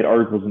 I think they had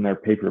articles in their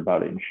paper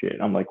about it and shit.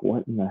 I'm like,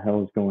 what in the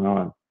hell is going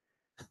on?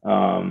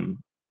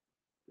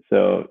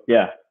 So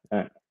yeah,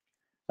 I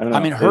don't know. I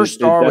mean, her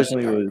star was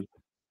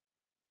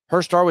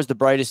the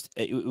brightest.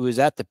 It was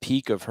at the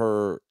peak of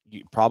her,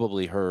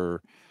 probably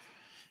her.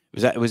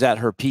 It was at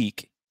her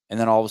peak, and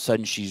then all of a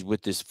sudden she's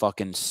with this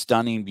fucking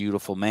stunning,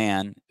 beautiful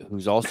man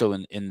who's also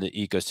in the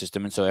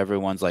ecosystem, and so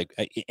everyone's like,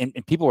 and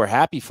people were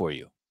happy for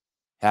you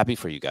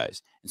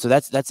guys, and so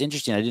that's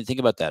interesting. I didn't think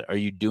about that. Are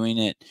you doing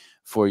it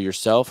for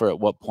yourself, or at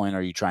what point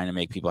are you trying to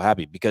make people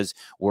happy? Because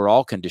we're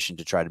all conditioned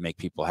to try to make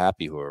people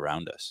happy who are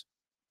around us.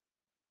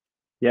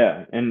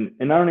 Yeah, and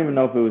I don't even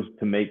know if it was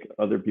to make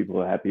other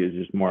people happy. It's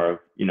just more of,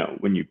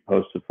 when you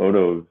post a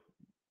photo of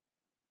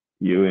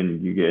you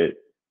and you get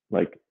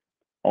like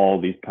all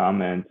these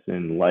comments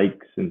and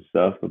likes and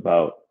stuff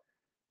about,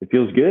 it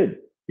feels good,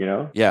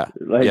 Yeah.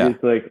 Like, yeah.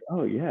 It's like,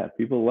 oh yeah,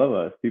 people love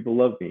us, people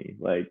love me,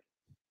 like,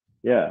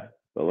 yeah,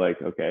 but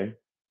like, okay,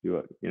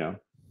 where's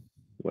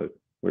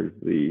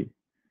the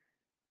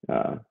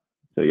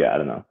so yeah, I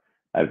don't know.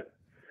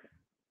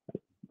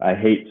 I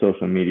hate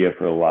social media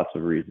for lots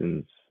of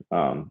reasons.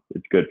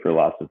 It's good for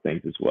lots of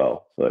things as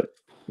well, but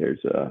there's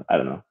I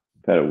don't know.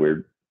 I've had a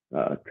weird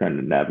trying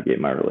to navigate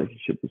my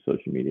relationship with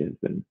social media has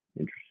been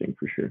interesting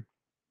for sure.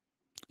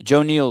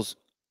 Joe Niels,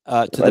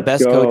 to the Let's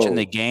best coach in go.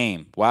 the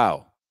game.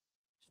 Wow.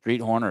 Streat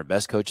Hoerner,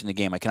 best coach in the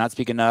game. I cannot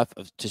speak enough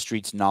to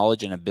Streat's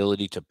knowledge and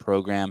ability to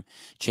program,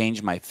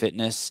 change my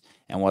fitness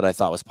and what I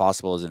thought was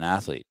possible as an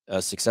athlete. A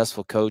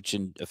successful coach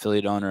and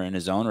affiliate owner in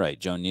his own right,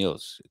 Joe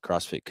Niels,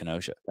 CrossFit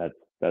Kenosha.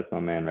 That's my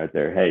man right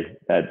there. Hey,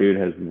 that dude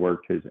has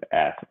worked his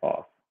ass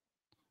off.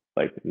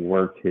 Like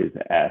worked his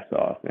ass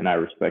off. And I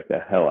respect the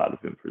hell out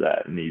of him for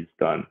that. And he's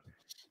done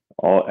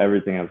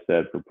everything I've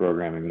said for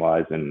programming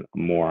wise and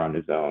more on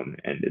his own.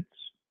 And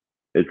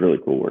it's really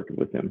cool working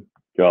with him.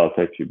 Joe, I'll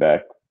text you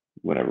back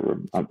whenever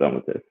I'm done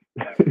with this.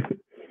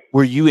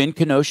 Were you in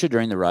Kenosha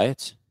during the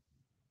riots?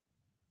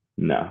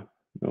 No.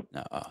 Nope.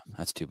 No,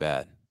 that's too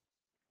bad.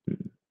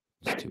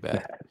 It's too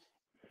bad.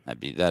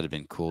 That'd have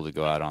been cool to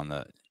go out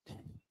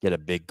get a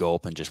big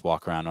gulp and just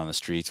walk around on the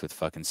streets with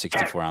fucking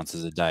 64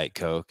 ounces of Diet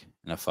Coke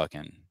and a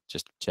fucking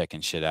just checking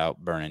shit out,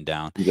 burning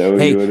down. Is that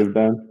what you would have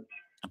done?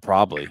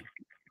 Probably.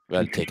 I'd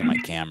have taken my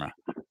camera.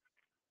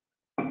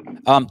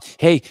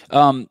 Hey,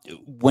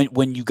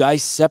 when you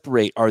guys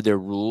separate, are there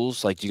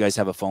rules? Like, do you guys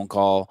have a phone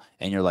call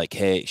and you're like,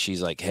 hey,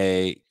 she's like,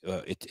 hey,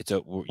 you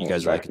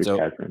guys are like,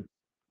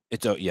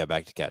 yeah,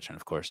 back to Katrin,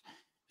 of course.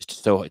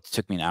 So it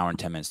took me an hour and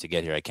 10 minutes to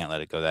get here. I can't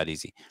let it go that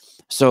easy.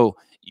 So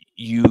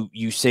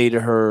you say to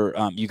her,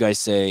 you guys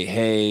say,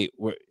 hey,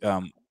 we're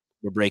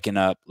breaking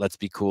up. Let's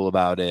be cool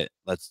about it.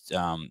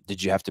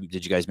 Did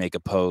you guys make a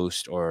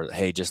post, or,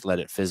 hey, just let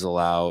it fizzle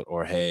out,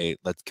 or, hey,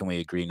 can we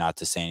agree not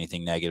to say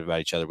anything negative about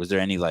each other? Was there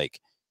any like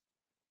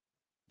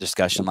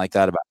discussion like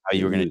that about how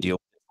you were going to deal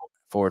with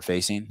forward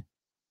facing?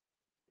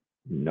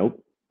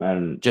 Nope.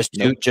 Just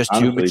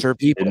two mature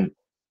people.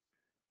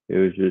 It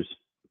was just,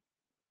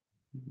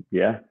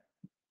 yeah.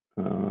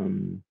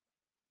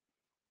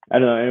 I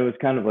don't know. It was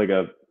kind of like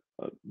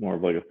more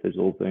of like a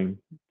fizzle thing.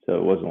 So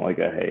it wasn't like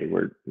hey,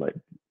 we're like,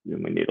 we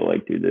need to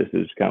like do this. It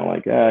was kind of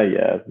like,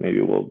 yeah, maybe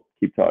we'll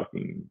keep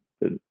talking.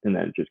 And then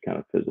it just kind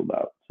of fizzled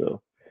out.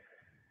 So,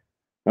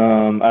 I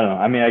don't know.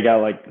 I mean, I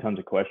got like tons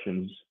of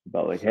questions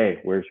about like, hey,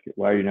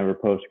 why are you never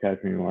post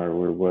Katrin anymore?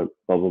 Or what,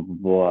 blah, blah, blah,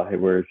 blah. Hey,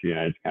 where is she? And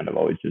I just kind of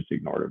always just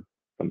ignored him,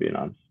 if I'm being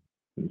honest.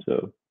 And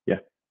so, yeah,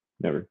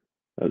 never.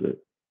 That was it.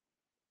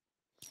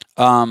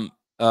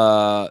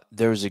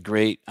 There was a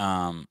great,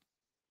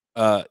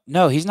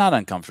 no, he's not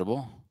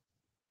uncomfortable.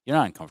 You're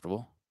not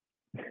uncomfortable.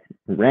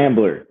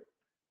 Rambler.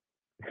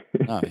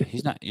 No,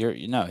 he's not.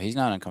 He's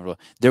not uncomfortable.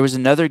 There was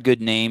another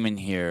good name in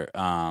here,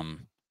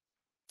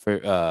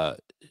 for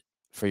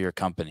your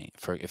company,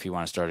 for if you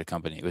want to start a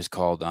company. It was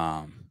called,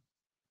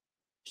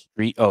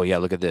 Streat. Oh yeah.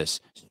 Look at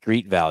this.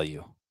 Streat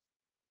Value.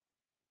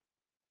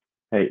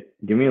 Hey,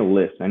 give me a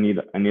list. I need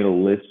a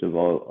list of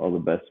all the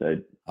best I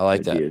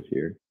like ideas that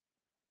here.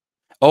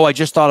 Oh, I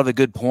just thought of a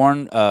good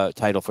porn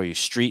title for you.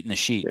 Streat in the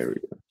Sheets. There we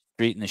go.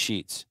 Streat in the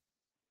Sheets.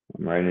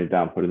 I'm writing it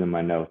down. Put it in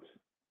my notes.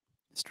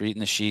 Streat in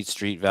the Sheets.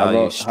 Streat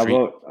Value.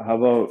 How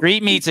about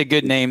Street Meat's a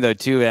good name though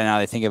too. And now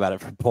I think about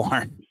it for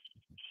porn.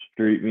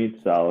 Street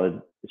Meat's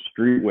solid.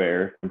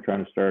 Streetwear. I'm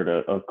trying to start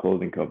a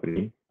clothing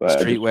company. But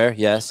Streetwear.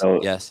 Yes.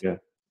 Yes. Yeah.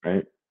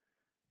 Right.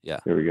 Yeah.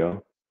 There we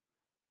go.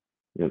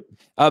 Yep.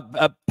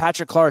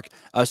 Patrick Clark,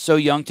 so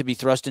young to be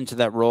thrust into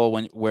that role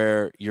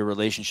where your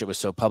relationship was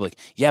so public.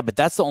 Yeah, but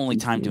that's the only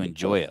time to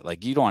enjoy it.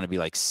 Like, you don't want to be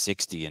like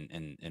 60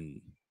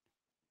 and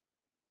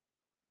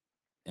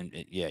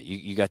yeah,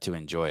 you got to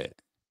enjoy it.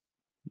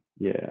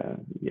 Yeah,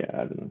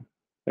 I don't know.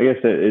 Like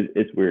I said,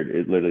 it's weird.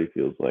 It literally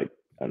feels like,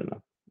 I don't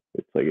know.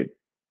 It's like it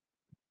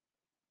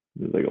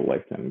was like a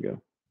lifetime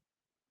ago.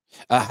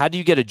 How do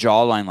you get a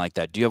jawline like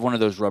that? Do you have one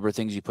of those rubber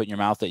things you put in your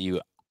mouth that you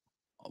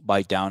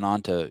bite down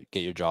on to get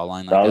your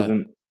jawline like that?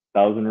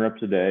 1,000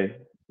 reps a day.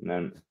 And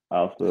then I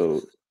also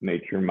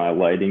make sure my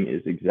lighting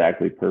is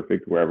exactly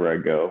perfect wherever I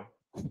go,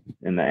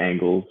 and the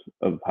angles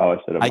of how I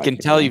set up. I can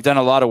tell you've done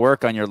a lot of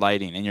work on your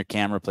lighting and your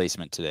camera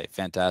placement today.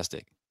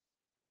 Fantastic.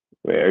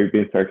 Wait, are you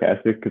being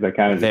sarcastic? Because I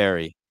kind of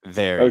very.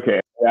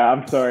 Okay. Yeah,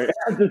 I'm sorry.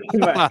 I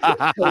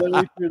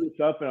literally threw this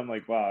up and I'm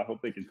like, wow, I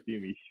hope they can see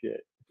me.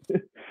 Shit.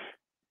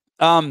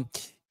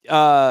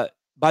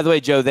 By the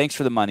way, Joe, thanks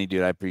for the money,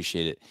 dude. I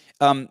appreciate it.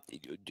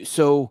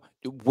 So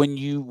when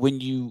you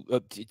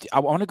I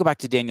want to go back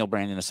to Daniel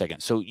Brand in a second.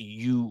 So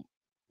did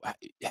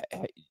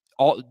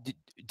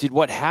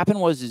what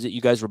happened is that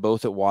you guys were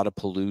both at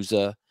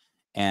Wadapalooza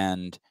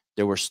and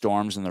there were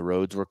storms and the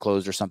roads were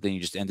closed or something. You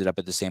just ended up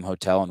at the same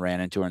hotel and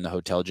ran into her in the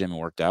hotel gym and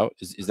worked out.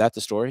 Is that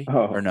the story?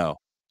 Or no?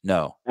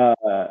 No. No.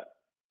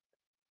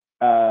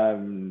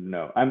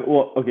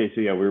 Okay.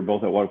 So yeah, we were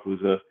both at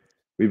Wadapalooza.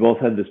 We both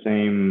had the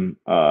same,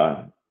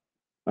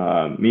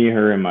 me,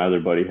 her, and my other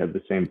buddy had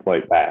the same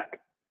flight back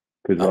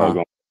because we're all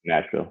going to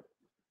Nashville.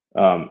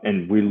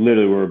 And we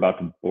literally were about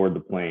to board the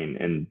plane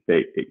and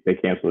they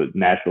canceled it.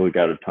 Nashville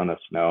got a ton of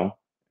snow.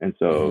 And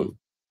so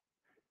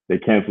they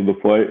canceled the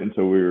flight. And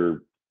so we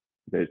were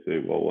basically,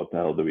 well, what the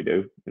hell do we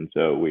do? And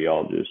so we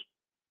all just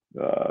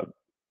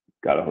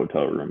got a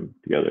hotel room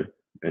together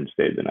and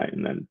stayed the night,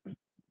 and then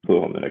flew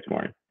home the next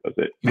morning. That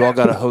was it. You all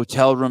got a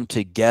hotel room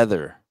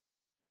together.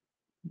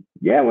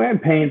 Yeah, we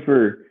ain't paying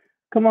for.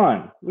 Come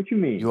on, what you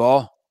mean? You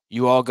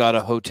all got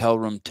a hotel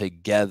room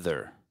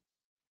together.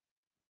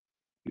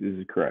 This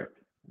is correct.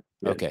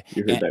 Yes, Okay.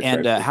 you heard that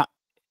And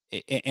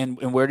correctly.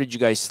 and where did you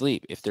guys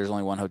sleep if there's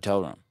only one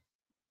hotel room?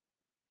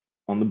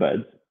 On the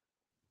beds.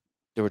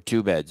 There were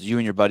 2 beds. You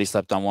and your buddy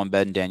slept on one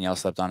bed and Danielle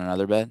slept on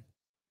another bed?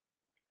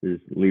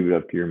 Just leave it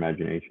up to your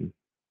imagination.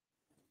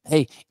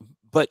 Hey,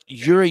 but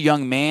you're a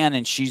young man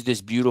and she's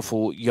this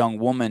beautiful young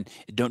woman.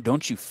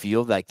 Don't you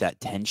feel like that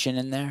tension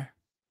in there?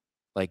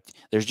 Like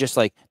there's just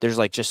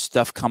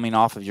stuff coming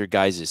off of your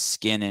guys'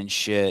 skin and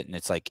shit, and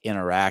it's like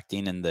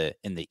interacting in the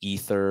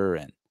ether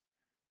and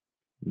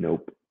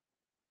Nope.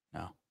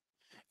 no.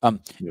 Nope.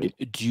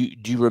 Do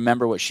you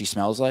remember what she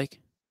smells like?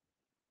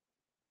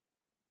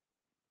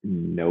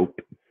 Nope.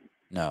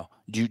 No.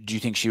 Do you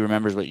think she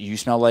remembers what you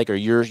smell like, or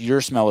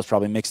your smell was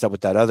probably mixed up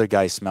with that other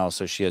guy's smell,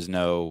 so she doesn't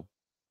know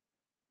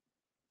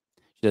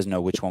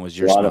which one was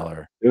your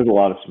smell? There's a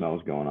lot of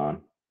smells going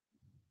on.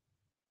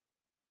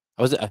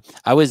 I'm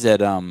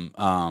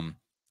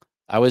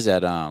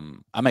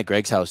at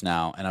Greg's house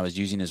now, and I was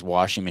using his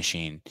washing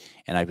machine,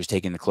 and I was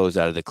taking the clothes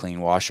out of the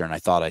clean washer, and I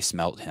thought I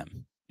smelled him.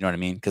 You know what I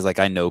mean? Because like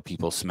I know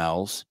people's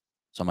smells,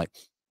 so I'm like,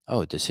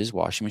 oh, does his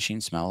washing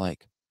machine smell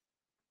like?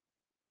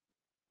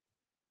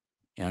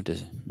 You know,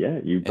 does Yeah,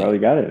 you probably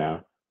got it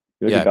now.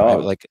 You're yeah,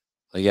 like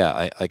a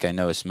dog. I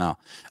know his smell.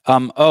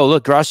 Oh,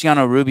 look,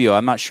 Graciano Rubio.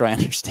 I'm not sure I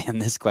understand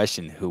this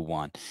question. Who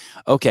won?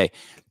 Okay.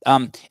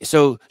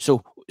 So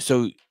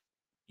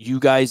you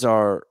guys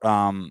are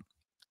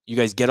you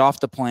guys get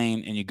off the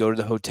plane and you go to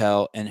the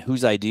hotel, and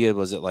whose idea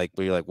was it like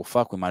where you're like, well,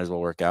 fuck, we might as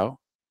well work out?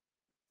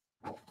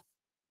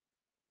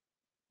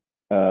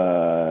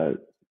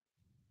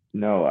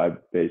 No, I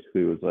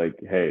basically was like,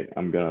 hey,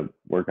 I'm gonna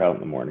work out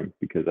in the morning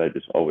because I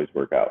just always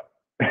work out.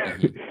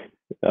 Mhm.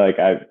 Like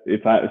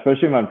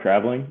especially if I'm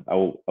traveling, I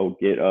will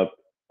get up.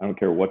 I don't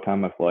care what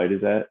time my flight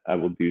is at. I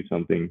will do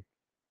something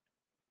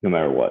no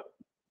matter what.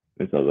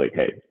 And so I was like,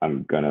 hey,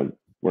 I'm gonna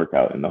work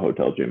out in the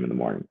hotel gym in the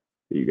morning.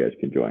 So you guys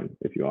can join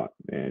if you want.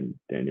 And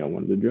Danielle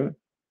wanted to join.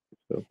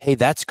 So Hey,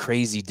 that's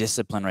crazy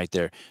discipline right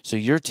there. So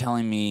you're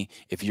telling me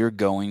if you're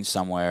going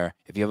somewhere,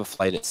 if you have a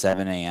flight at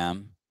 7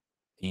 a.m.,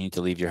 you need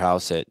to leave your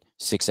house at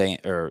 6 a.m.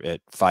 or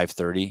at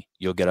 5:30,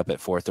 you'll get up at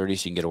 4:30 so you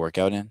can get a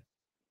workout in?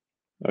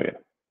 oh yeah.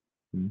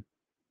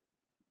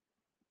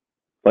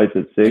 Flights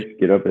at 6,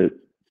 get up at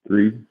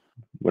 3,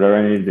 whatever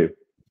I need to do.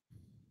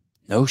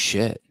 No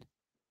shit.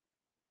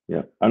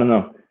 Yeah. I don't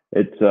know.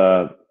 It's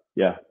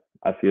yeah,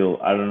 I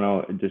don't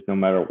know, just no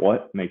matter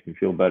what makes me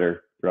feel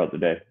better throughout the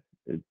day.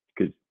 It's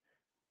because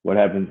what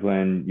happens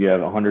when you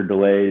have 100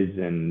 delays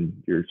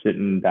and you're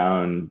sitting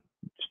down,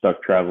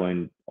 stuck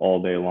traveling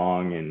all day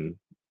long and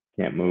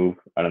can't move?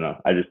 I don't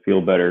know. I just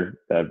feel better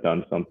that I've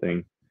done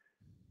something.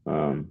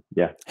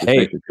 Yeah, it Hey,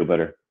 makes me feel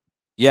better.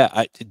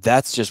 yeah,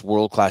 that's just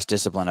world-class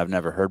discipline I've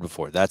never heard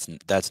before. That's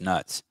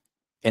nuts.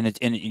 And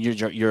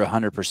you're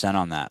 100%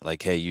 on that.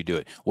 Like, hey, you do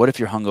it. What if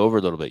you're hungover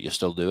a little bit? You'll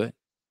still do it?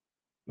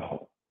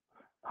 Oh,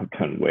 I've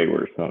done way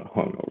worse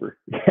hungover.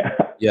 Yeah.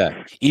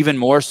 Yeah. Even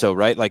more so,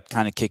 right? Like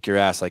kind of kick your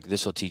ass. Like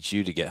this will teach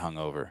you to get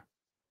hungover.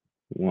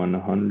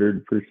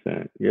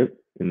 100%. Yep.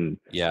 And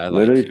Yeah, I like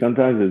literally you.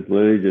 sometimes it's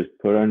literally just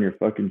put on your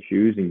fucking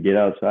shoes and get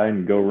outside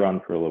and go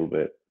run for a little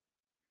bit.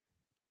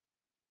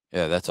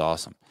 Yeah, that's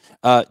awesome.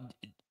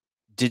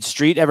 Did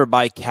Streat ever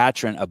buy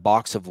Katrin a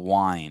box of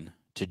wine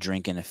to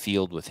drink in a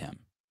field with him?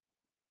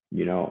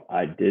 You know,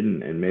 I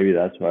didn't, and maybe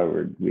that's why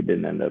we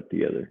didn't end up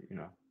together. You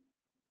know,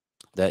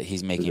 That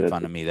he's making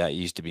fun of me. That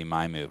used to be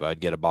my move.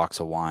 I'd get a box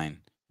of wine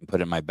and put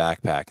it in my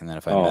backpack, and then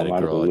if I met a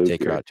girl, I'd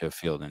take her out to a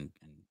field and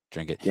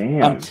drink it.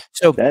 Damn.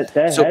 So that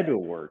had to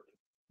work.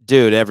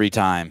 Dude, every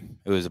time.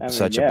 It was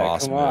such a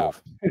boss come on.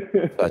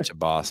 move. Such a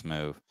boss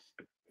move.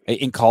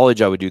 In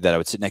college, I would do that. I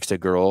would sit next to a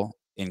girl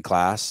in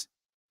class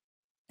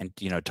and,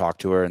 talk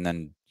to her. And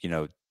then,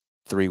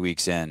 3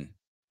 weeks in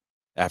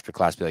after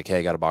class, be like, hey,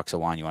 I got a box of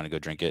wine. You want to go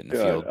drink it in the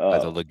field by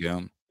the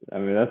lagoon? I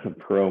mean, that's a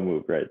pro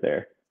move right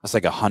there. That's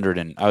like 100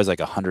 and I was like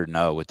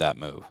 100-0 with that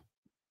move.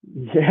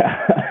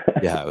 Yeah.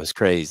 Yeah, it was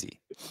crazy.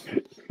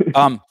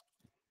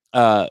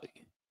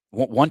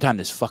 One time,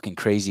 this fucking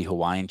crazy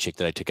Hawaiian chick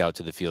that I took out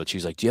to the field, she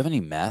was like, do you have any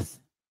meth?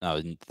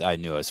 No, I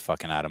knew I was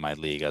fucking out of my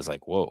league. I was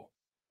like, whoa.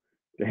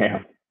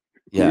 Damn.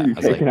 Yeah. I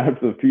was taking out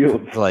to the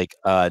field. Like,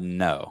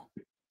 no.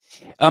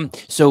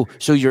 So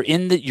you're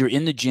in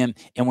the gym,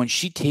 and when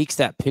she takes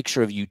that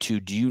picture of you two,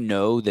 do you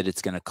know that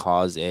it's going to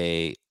cause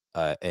a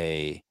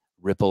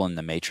ripple in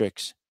the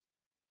matrix?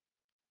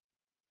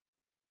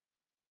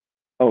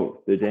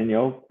 Oh, the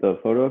Danielle, the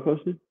photo I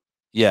posted?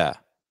 Yeah.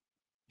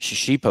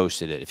 She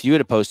posted it. If you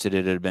had posted it,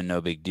 it'd have been no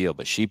big deal,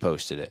 but she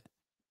posted it.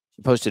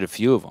 She posted a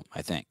few of them,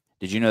 I think.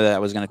 Did you know that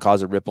was going to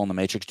cause a ripple in the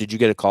matrix? Did you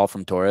get a call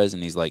from Torres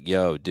and he's like,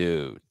 yo,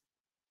 dude?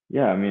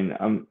 Yeah, I mean,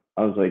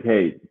 I was like,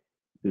 hey,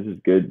 this is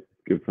good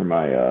for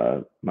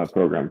my my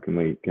program. Can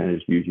I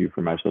just use you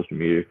for my social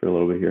media for a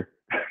little bit here?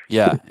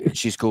 Yeah, and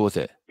she's cool with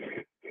it.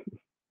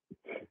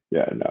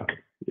 Yeah, no,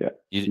 yeah.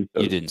 You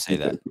didn't say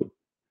that. Cool.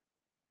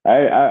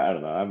 I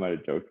don't know. I might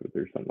have joked with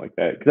her something like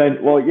that. Cause I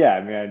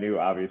knew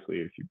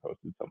obviously if she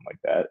posted something like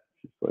that,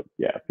 it's like,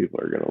 yeah, people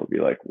are gonna be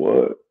like,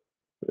 what?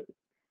 But,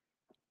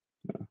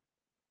 no.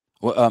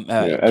 Well,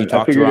 yeah, you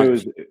talked to her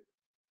on.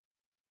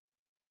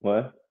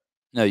 What?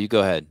 No, you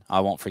go ahead. I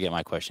won't forget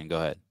my question. Go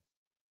ahead.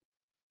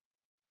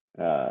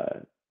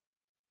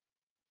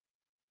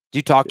 Do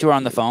you talk to her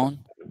on the phone?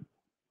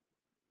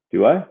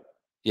 Do I?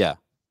 Yeah.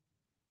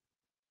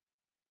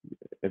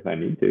 If I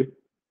need to.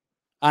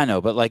 I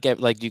know, but like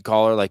you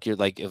call her, like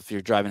if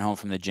you're driving home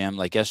from the gym,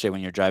 like yesterday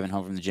when you're driving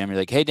home from the gym, you're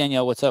like, hey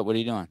Danielle, what's up? What are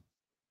you doing?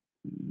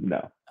 No.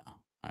 Oh, all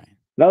right.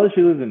 Now that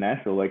she lives in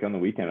Nashville, like on the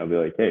weekend, I'll be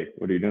like, hey,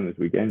 what are you doing this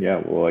weekend?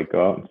 Yeah, we'll like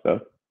go out and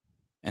stuff.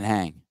 And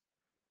hang.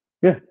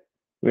 Yeah.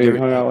 We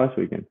hung out last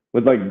weekend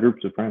with like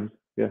groups of friends.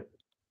 Yeah.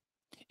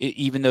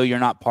 Even though you're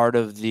not part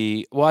of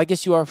the, well, I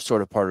guess you are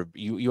sort of part of,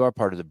 you are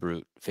part of the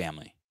Brute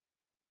family.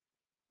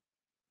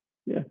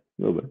 Yeah, a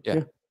little bit.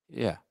 Yeah.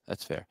 Yeah,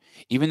 that's fair.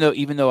 Even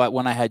though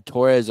when I had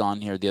Torres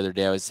on here the other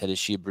day, I said, is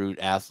she a Brute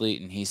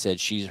athlete? And he said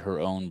she's her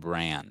own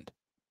brand.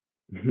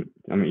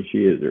 I mean,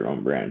 she is her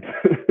own brand.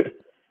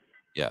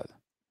 Yeah.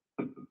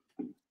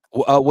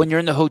 When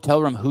you're in the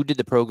hotel room, who did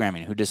the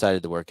programming? Who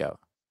decided the workout?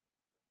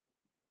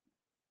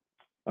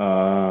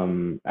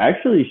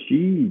 Actually,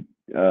 she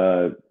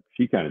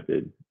kind of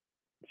did.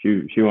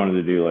 She wanted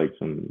to do like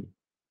some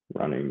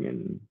running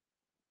and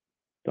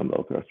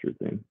dumbbell thruster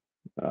thing.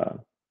 I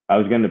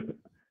was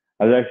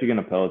actually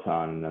gonna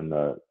Peloton, and then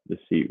the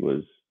seat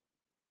was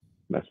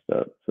messed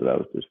up, so that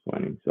was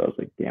disappointing. So I was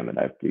like, damn it,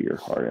 I have to do your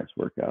hard ass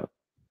workout.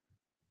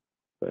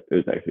 But it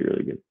was actually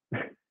really good.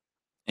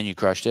 And you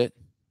crushed it?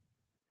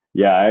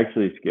 Yeah, I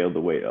actually scaled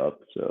the weight up,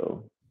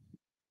 so.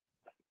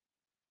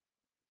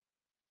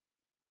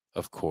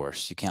 Of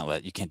course, you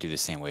can't do the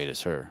same weight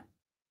as her.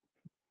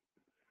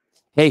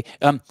 Hey,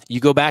 you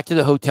go back to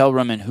the hotel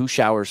room, and who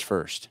showers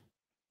first?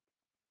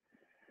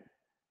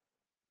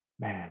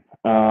 Man,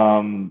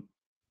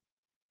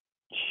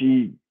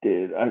 she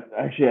did. I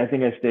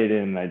think I stayed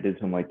in and I did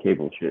some like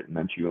cable shit, and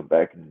then she went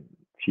back and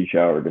she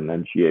showered, and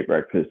then she ate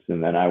breakfast,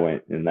 and then I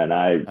went, and then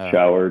I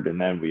showered, and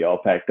then we all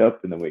packed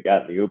up, and then we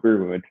got in the Uber,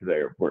 and we went to the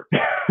airport.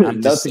 I'm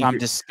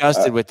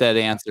disgusted with that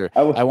answer.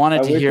 I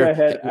wanted to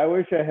hear. I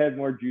wish I had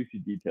more juicy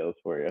details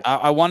for you.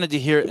 I wanted to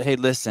hear. Hey,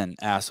 listen,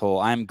 asshole.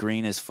 I'm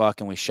green as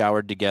fuck, and we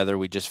showered together.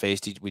 We just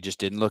we just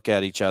didn't look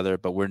at each other,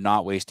 but we're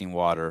not wasting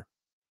water.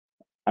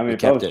 I mean,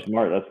 if I was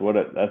smart, that's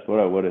what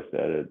I would have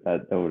said.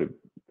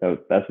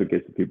 That's what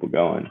gets the people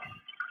going.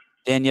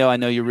 Danielle, I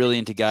know you're really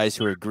into guys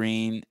who are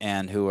green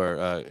and who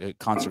are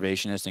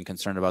conservationists and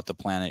concerned about the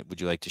planet.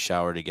 Would you like to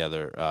shower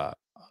together?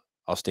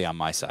 I'll stay on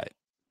my side.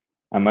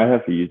 I might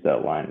have to use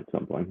that line at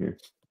some point here.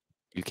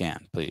 You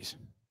can, please.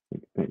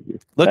 Thank you.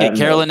 Look at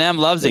Carolyn M.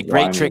 Loves it.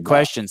 Great trick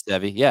question,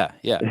 Sevi. Yeah.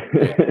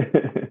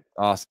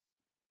 Awesome.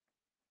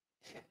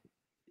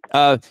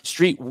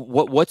 Streat,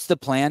 what's the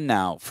plan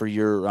now for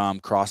your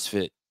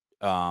CrossFit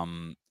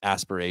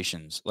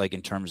aspirations, like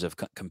in terms of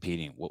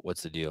competing?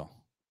 What's the deal?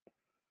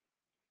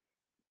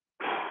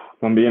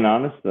 If I'm being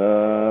honest,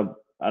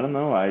 I don't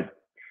know. I'm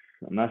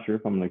not sure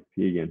if I'm gonna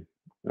compete again.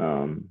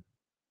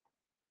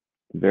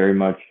 Very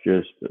much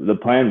just the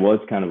plan was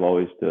kind of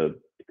always to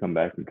come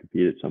back and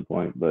compete at some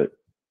point, but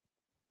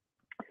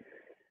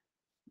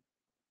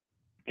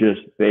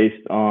just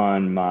based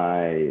on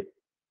my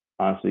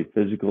honestly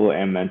physical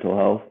and mental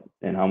health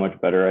and how much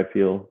better I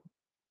feel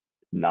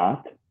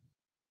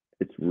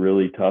it's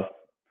really tough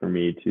for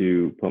me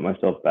to put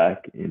myself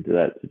back into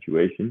that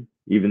situation,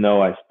 even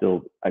though I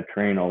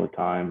train all the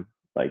time,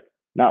 like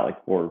not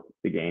like for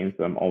the games,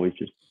 but I'm always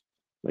just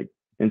like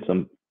in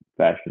some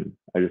fashion.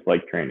 I just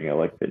like training. I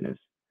like fitness.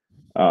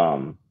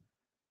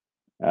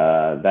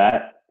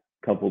 That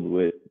coupled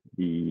with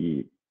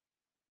the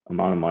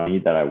amount of money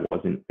that I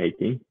wasn't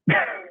making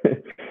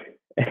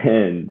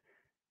and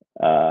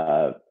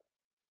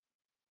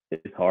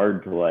it's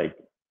hard to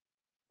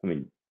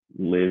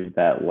live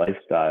that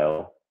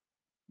lifestyle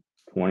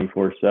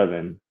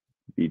 24/7,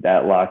 be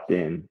that locked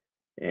in,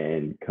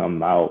 and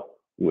come out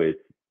with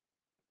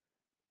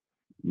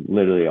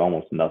literally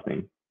almost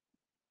nothing.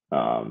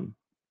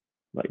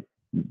 Like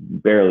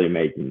barely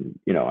making,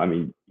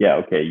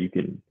 okay,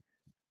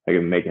 I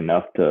can make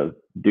enough to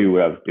do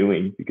what I was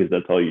doing because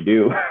that's all you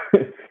do.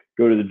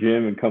 Go to the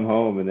gym and come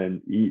home and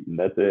then eat, and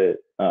that's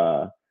it.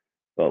 But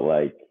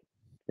like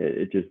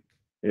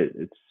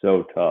it's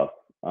so tough.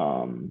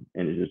 And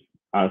it just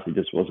honestly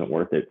just wasn't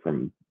worth it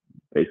from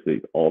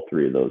basically all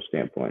three of those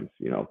standpoints,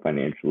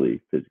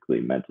 financially, physically,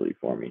 mentally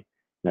for me.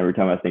 And every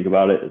time I think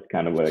about it, it's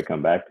kind of what I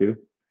come back to.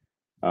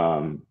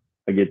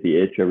 I get the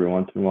itch every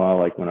once in a while,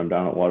 like when I'm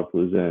down at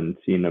Wodapalooza and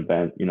see an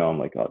event, I'm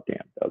like, oh damn,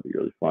 that would be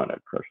really fun.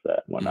 I'd crush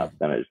that and whatnot.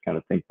 Then I just kind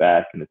of think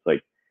back and it's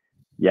like,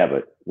 yeah,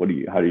 but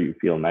how do you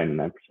feel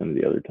 99% of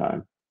the other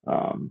time?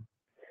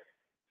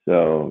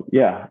 So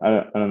yeah,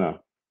 I don't know.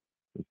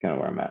 That's kind of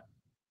where I'm at.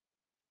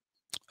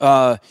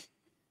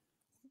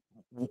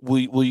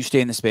 Will you stay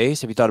in the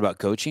space? Have you thought about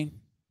coaching?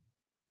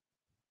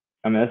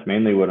 I mean, that's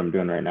mainly what I'm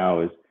doing right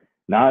now. Is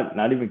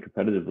not even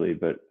competitively,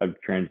 but I've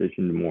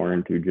transitioned more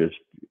into just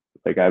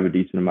like I have a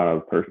decent amount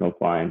of personal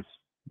clients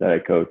that I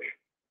coach,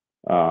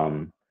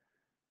 kind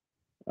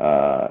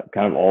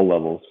of all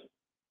levels.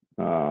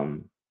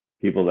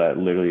 People that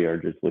literally are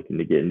just looking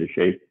to get into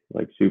shape,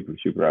 like super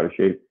out of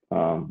shape,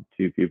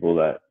 to people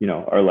that, you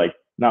know, are like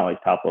not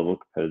like top level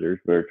competitors,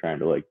 but are trying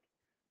to like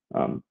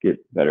get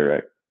better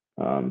at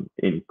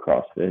in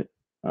CrossFit.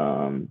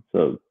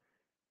 So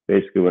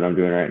basically what I'm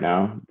doing right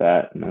now,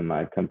 that and then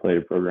my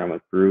templated program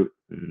with Brute,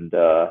 and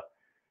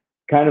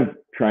kind of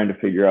trying to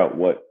figure out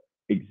what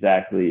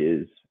exactly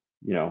is,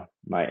 you know,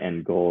 my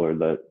end goal or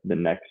the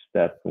next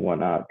step and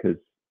whatnot, because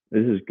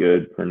this is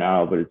good for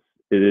now, but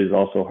it is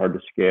also hard to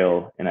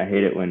scale, and I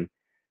hate it when,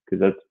 because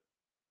that's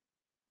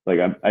like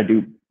I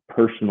do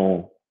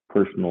personal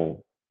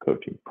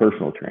coaching,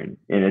 personal training,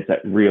 and it's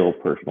that real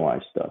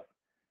personalized stuff.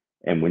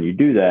 And when you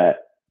do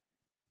that,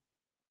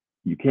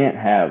 you can't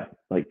have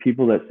like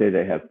people that say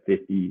they have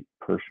 50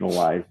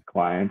 personalized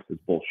clients is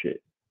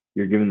bullshit.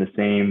 You're giving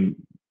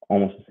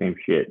almost the same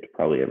shit to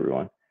probably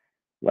everyone.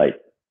 Like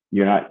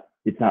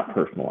it's not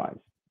personalized.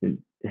 And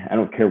I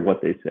don't care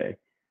what they say.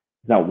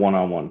 It's not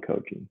one-on-one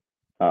coaching.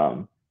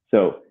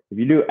 So if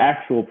you do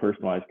actual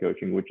personalized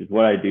coaching, which is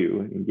what I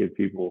do, and give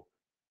people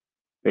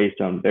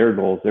based on their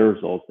goals, their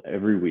results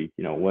every week,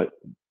 you know,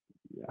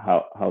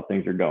 how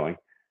things are going.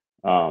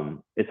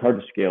 It's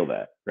hard to scale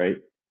that, right?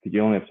 Because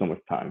you only have so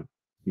much time.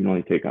 You can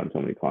only take on so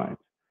many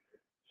clients.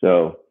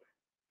 So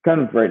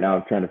kind of right now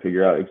I'm trying to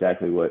figure out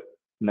exactly what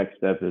next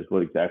step is,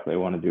 what exactly I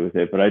want to do with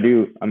it. But I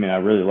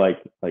really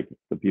like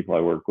the people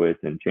I work with,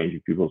 and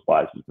changing people's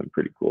lives has been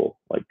pretty cool,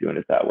 like doing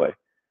it that way.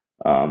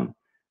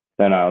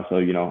 Then I also,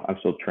 you know, I'm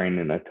still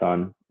training a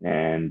ton,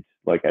 and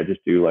like I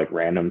just do like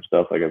random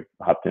stuff. Like I've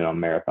hopped in on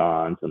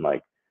marathons and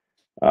like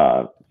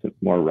some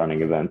more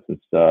running events and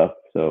stuff.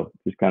 So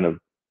just kind of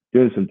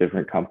doing some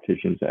different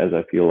competitions as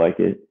I feel like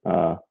it.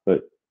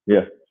 But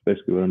yeah, it's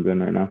basically what I'm doing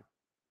right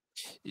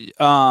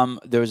now.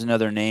 There was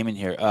another name in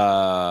here.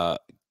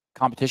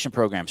 Competition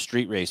program,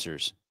 Streat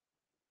Racers.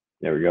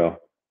 There we go.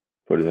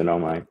 Put it in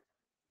on my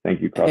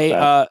thank you. Hey,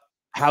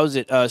 how's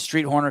it?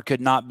 Streat Hoerner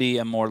could not be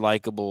a more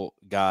likable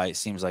guy.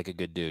 Seems like a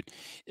good dude.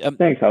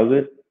 Thanks. How's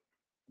it?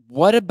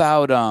 What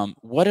about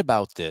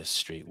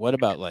this, Streat? What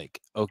about like,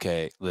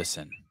 okay,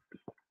 listen,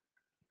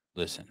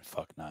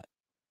 fuck nut.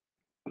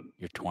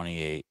 You're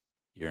 28.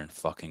 You're in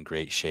fucking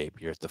great shape.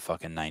 You're at the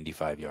fucking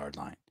 95-yard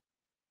line.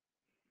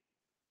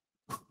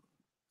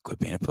 Quit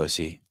being a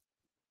pussy.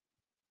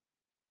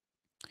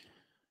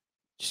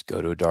 Just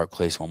go to a dark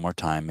place one more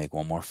time. Make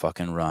one more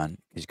fucking run.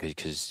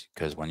 Because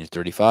when you're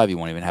 35, you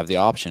won't even have the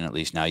option. At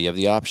least now you have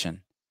the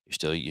option.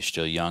 You're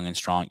still young and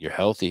strong. You're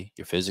healthy.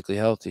 You're physically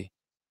healthy.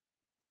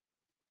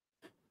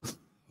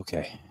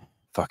 Okay.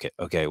 Fuck it.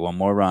 Okay, one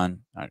more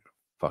run.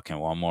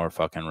 One more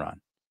fucking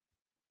run.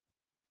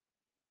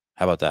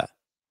 How about that?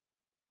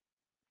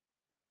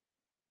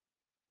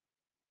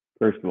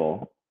 First of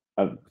all,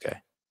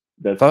 okay.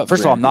 First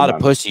of all, I'm not a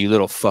pussy, you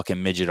little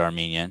fucking midget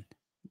Armenian.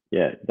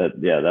 Yeah, that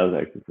was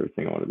actually the first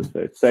thing I wanted to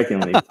say.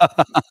 Secondly,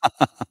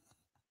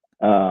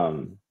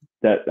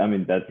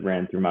 that's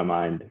ran through my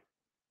mind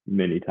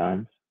many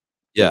times.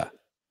 Yeah,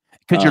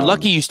 because you're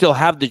lucky you still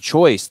have the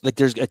choice. Like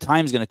there's a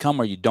time's going to come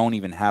where you don't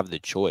even have the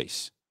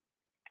choice.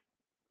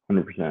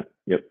 100%.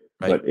 Yep.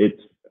 Right? But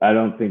I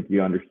don't think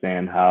you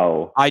understand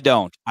how I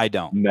don't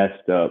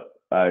messed up.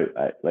 I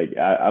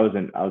was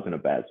in a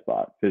bad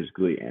spot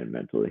physically and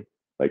mentally,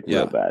 like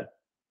real bad.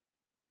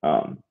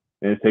 And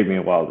it's taken me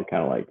a while to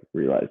kind of like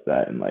realize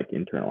that and like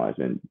internalize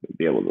it and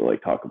be able to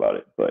like talk about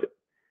it. But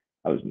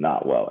I was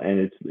not well,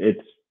 and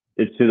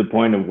it's to the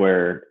point of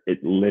where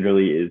it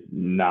literally is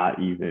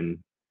not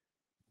even.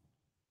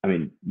 I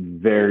mean,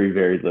 very,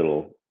 very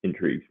little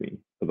intrigues me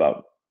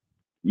about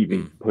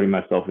even putting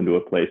myself into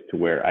a place to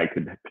where I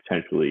could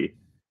potentially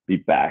be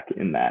back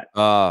in that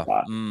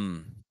spot.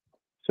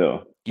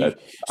 So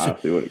that's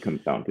honestly what it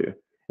comes down to.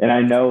 And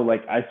I know,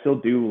 like, I still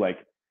do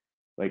like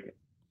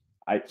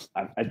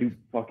I do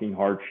fucking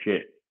hard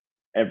shit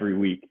every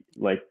week,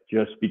 like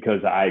just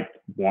because I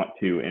want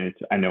to, and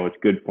I know it's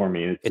good for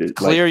me. It's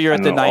clear you're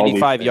at the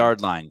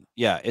 95-yard line.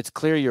 Yeah, it's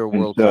clear you're a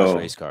world-class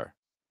race car.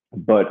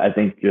 But I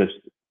think just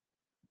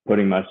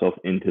putting myself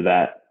into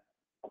that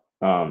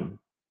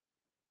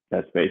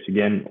space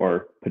again,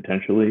 or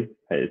potentially,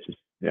 it's just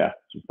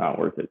not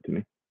worth it to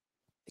me.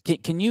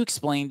 Can you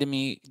explain to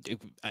me?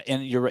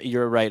 And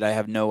you're right. I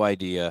have no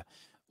idea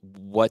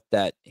what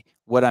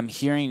I'm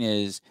hearing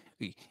is.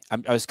 I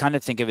was kind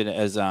of thinking of it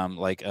as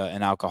like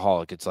an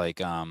alcoholic. It's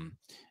like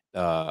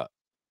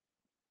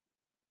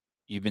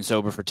you've been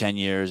sober for 10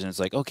 years, and it's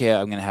like, okay,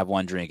 I'm gonna have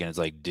one drink, and it's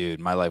like, dude,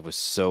 my life was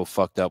so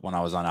fucked up when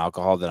I was on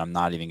alcohol that I'm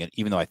not even gonna,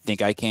 even though I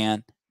think I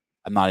can,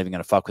 I'm not even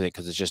gonna fuck with it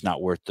because it's just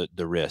not worth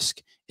the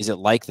risk. Is it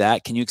like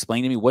that? Can you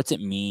explain to me what's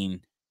it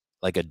mean,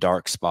 like a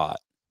dark spot?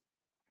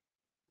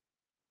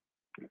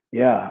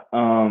 Yeah,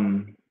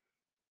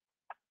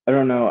 I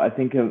don't know. I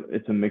think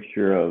it's a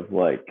mixture of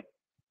like.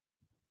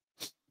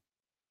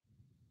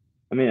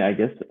 I mean, I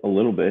guess a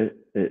little bit.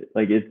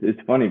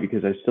 It's funny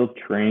because I still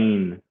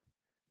train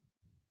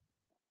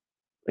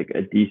like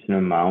a decent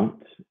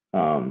amount.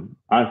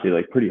 Honestly,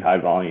 like pretty high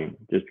volume,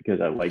 just because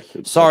I like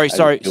to. Sorry. Like,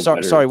 I just feel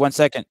better. 1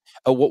 second.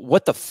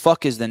 What the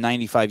fuck is the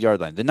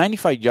 95-yard line? The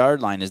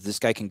 95-yard line is this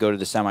guy can go to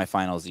the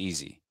semifinals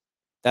easy.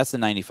 That's the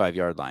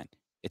 95-yard line.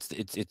 That's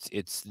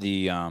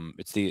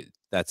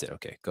it.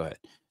 Okay, go ahead.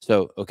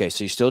 So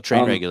you still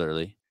train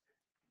regularly.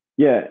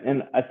 Yeah,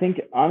 and I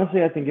think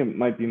honestly, I think it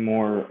might be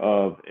more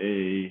of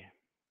a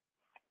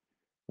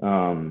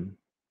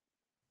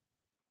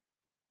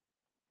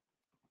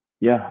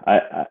yeah,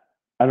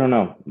 I don't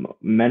know.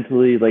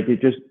 Mentally, like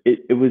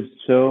it was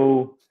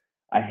so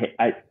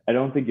I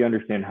don't think you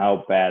understand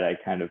how bad I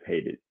kind of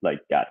hated,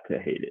 like got to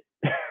hate it.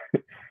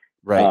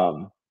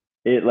 Right.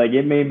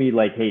 It made me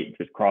like hate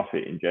just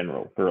CrossFit in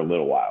general for a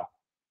little while.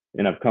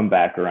 And I've come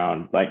back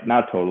around, like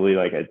not totally,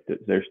 like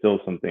there's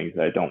still some things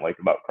that I don't like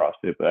about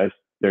CrossFit, but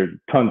there's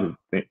tons of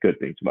good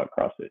things about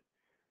CrossFit.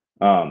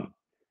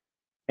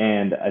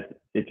 And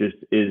it just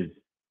is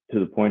to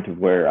the point of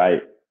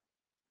where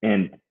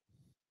and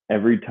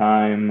every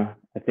time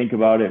I think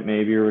about it,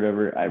 maybe or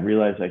whatever, I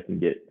realize I can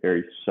get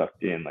very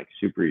sucked in, like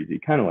super easy,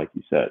 kind of like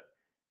you said.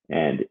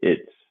 And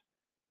it's,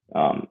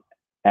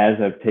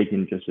 as I've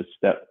taken just a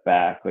step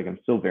back, like I'm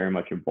still very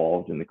much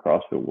involved in the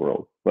CrossFit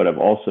world, but I've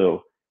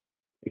also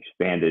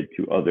expanded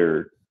to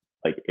other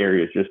like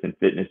areas just in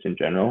fitness in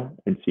general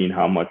and seen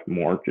how much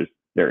more just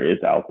there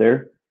is out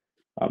there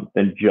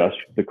than just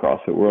the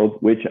CrossFit world,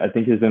 which I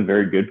think has been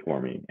very good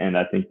for me. And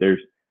I think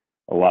there's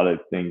a lot of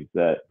things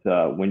that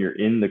when you're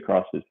in the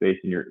CrossFit space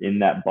and you're in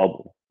that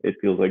bubble, it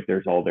feels like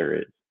there's all there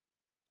is.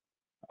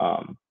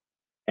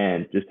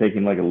 And just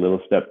taking like a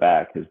little step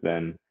back has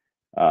been,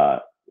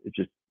 it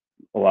just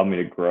allowed me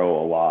to grow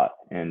a lot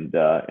and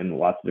in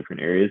lots of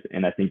different areas.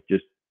 And I think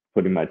just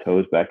putting my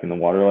toes back in the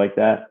water like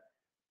that,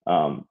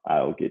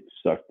 I'll get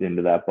sucked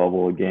into that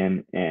bubble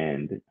again.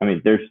 And I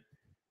mean, there's,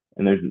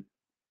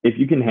 if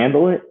you can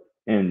handle it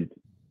and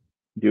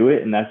do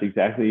it, and that's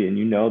exactly, and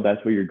you know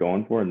that's what you're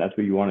going for, and that's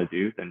what you want to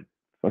do, then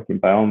fucking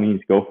by all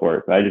means go for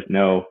it. But I just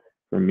know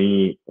for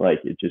me, like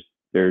it's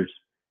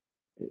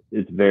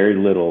very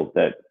little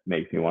that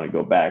makes me want to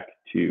go back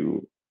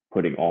to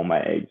putting all my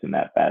eggs in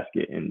that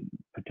basket and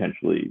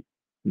potentially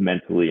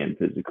mentally and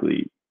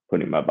physically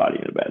putting my body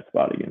in a bad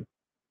spot again.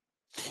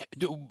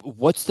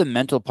 What's the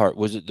mental part?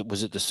 Was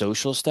it the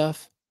social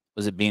stuff?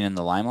 Was it being in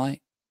the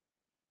limelight?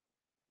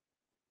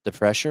 The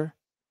pressure?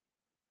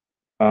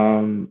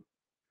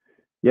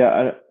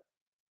 Yeah,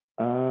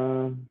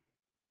 I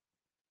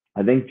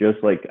think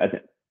just like I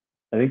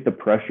think the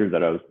pressure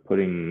that I was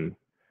putting,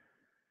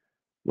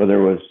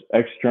 whether it was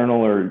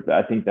external or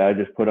I think that I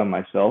just put on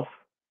myself,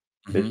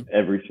 just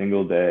every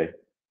single day,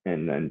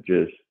 and then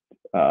just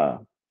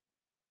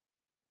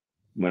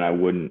when I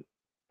wouldn't,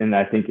 and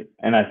I think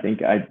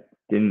I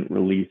didn't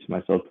release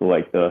myself to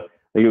like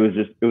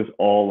it was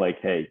all like,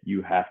 hey,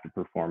 you have to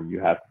perform,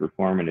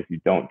 and if you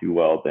don't do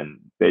well, then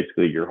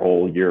basically your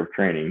whole year of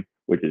training,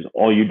 which is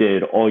all you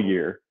did all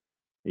year,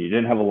 and you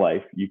didn't have a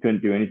life, you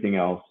couldn't do anything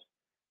else,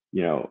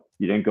 you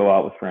didn't go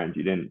out with friends,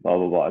 you didn't blah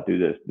blah blah, do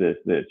this,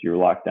 you were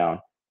locked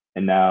down,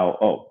 and now,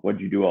 oh, what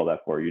did you do all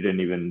that for? You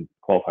didn't even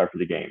qualify for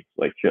the games,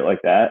 like shit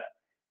like that.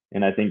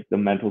 And I think the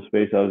mental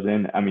space I was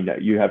in, I mean,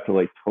 you have to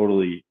like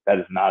totally, that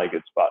is not a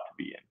good spot to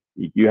be in.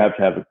 You have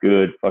to have a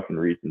good fucking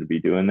reason to be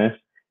doing this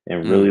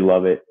and really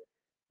love it.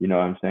 You know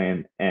what I'm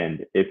saying?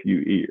 And if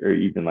you are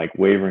even like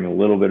wavering a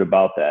little bit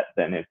about that,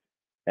 then if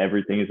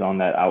everything is on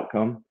that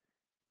outcome,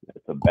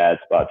 it's a bad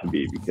spot to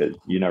be, because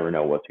you never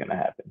know what's going to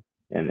happen.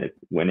 And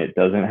when it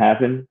doesn't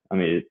happen, I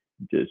mean, it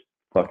just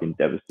fucking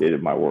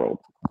devastated my world.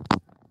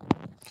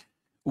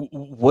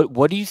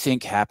 What do you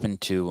think happened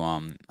to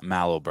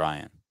Mal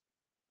O'Brien?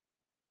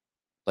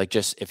 Like,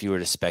 just if you were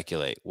to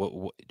speculate,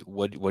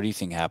 what do you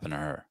think happened to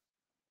her?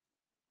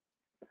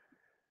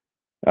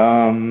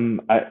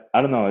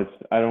 I don't know.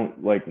 I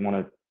don't like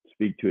want to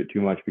speak to it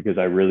too much because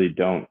I really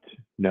don't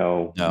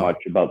know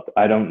much about.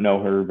 I don't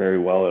know her very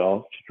well at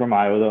all. She's from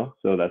Iowa though,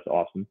 so that's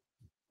awesome.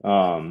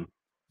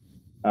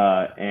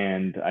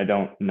 And I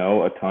don't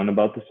know a ton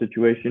about the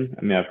situation.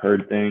 I mean, I've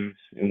heard things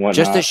and whatnot.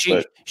 Just that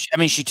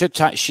she took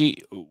time.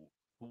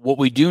 What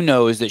we do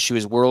know is that she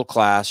was world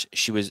class.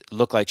 She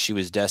looked like she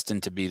was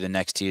destined to be the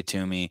next Tia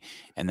Toomey,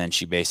 and then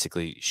she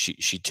basically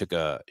she's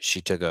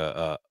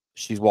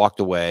walked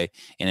away,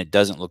 and it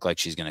doesn't look like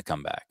she's going to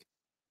come back.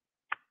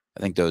 I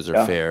think those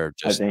are fair,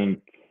 just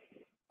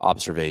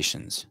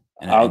observations.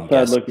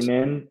 Outside looking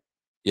in,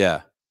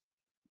 yeah,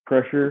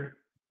 pressure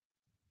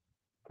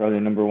probably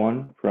number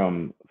one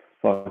from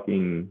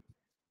fucking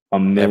a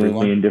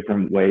million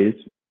different ways.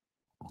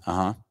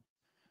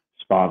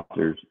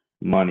 Sponsors,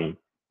 money,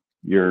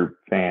 your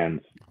fans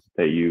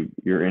that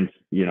you're in,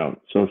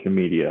 social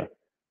media,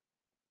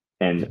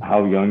 and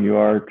how young you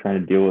are trying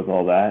to deal with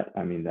all that.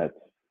 I mean, that's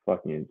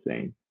fucking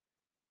insane.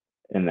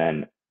 And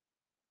then,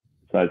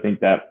 so I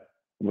think that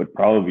would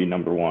probably be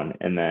number one.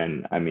 And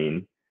then, I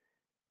mean,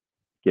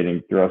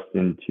 getting thrust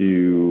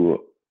into,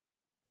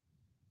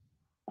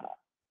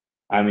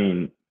 I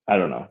mean, I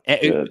don't know.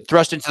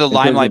 Thrust into the in terms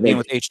limelight of, being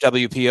like, with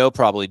HWPO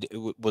probably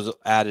was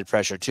added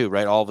pressure too,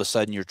 right? All of a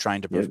sudden you're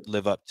trying to Yep.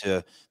 live up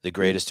to the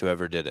greatest who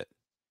ever did it.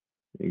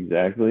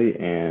 Exactly.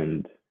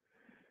 And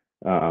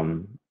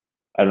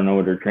I don't know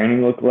what her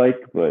training looked like,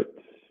 but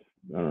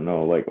I don't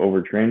know, like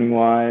overtraining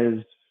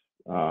wise.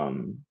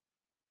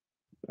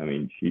 I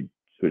mean, she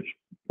switched,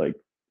 like,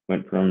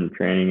 went from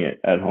training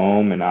at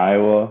home in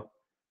Iowa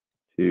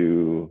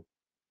to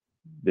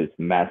this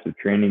massive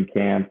training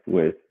camp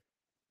with,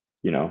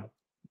 you know,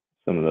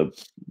 some of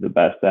the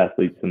best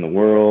athletes in the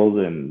world.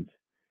 And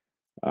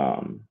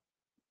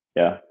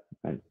yeah,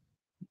 it's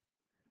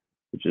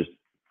just,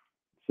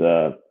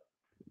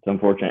 it's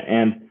unfortunate.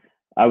 And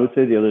I would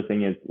say the other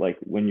thing is, like,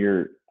 when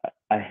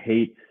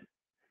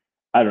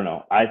I don't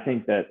know, I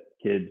think that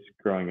kids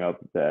growing up,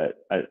 that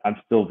I'm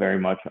still very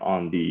much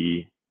on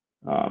the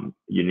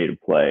you need to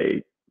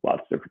play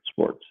lots of different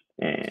sports.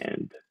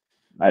 And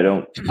I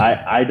don't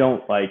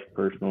like,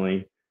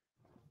 personally,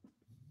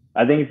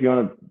 I think if you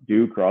want to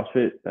do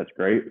CrossFit, that's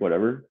great,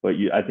 whatever. But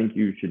I think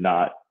you should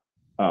not,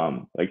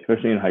 like,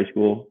 especially in high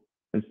school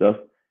and stuff,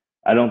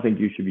 I don't think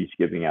you should be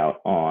skipping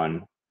out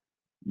on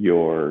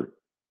your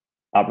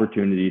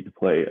opportunity to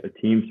play a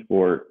team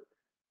sport,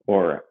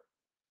 or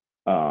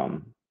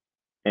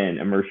and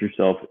immerse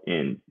yourself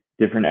in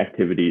different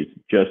activities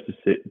just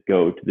to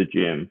go to the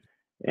gym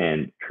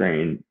and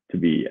train to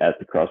be at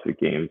the CrossFit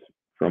Games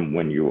from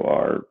when you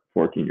are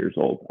 14 years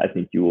old. I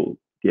think you will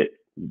get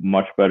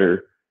much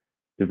better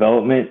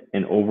development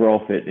and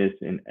overall fitness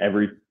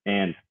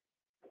and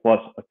plus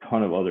a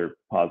ton of other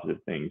positive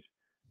things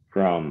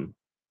from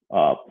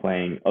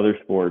playing other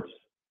sports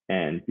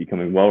and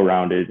becoming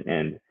well-rounded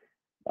and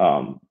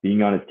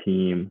being on a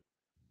team.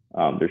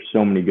 There's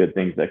so many good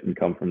things that can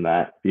come from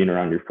that, being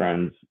around your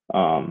friends.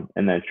 And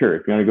then, sure,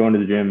 if you want to go into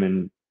the gym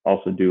and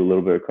also do a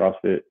little bit of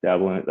CrossFit,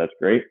 dabble in it, that's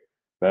great.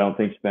 But I don't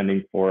think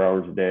spending 4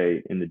 hours a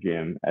day in the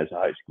gym as a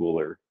high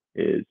schooler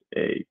is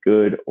a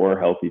good or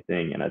healthy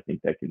thing. And I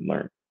think that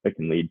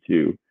can lead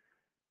to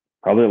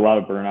probably a lot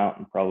of burnout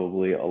and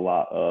probably a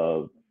lot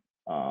of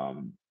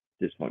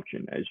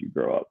dysfunction as you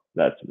grow up.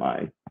 That's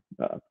my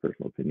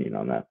personal opinion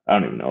on that. I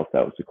don't even know if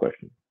that was the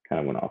question.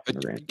 Kind of went off in a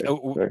rant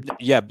there.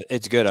 Yeah,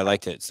 it's good. I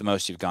liked it. It's the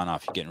most you've gone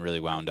off. You're getting really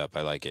wound up.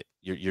 I like it.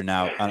 You're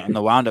now on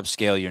the wound up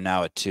scale. You're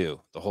now at 2.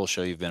 The whole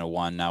show you've been a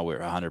 1. Now we're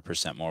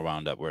 100% more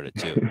wound up. We're at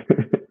a 2.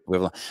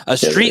 A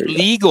Streat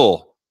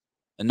Legal,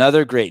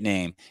 another great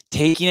name.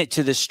 Taking it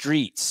to the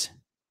streets.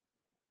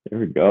 There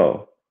we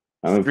go.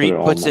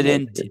 Streat puts it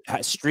in.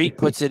 Streat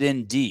puts it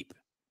in deep.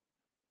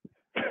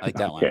 I like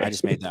that one. I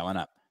just made that one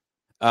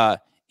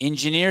up.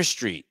 Engineer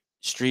Street.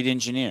 Street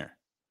Engineer.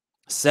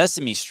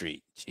 Sesame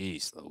Street.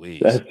 Jeez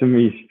Louise.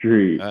 Sesame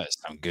Street. That's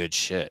some good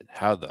shit.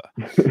 How the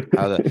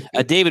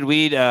David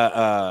Weed,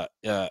 I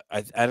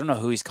don't know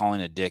who he's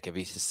calling a dick, if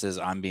he says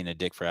I'm being a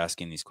dick for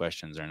asking these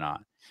questions or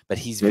not. But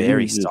he's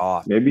very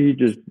soft. Maybe he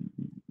just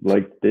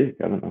likes dick.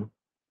 I don't know.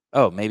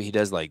 Oh, maybe he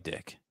does like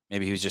dick.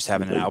 Maybe he was just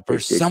having an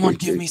outburst. Someone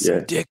give me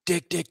some dick.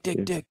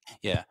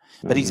 Yeah.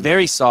 But he's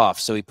very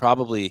soft, so he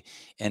probably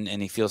and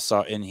he feels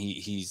sorry, and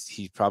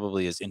he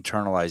probably is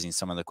internalizing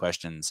some of the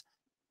questions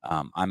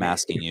I'm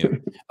asking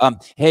you.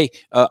 Hey,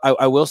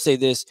 I will say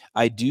this.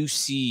 I do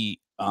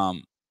see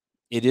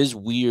it is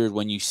weird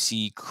when you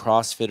see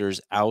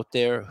CrossFitters out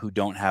there who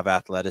don't have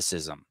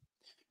athleticism.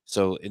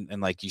 So,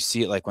 and like you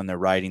see it like when they're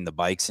riding the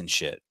bikes and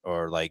shit,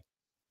 or like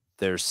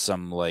there's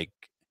some, like,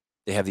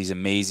 they have these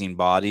amazing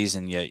bodies,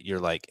 and yet you're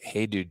like,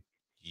 hey, dude,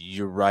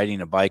 you're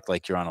riding a bike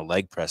like you're on a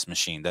leg press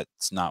machine.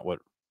 That's not what,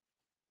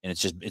 and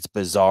it's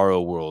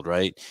bizarro world,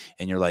 right?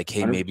 And you're like,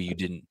 hey, 100%. maybe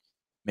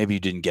you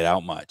didn't get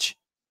out much.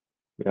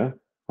 Yeah,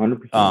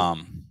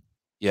 100%.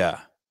 Yeah.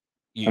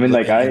 I mean,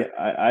 like,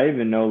 I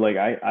even know, like,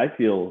 I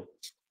feel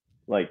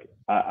like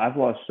I've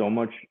lost so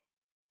much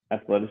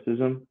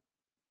athleticism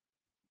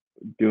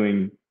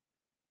doing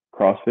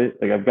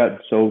CrossFit. Like, I've got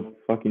so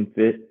fucking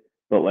fit,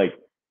 but, like,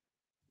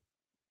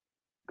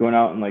 going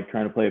out and, like,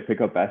 trying to play a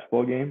pickup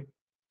basketball game,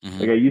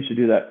 like, I used to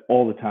do that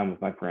all the time with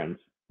my friends.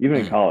 Even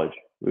in college,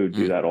 we would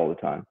do that all the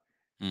time.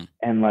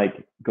 And,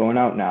 like, going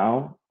out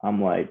now,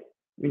 I'm like,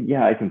 I mean,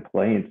 yeah, I can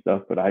play and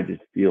stuff, but I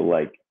just feel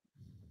like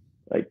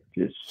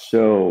just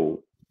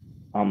so,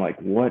 I'm like,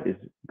 what is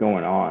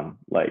going on?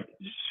 Like,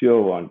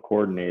 so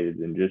uncoordinated,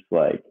 and just,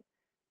 like,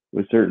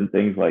 with certain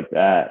things like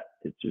that,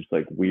 it's just,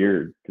 like,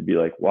 weird to be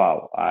like,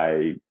 wow,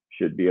 I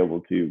should be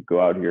able to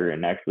go out here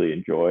and actually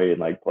enjoy and,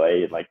 like,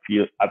 play and, like,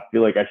 I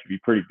feel like I should be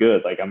pretty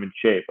good. Like, I'm in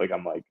shape. Like,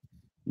 I'm, like,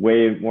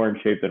 way more in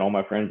shape than all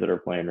my friends that are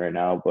playing right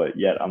now, but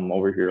yet I'm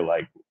over here,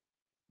 like,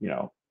 you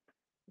know,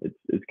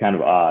 it's kind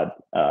of odd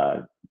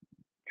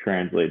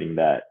translating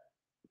that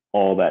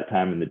all that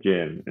time in the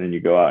gym, and then you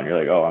go out and you're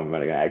like, oh, I'm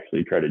going to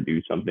actually try to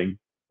do something,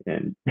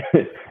 and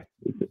it's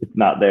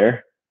not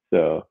there.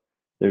 So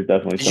there's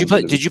definitely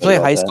did you play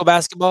high school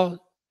basketball,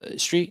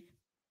 Streat?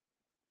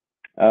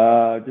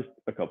 Just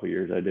a couple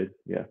years I did,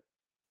 yeah.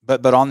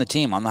 But on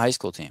the high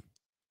school team.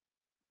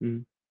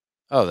 Mm-hmm.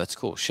 Oh, that's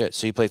cool. Shit.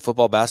 So you played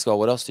football, basketball.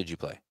 What else did you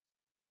play?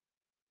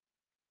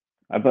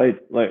 I played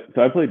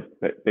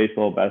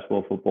baseball,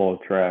 basketball, football,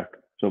 track.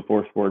 So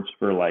 4 sports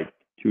for like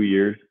 2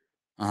 years.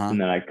 Uh-huh.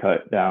 And then I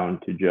cut down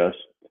to just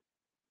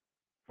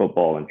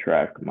football and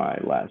track my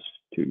last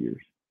 2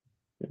 years.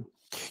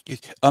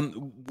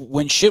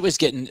 When shit was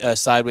getting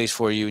sideways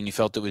for you and you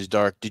felt it was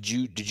dark, did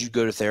you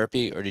go to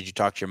therapy, or did you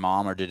talk to your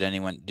mom, or did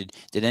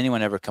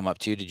anyone ever come up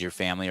to you? Did your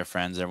family or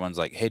friends, everyone's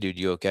like, "Hey, dude,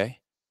 you okay?"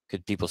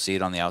 Could people see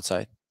it on the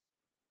outside?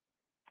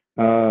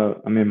 I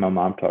mean, my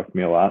mom talked to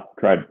me a lot.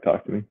 Tried to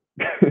talk to me.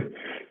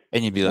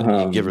 And you'd be like,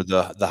 you give her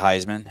the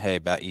Heisman, "Hey,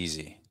 about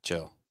easy,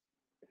 chill."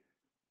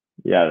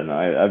 Yeah, I don't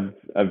know.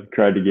 I've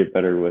tried to get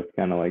better with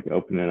kind of like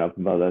opening up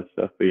about that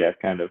stuff, but yeah,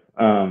 kind of.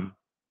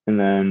 And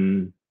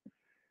then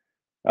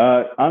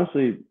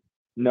honestly,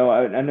 no,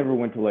 I never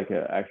went to like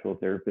an actual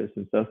therapist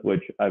and stuff,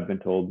 which I've been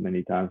told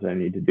many times I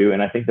need to do,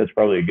 and I think that's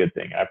probably a good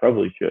thing. I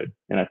probably should,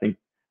 and I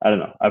don't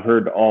know. I've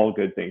heard all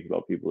good things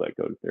about people that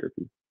go to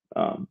therapy.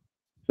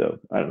 So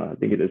I don't know. I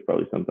think it is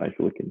probably something I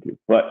should look into.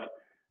 But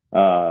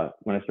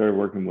when I started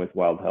working with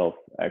Wild Health,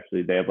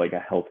 actually, they have like a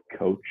health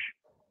coach,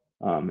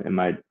 and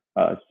my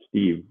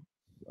Steve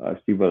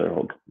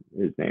Weatherholt,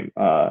 his name.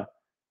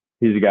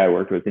 He's the guy I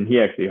worked with, and he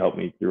actually helped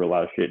me through a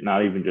lot of shit.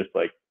 Not even just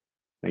like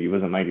he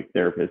wasn't my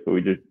therapist, but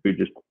we just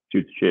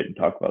shoot the shit and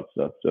talk about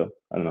stuff. So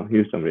I don't know. He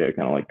was somebody I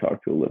kind of like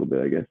talked to a little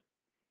bit, I guess.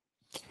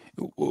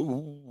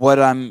 What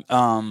I'm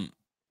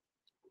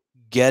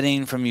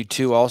getting from you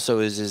too also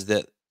is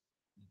that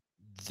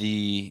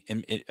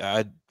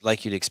I'd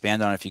like you to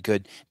expand on it if you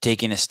could,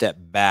 taking a step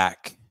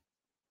back.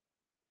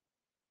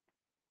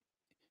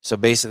 So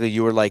basically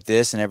you were like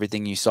this and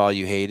everything you saw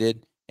you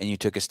hated, and you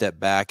took a step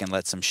back and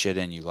let some shit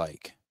in you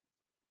like.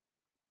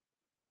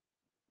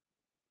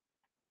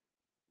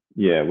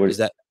 Yeah. Is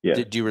that,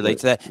 do you relate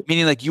to that?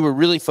 Meaning like you were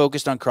really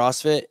focused on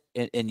CrossFit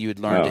and you had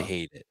learned to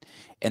hate it.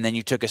 And then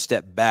you took a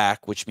step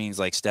back, which means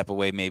like step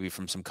away maybe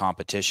from some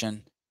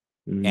competition.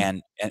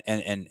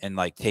 Mm-hmm. and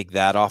like take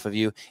that off of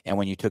you. And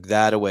when you took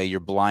that away, your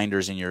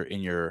blinders in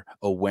your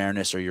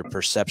awareness or your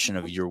perception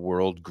of your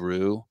world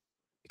grew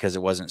because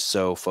it wasn't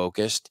so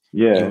focused.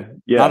 Yeah.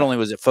 Not only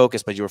was it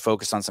focused, but you were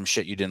focused on some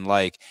shit you didn't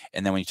like.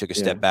 And then when you took a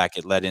step back,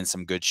 it let in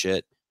some good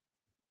shit.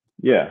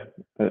 Yeah,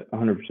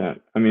 100%.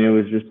 I mean, it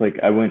was just like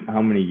I went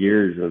how many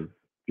years of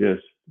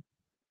just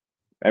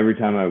every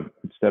time I would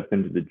step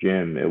into the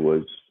gym, it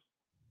was,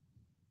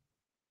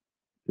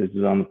 this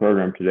is on the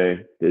program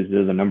today. These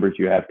are the numbers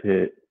you have to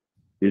hit.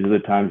 These are the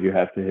times you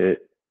have to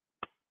hit.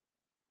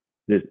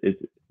 This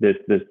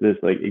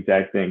like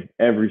exact thing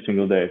every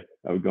single day.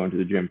 I would go into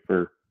the gym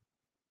for,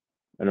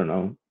 I don't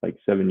know, like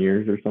 7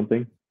 years or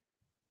something.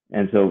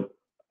 And so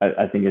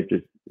I think it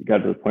just got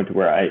to the point to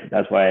where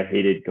that's why I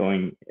hated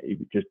going,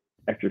 just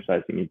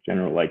exercising in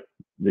general, like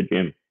the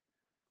gym.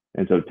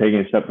 And so taking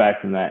a step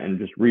back from that and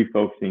just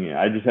refocusing,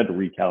 I just had to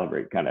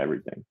recalibrate kind of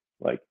everything,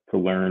 like to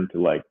learn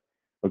to like,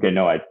 okay,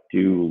 no, I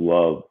do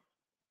love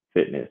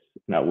fitness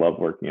and I love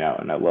working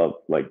out and I love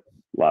like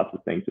lots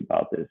of things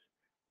about this.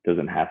 It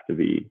doesn't have to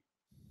be,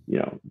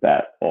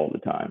 that all the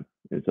time.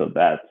 And so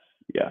that's,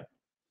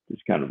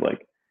 just kind of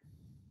like,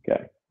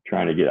 okay,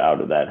 trying to get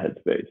out of that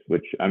headspace,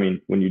 which, I mean,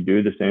 when you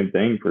do the same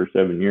thing for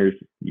 7 years,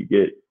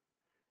 you're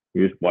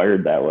just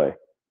wired that way.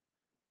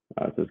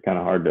 So it's kind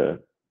of hard to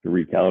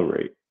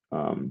recalibrate.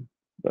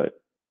 But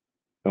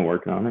been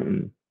working on it,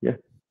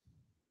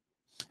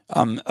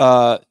 and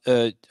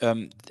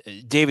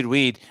David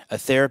Weed,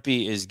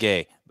 therapy is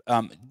gay.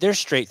 There's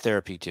straight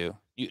therapy too.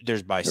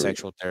 There's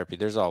bisexual therapy.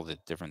 There's all the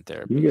different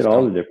therapies. You get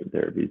all the different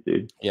therapies,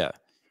 dude. Yeah.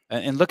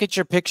 And look at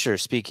your picture.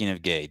 Speaking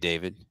of gay,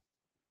 David.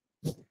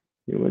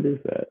 Yeah, what is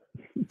that?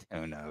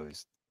 Who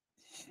knows?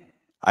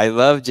 I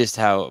love just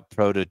how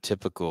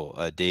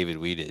prototypical David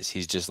Weed is.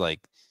 He's just like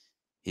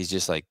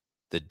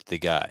the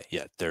guy.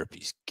 Yeah,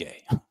 therapy's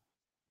gay.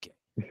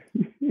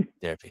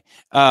 Therapy.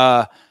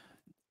 What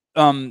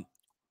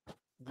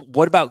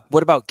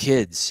about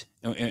kids?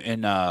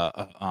 And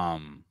are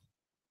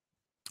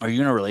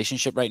you in a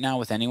relationship right now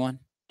with anyone?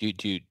 Do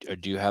you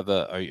have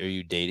are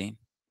you dating?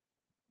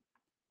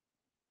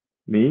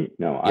 Me?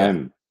 No, yeah.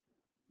 I'm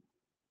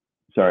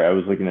sorry. I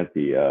was looking at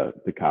the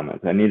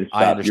comments. I need to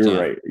stop. I understand. You're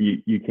right.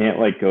 You can't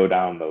like go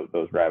down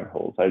those rabbit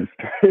holes. I just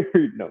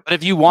no. But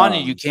if you want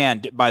to, you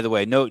can. By the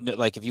way, no,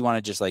 like if you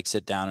want to just like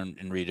sit down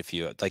and read a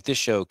few. Like this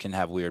show can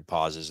have weird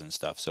pauses and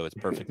stuff, so it's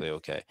perfectly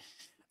okay.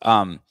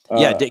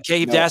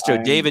 Cave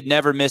Dastro, David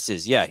never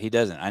misses. Yeah, he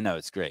doesn't. I know,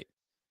 it's great.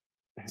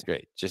 It's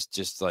great.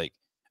 Just like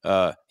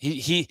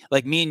he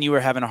like me and you were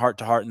having a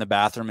heart-to-heart in the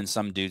bathroom, and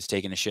some dude's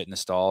taking a shit in the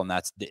stall, and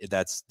that's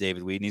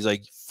David Weed, and he's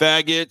like,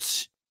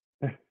 faggots.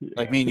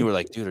 Like me and you were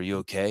like, dude, are you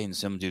okay? And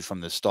some dude from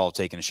the stall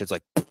taking a shit's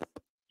like,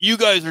 you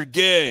guys are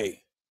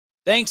gay.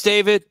 Thanks,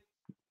 David.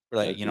 Or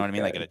like, you know what I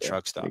mean? Like at a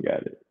truck stop. I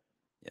got it.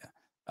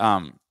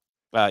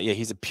 Yeah.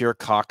 He's a pure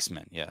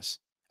cocksman. Yes.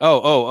 Who?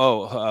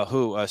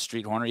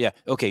 Streat Hoerner. Yeah.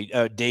 Okay.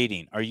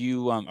 Dating. Are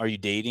you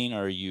dating,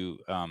 or are you?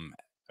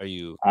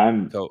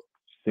 I'm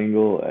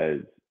single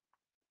as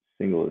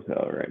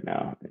hell right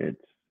now.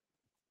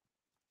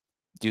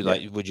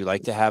 Would you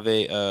like to have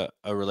a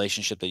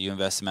relationship that you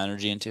invest some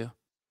energy into?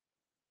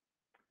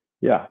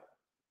 Yeah.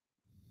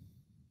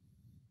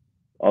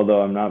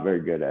 Although I'm not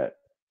very good at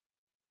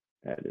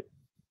it.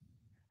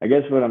 I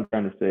guess what I'm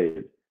trying to say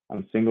is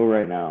I'm single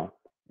right now,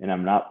 and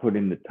I'm not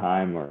putting the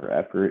time or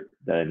effort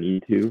that I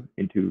need to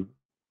into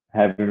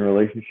having a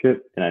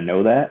relationship, and I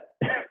know that,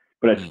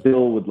 but I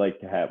still would like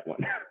to have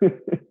one.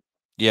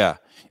 Yeah.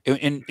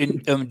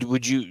 And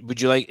would you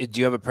like, do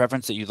you have a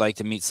preference that you'd like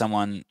to meet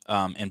someone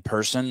in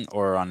person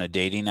or on a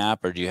dating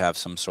app, or do you have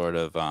some sort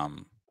of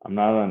I'm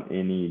not on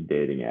any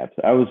dating apps.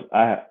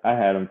 I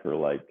had them for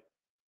like,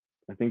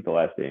 I think the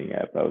last dating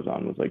app I was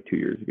on was like 2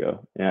 years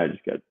ago, and I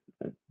just got,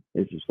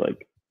 it's just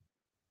like,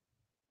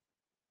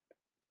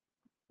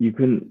 you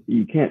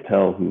can't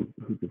tell who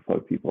the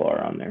fuck people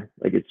are on there.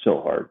 Like, it's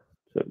so hard.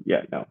 So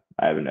yeah, no,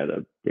 I haven't had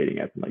a dating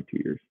app in like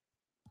 2 years.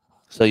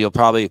 So you'll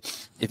probably,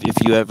 if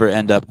you ever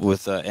end up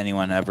with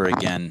anyone ever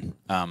again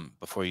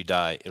before you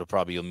die,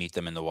 you'll meet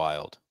them in the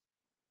wild.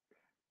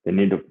 They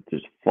need to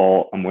just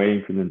fall. I'm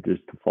waiting for them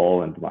just to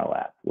fall into my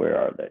lap. Where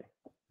are they?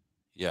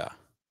 Yeah.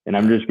 And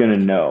I'm just gonna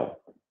know.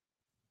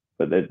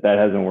 But that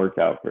hasn't worked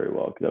out very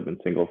well because I've been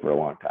single for a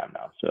long time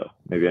now. So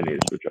maybe I need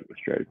to switch up my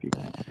strategy.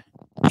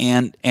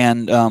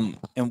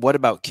 And what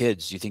about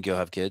kids? Do you think you'll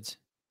have kids?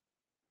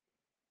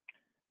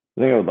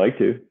 I think I would like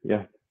to.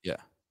 Yeah. Yeah.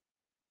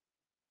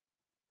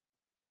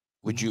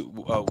 Would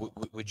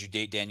you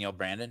date Danielle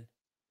Brandon?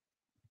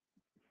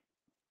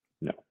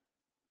 No.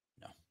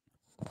 No.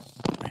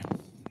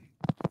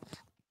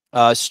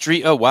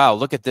 Streat. Oh wow!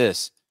 Look at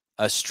this.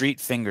 Streat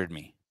fingered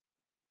me.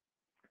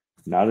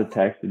 Not a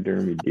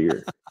taxidermy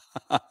deer.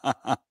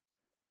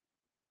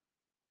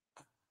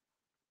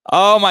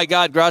 Oh my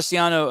God,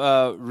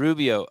 Graciano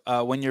Rubio.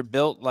 When you're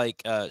built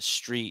like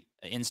Streat,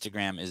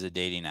 Instagram is a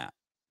dating app.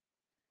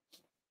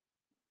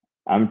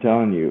 I'm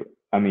telling you.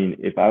 I mean,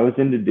 if I was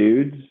into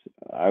dudes,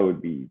 I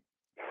would be,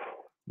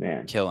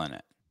 man, killing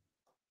it.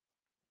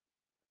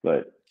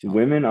 But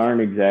women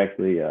aren't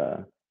exactly.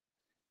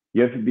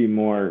 You have to be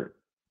more.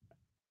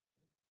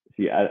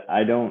 See,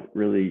 I don't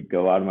really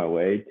go out of my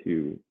way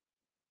to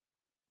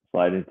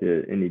slide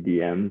into any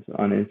DMs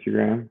on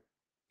Instagram.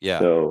 Yeah.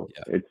 So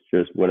it's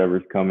just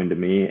whatever's coming to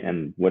me,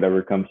 and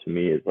whatever comes to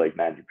me is like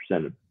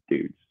 90% of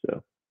dudes.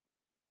 So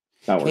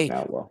it's not working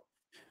out well.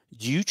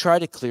 Do you try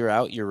to clear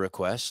out your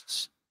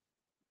requests?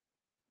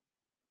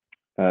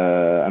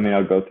 I mean,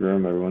 I'll go through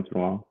them every once in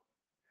a while.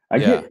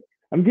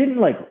 I'm getting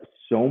like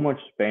so much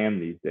spam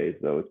these days,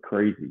 though. It's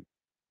crazy.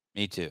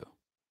 Me too.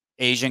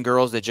 Asian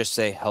girls that just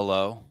say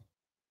hello.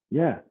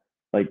 Yeah.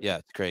 Like, yeah,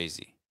 it's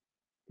crazy.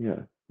 Yeah.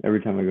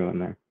 Every time I go in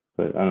there.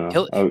 But I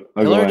don't know.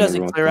 Hiller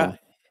doesn't clear out.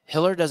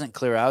 Hiller doesn't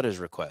clear out his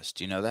request.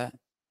 Do you know that?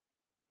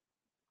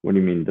 What do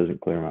you mean doesn't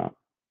clear him out?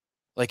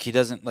 Like he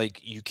doesn't, like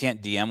you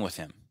can't DM with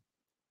him.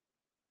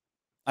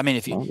 I mean,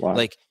 if you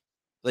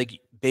like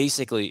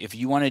basically, if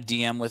you want to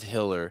DM with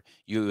Hiller,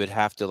 you would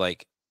have to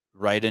like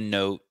write a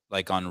note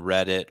like on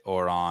Reddit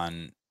or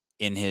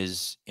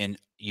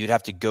you'd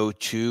have to go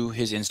to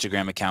his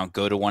Instagram account,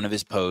 go to one of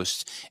his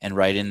posts and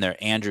write in there,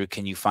 Andrew,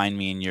 can you find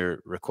me in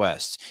your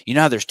requests? You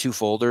know how there's 2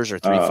 folders or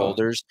 3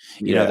 folders?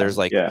 You know, there's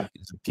like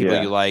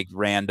people you like,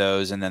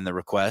 randos, and then the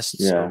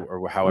requests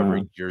or however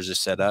yours is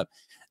set up.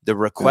 The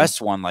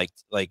request one, like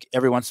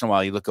every once in a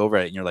while you look over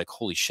at it and you're like,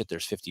 holy shit,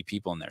 there's 50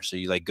 people in there. So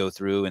you like go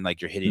through and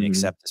like you're hitting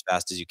accept as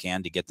fast as you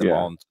can to get them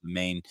all into the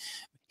main.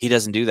 He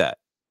doesn't do that.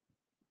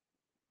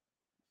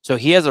 So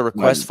he has a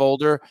request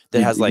folder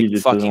that has like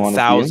fucking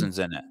thousands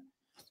in it.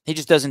 He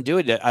just doesn't do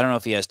it. I don't know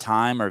if he has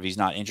time or if he's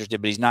not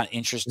interested, but he's not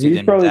interested in that.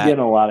 He's probably getting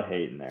a lot of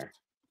hate in there.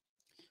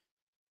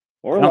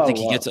 Or I don't think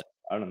he gets it.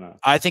 I don't know.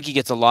 I think he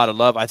gets a lot of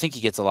love. I think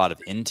he gets a lot of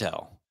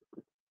intel.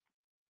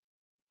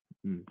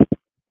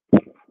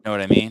 Know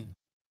what I mean?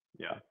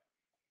 Yeah.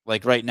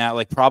 Like right now,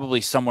 like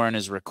probably somewhere in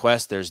his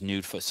request, there's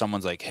nude.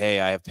 Someone's like, "Hey,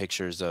 I have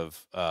pictures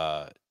of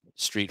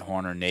Streat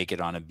Hoerner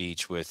naked on a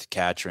beach with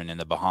Katrin in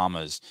the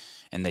Bahamas,"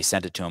 and they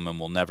sent it to him, and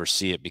we'll never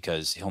see it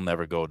because he'll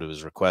never go to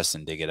his request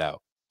and dig it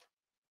out.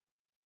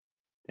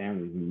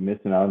 Damn, he's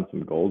missing out on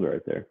some gold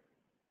right there.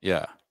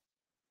 Yeah.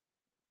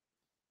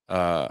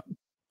 I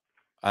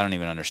don't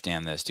even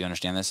understand this. Do you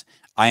understand this?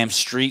 I am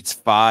Street's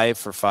 5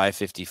 for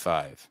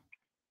 555.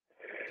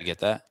 You get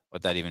that?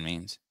 What that even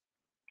means?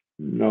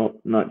 No,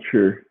 not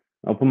sure.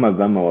 I'll put my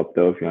Venmo up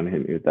though if you want to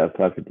hit me with that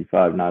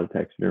 555, not a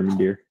taxidermy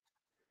deer.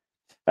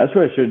 That's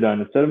what I should have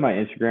done. Instead of my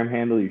Instagram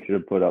handle, you should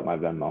have put up my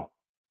Venmo.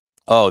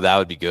 Oh, that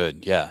would be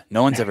good. Yeah.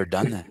 No one's ever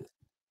done that.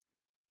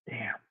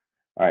 Damn.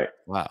 All right.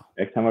 Wow.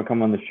 Next time I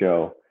come on the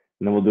show,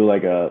 and then we'll do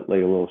like a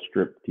little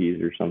strip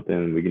tease or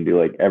something. We can do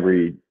like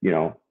every,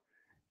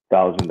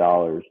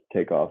 $1,000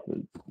 take off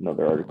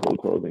another article of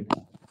clothing.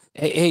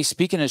 Hey,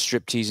 speaking of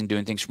strip tease and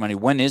doing things for money,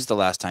 when is the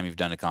last time you've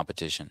done a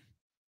competition?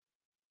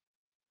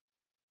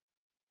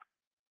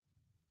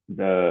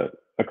 A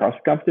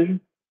CrossFit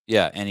competition?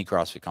 Yeah, any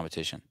CrossFit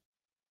competition.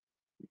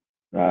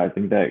 I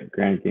think that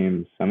Grand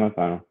Games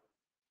semifinal.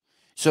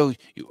 So,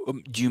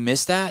 do you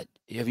miss that?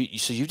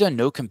 So you've done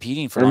no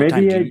competing for a long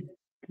time. Maybe I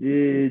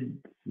did.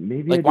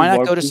 Maybe like, why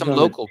not go to some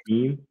local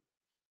team?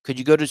 Could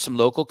you go to some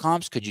local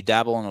comps? Could you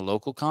dabble in a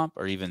local comp,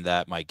 or even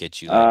that might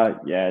get you like?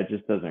 Yeah, it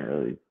just doesn't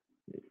really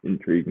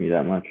intrigue me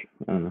that much.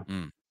 I don't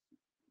know.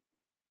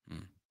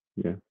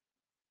 Yeah,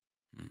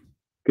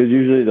 because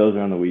usually those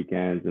are on the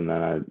weekends, and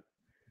then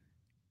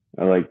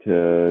I like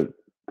to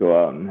go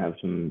out and have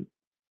some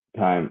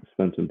time,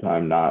 spend some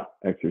time not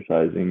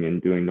exercising and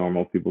doing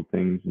normal people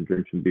things, and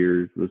drink some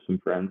beers with some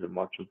friends and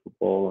watch some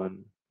football.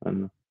 And I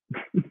don't know.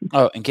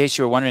 Oh, in case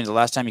you were wondering, the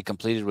last time you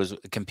competed was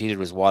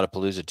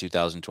Wadapalooza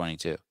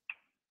 2022.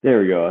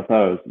 There we go. I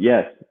thought it was,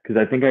 yes, because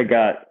I think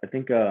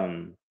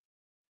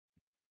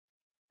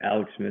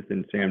Alex Smith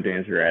and Sam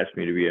Dancer asked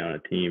me to be on a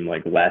team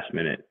like last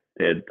minute.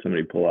 They had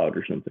somebody pull out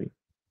or something.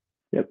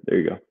 Yep, there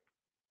you go.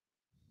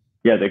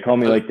 Yeah, they called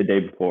me like the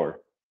day before.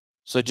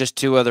 So just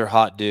two other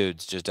hot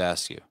dudes just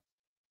ask you.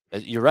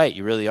 You're right.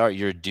 You really are.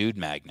 You're a dude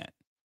magnet.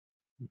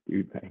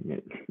 Dude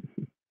magnet.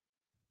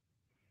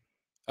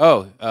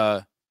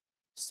 Oh,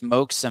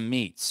 smoke some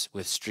meats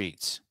with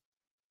Streats.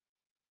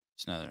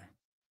 It's another.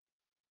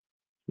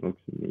 Smoke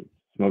some meat.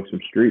 Smoke some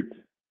Streats.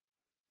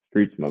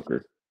 Street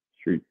smoker.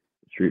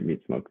 Street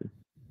meat smoker.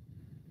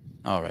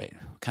 All right.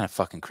 What kind of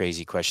fucking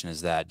crazy question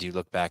is that? Do you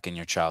look back in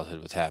your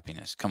childhood with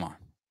happiness? Come on.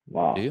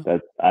 Wow. Do you?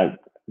 That's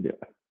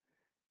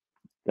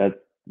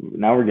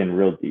now we're getting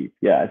real deep.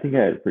 Yeah, I think I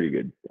had a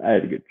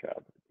good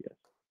childhood. Yes.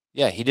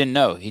 Yeah, he didn't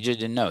know. He just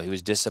didn't know. He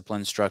was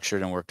disciplined,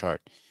 structured, and worked hard.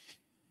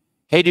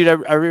 Hey, dude,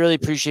 I really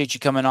appreciate you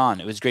coming on.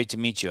 It was great to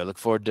meet you. I look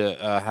forward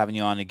to having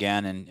you on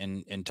again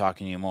and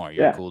talking to you more.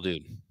 You're a cool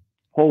dude.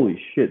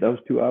 Holy shit, that was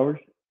 2 hours?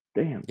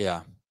 Damn.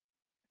 Yeah.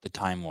 The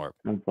time warp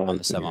on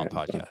the Sevan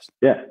Podcast.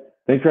 Yeah.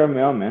 Thanks for having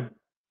me on, man.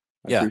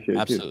 I appreciate it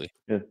absolutely.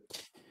 Too. Yeah.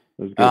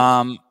 That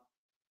was good.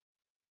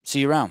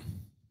 See you around.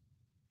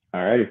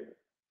 All righty.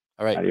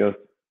 All right.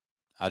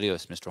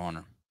 Adios, Mr.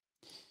 Hoerner.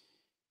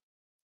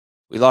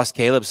 We lost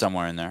Caleb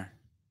somewhere in there.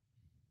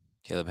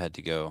 Caleb had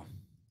to go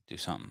do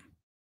something.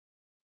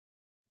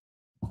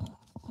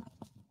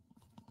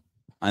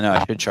 I know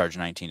I should charge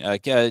 19.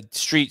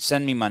 Streat,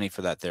 send me money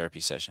for that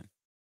therapy session.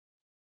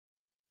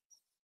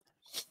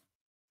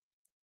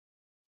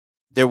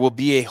 There will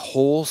be a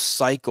whole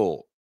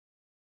cycle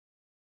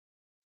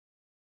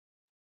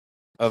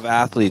of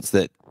athletes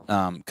that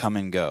come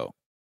and go.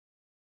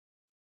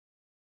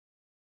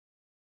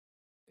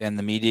 And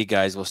the media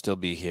guys will still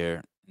be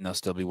here. And they'll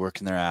still be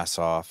working their ass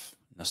off.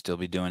 They'll still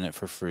be doing it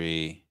for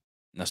free.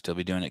 And they'll still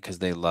be doing it because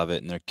they love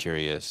it and they're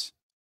curious.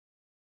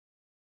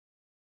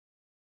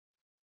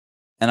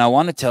 And I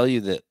want to tell you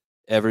that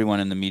everyone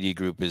in the media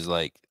group is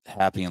like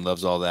happy and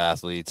loves all the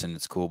athletes and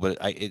it's cool, but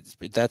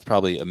that's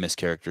probably a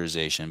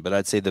mischaracterization. But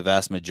I'd say the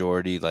vast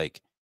majority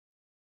like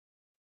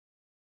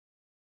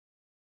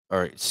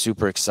are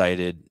super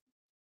excited.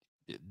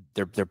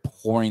 They're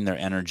pouring their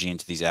energy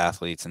into these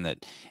athletes, and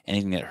that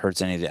anything that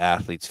hurts any of the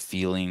athletes'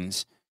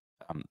 feelings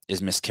is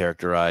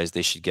mischaracterized.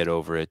 They should get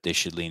over it. They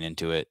should lean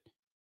into it.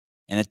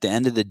 And at the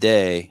end of the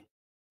day,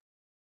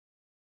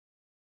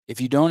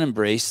 if you don't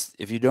embrace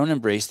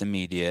the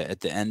media, at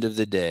the end of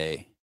the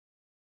day,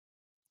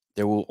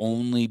 there will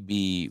only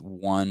be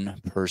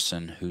one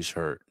person who's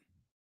hurt.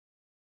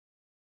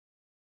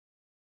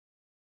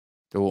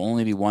 There will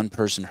only be one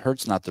person.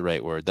 Hurt's not the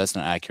right word. That's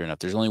not accurate enough.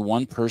 There's only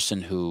one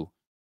person who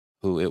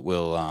it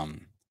will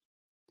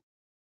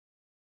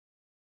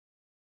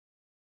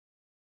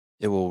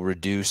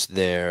reduce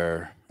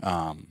their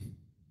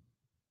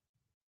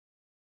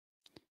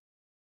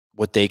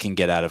what they can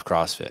get out of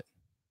CrossFit.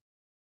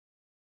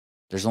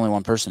 There's only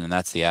one person, and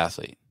that's the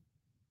athlete.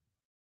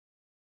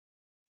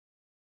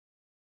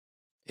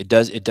 It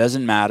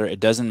doesn't matter. It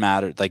doesn't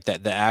matter. Like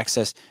that, the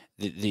access,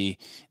 you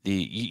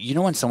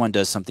know, when someone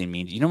does something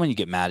mean, you know, when you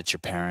get mad at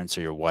your parents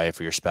or your wife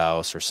or your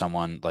spouse or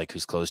someone like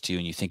who's close to you,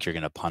 and you think you're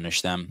going to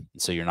punish them,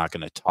 and so you're not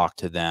going to talk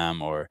to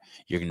them, or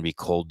you're going to be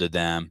cold to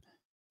them,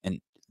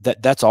 and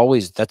that's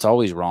always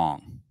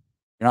wrong.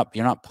 You're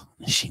not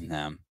punishing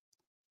them.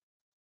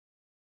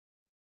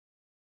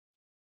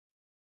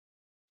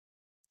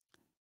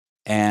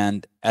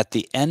 And at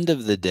the end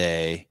of the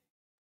day,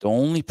 the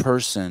only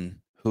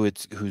person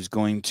who's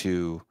going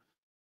to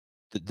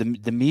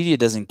the media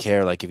doesn't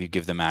care like if you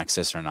give them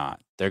access or not.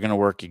 They're going to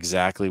work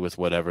exactly with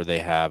whatever they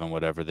have and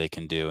whatever they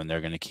can do, and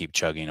they're going to keep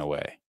chugging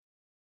away.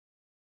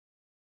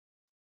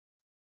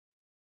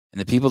 And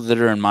the people that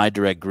are in my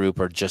direct group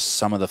are just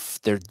some of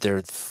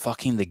they're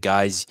fucking the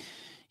guys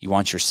you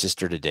want your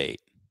sister to date.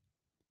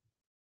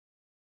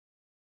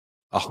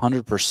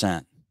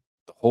 100%.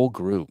 The whole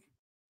group.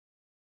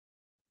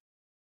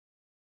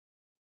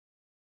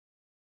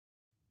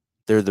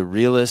 They're the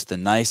realest, the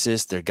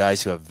nicest. They're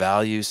guys who have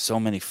values. So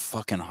many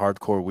fucking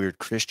hardcore weird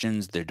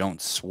Christians. They don't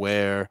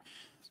swear.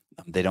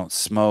 They don't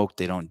smoke.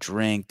 They don't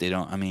drink.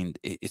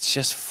 It's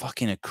just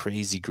fucking a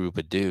crazy group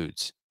of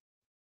dudes.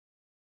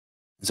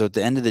 And so at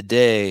the end of the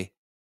day,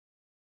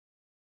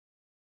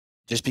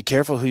 just be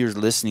careful who you're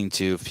listening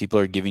to. If people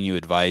are giving you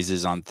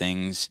advices on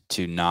things,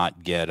 to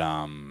not get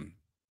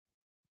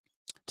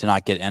to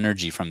not get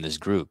energy from this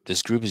group.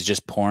 This group is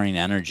just pouring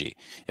energy.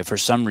 If for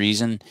some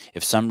reason,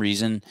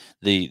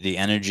 the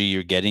energy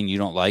you're getting you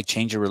don't like,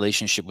 change your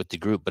relationship with the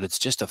group. But it's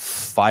just a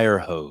fire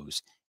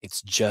hose.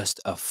 It's just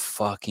a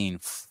fucking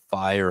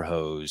fire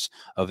hose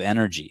of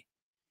energy.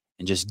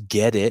 And just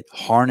get it,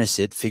 harness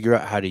it, figure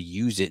out how to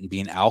use it, and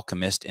be an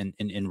alchemist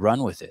and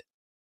run with it.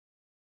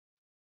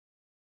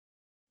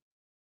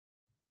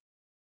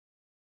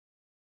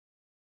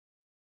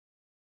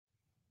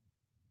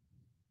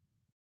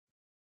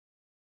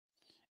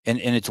 And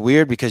it's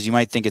weird because you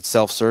might think it's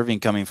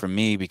self-serving coming from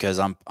me because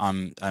I'm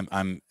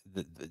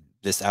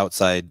this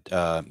outside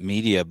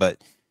media,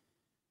 but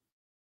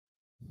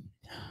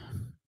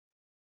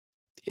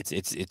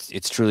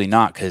it's truly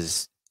not,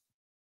 because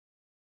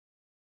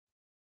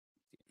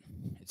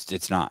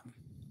it's not.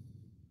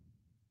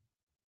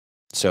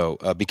 So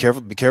be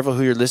careful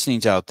who you're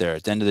listening to out there.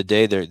 At the end of the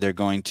day, they're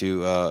going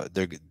to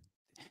the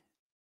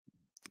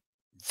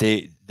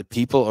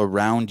people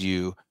around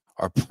you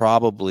are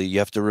probably, you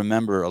have to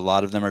remember, a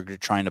lot of them are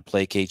trying to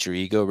placate your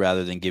ego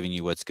rather than giving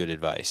you what's good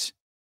advice.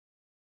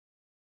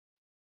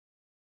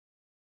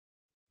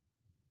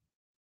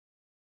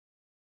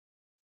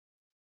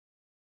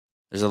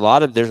 There's a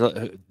lot of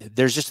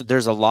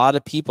there's a lot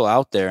of people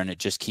out there, and it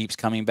just keeps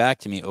coming back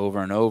to me over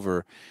and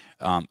over.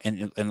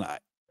 And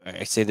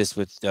I say this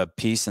with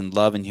peace and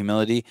love and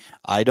humility.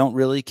 I don't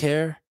really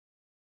care,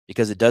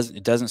 because it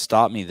doesn't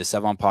stop me. The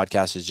Sevan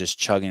Podcast is just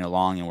chugging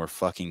along, and we're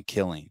fucking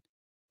killing.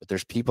 But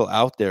there's people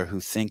out there who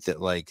think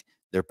that like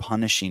they're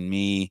punishing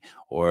me,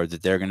 or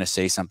that they're going to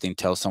say something,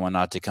 tell someone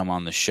not to come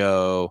on the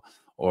show,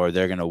 or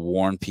they're going to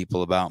warn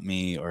people about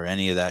me, or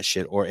any of that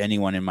shit, or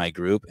anyone in my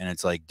group. And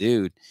it's like,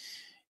 dude,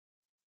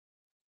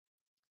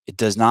 it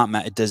does not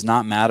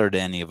matter to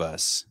any of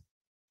us.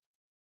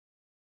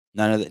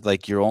 None of it.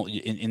 Like, you're only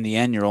in the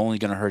end, you're only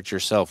going to hurt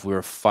yourself. We're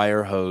a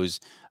fire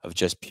hose of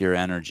just pure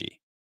energy.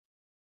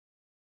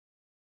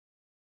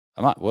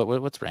 I'm not.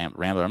 What's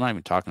Rambler? I'm not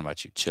even talking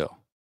about you. Chill.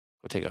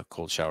 Go take a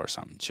cold shower or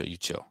something.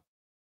 Chill.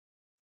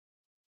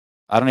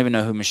 I don't even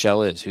know who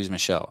Michelle is. Who's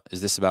Michelle?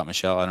 Is this about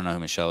Michelle? I don't know who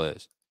Michelle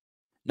is.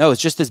 No,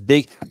 it's just this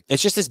big.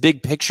 It's just this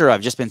big picture.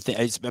 I've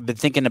been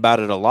thinking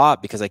about it a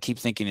lot, because I keep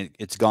thinking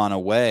it's gone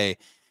away,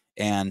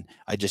 and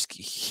I just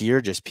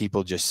hear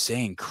people just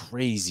saying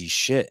crazy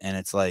shit, and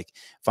it's like,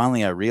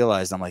 finally I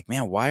realized, I'm like,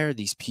 man, why are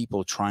these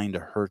people trying to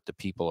hurt the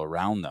people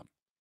around them?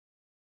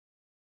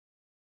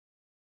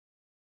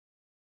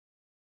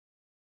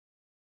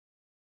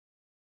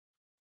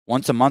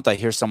 Once a month, I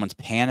hear someone's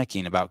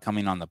panicking about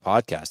coming on the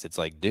podcast. It's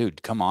like,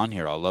 dude, come on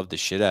here. I'll love the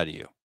shit out of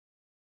you.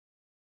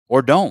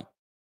 Or don't.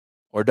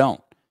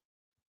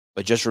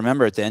 But just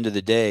remember, at the end of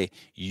the day,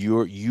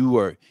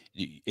 it's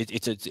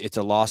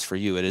a loss for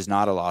you. It is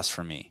not a loss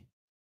for me.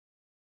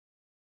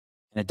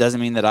 And it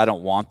doesn't mean that I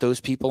don't want those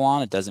people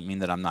on. It doesn't mean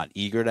that I'm not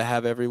eager to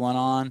have everyone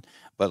on.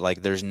 But like,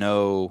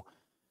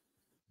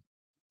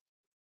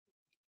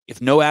 if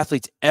no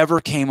athletes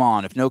ever came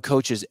on, if no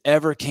coaches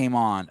ever came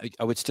on,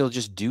 I would still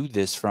just do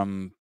this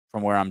from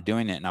where I'm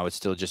doing it, and I would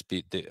still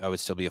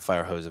be a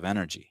fire hose of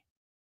energy,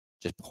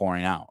 just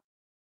pouring out.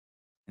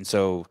 And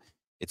so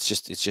it's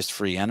just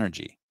free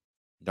energy.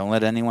 Don't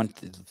let anyone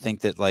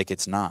think that like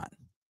it's not.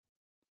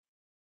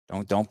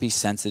 Don't be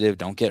sensitive.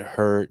 Don't get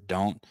hurt.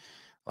 Don't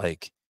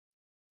like.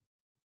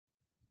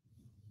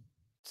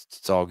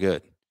 It's all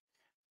good.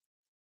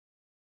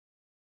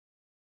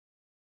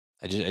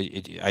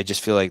 I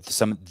just feel like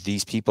some of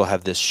these people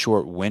have this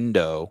short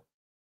window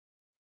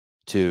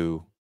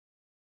to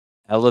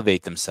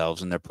elevate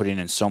themselves, and they're putting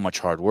in so much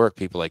hard work.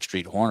 People like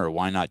Streat Hoerner.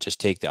 Why not just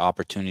take the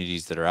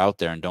opportunities that are out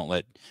there, and don't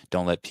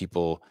let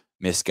people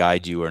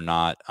misguide you, or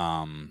not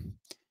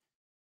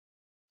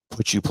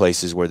put you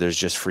places where there's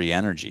just free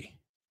energy.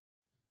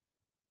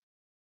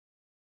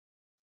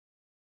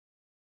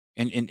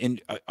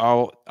 And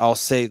I'll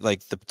say,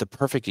 like, the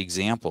perfect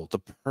example,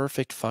 the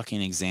perfect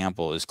fucking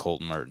example is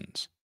Colton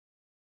Mertens.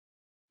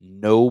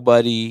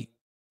 Nobody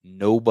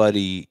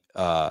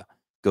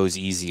goes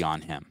easy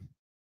on him.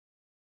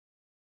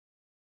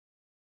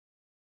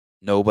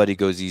 Nobody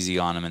goes easy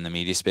on him in the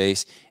media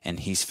space, and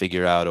he's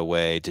figured out a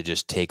way to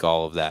just take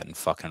all of that and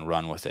fucking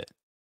run with it.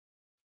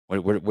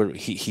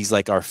 He's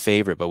like our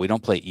favorite, but we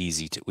don't play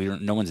easy.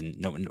 No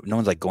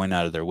one's like going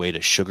out of their way to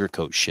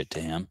sugarcoat shit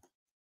to him.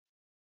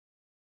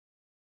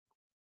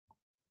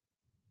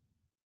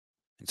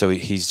 And so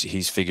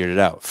he's figured it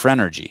out.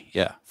 Frenergy,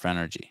 yeah,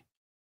 Frenergy,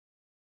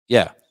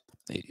 yeah.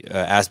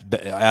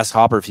 Ask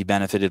Hopper if he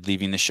benefited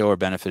leaving the show or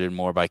benefited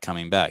more by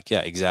coming back. Yeah,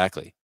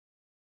 exactly.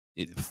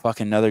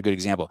 Fucking another good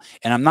example.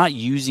 And I'm not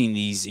using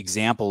these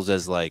examples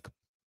as like,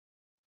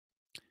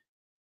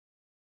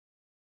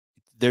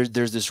 there's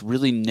this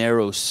really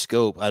narrow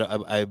scope.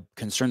 I'm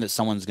concerned that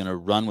someone's going to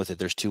run with it.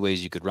 There's two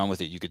ways you could run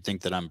with it. You could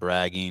think that I'm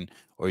bragging,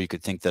 or you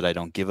could think that I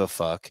don't give a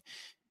fuck.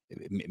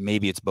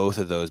 Maybe it's both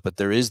of those, but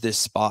there is this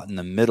spot in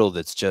the middle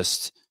that's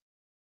just,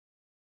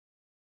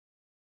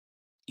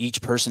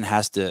 each person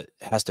has to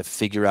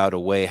figure out a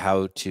way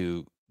how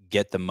to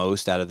get the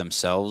most out of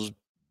themselves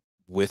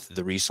with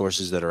the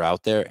resources that are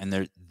out there.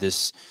 And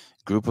this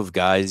group of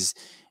guys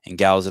and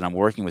gals that I'm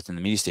working with in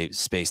the media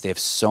space, they have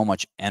so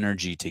much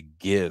energy to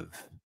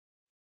give.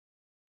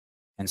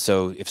 And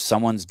so if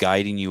someone's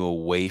guiding you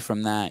away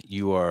from that,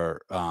 you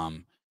are,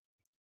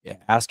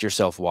 ask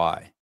yourself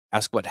why.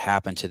 Ask what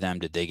happened to them.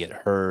 Did they get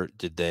hurt?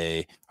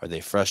 Are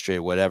they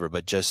frustrated? Whatever.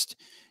 But just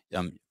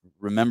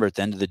remember, at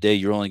the end of the day,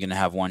 you're only going to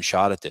have one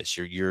shot at this.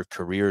 Your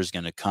career is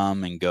going to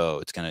come and go.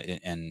 It's going to,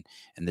 and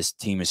this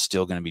team is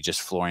still going to be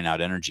just flooring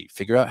out energy.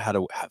 Figure out how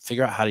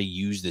to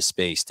use this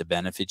space to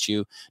benefit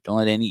you. Don't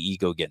let any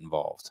ego get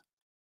involved.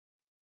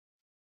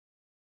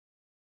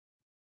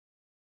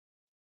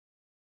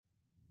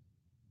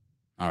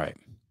 All right.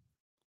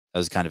 That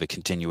was kind of a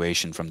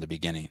continuation from the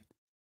beginning.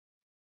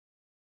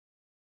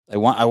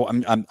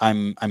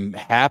 I'm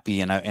happy,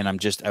 and I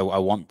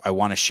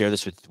want to share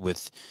this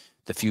with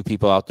the few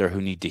people out there who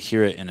need to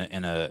hear it in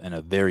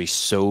a very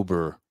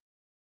sober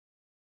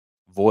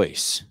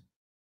voice.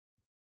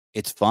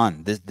 It's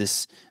fun.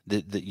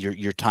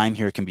 Your time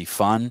here can be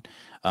fun.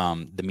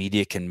 The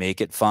media can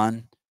make it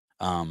fun.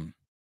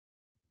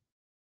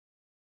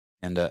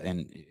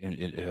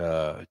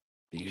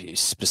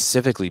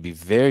 Specifically, be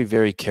very,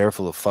 very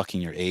careful of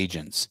fucking your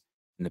agents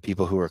and the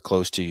people who are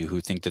close to you who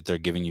think that they're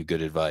giving you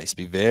good advice.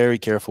 Be very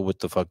careful what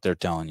the fuck they're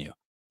telling you.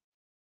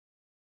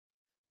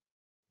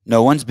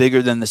 No one's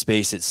bigger than the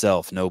space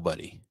itself.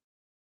 Nobody.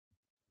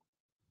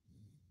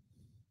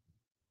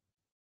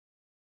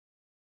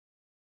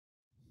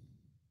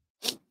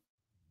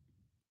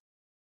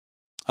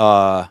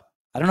 I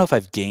don't know if I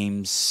have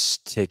games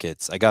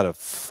tickets. I got a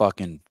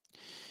fucking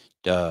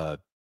CA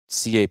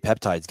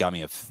Peptides got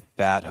me a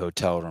fat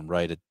hotel room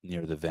right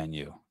near the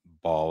venue.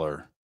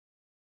 Baller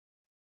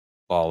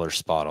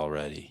spot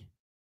already.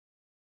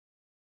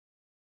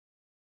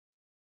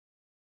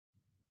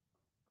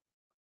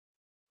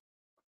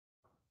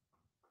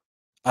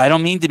 I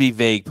don't mean to be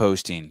vague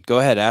posting. Go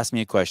ahead, ask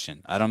me a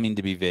question. I don't mean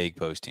to be vague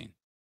posting.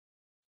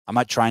 I'm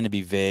not trying to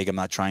be vague. I'm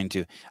not trying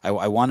to. I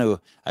want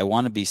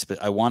to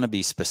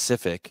be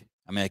specific.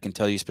 I mean, I can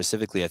tell you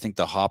specifically. I think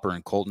the Hopper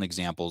and Colton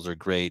examples are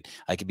great.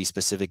 I could be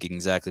specific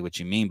exactly what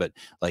you mean, but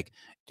like,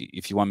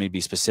 if you want me to be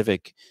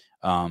specific,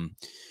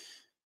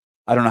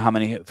 I don't know how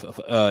many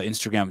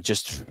Instagram,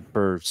 just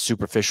for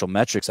superficial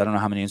metrics, I don't know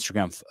how many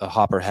Instagram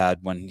Hopper had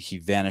when he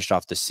vanished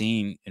off the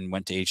scene and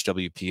went to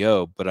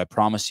HWPO. But I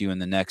promise you, in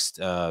the next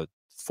 4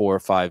 or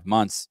 5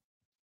 months,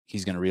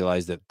 he's going to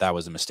realize that that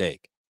was a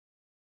mistake.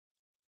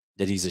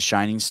 That he's a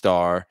shining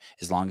star.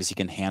 As long as he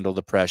can handle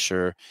the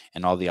pressure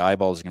and all the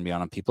eyeballs are going to be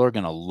on him, people are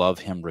going to love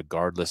him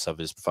regardless of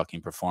his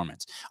fucking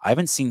performance. I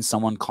haven't seen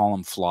someone call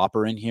him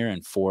flopper in here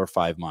in 4 or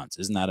 5 months.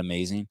 Isn't that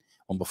amazing?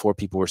 When before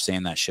people were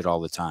saying that shit all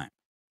the time.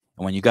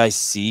 And when you guys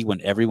see,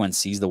 when everyone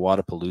sees the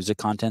Wadapalooza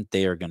content,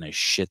 they are going to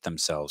shit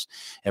themselves.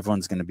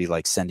 Everyone's going to be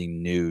like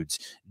sending nudes.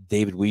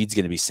 David Weed's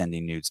going to be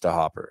sending nudes to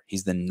Hopper.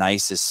 He's the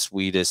nicest,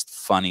 sweetest,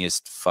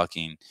 funniest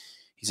fucking,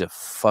 he's a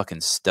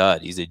fucking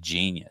stud. He's a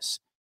genius.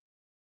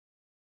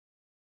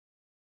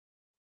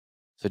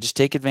 So just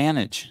take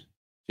advantage.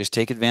 Just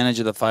take advantage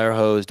of the fire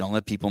hose. Don't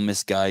let people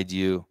misguide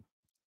you.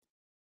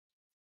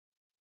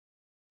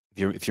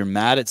 If you're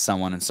mad at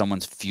someone and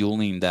someone's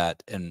fueling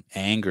that in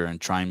anger and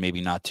trying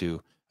maybe not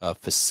to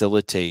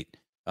facilitate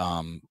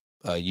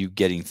you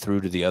getting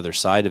through to the other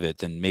side of it,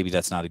 then maybe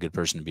that's not a good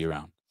person to be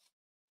around.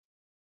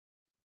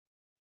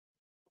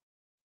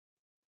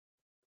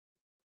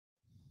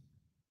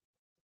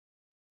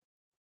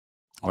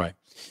 All right.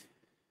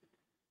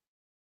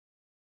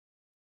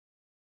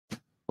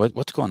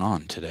 What's going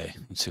on today?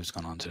 Let's see what's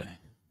going on today.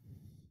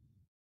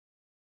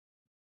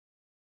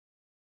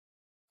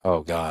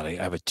 Oh, God, I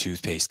have a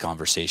toothpaste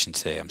conversation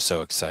today. I'm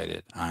so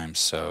excited. I'm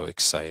so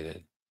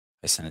excited.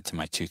 I sent it to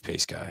my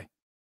toothpaste guy.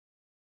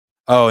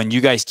 Oh, and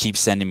you guys keep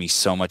sending me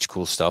so much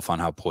cool stuff on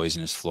how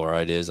poisonous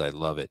fluoride is. I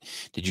love it.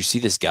 Did you see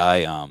this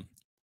guy?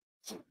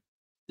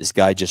 This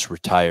guy just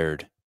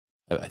retired.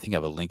 I think I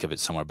have a link of it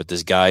somewhere. But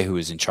this guy who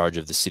is in charge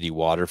of the city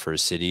water for a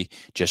city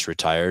just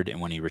retired. And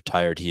when he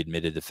retired, he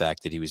admitted the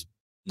fact that he was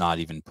not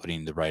even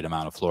putting the right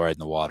amount of fluoride in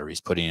the water.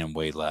 He's putting in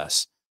way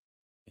less.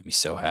 Made me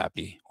so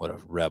happy. What a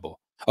rebel.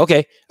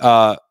 Okay.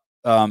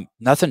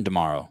 Nothing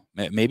tomorrow.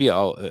 Maybe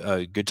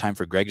a good time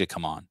for Greg to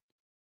come on.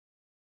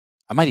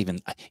 I might even,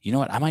 you know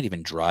what? I might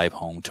even drive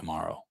home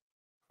tomorrow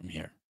from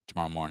here,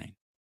 tomorrow morning.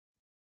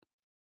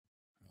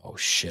 Oh,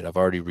 shit. I've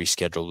already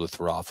rescheduled with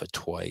Rafa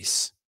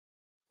twice.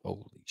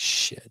 Holy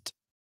shit.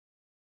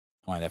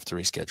 I might have to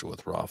reschedule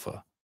with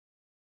Rafa.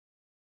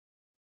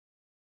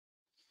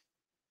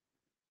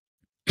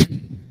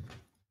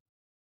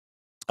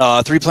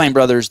 Three Plain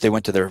Brothers, they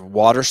went to their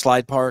water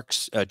slide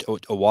parks, a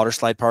water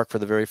slide park for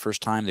the very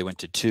first time. They went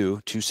to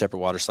two separate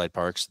water slide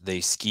parks. They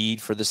skied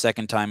for the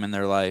second time in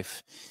their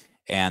life.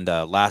 And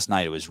last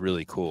night, it was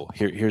really cool.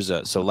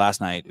 So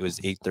last night, it was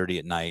 8:30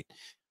 at night.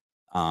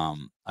 I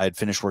had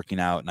finished working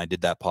out, and I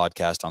did that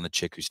podcast on the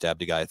chick who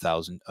stabbed a guy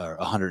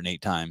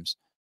 108 times.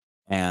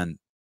 And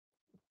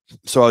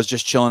so I was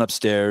just chilling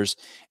upstairs,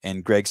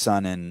 and Greg's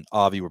son and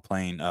Avi were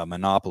playing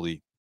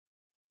Monopoly.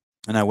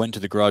 And I went to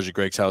the garage at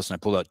Greg's house and I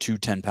pulled out 2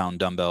 10-pound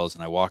dumbbells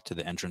and I walked to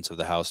the entrance of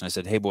the house and I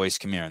said, "Hey boys,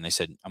 come here." And they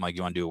said, I'm like,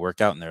 "You want to do a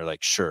workout?" And they're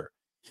like, "Sure."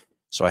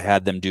 So I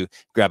had them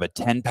grab a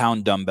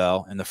 10-pound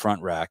dumbbell in the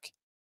front rack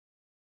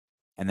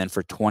and then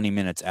for 20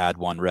 minutes add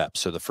 1 rep.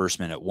 So the first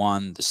minute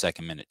 1, the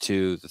second minute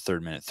 2, the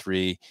third minute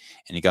 3,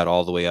 and he got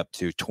all the way up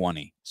to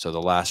 20. So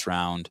the last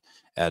round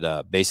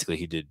basically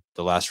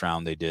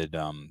they did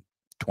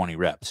 20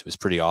 reps. It was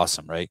pretty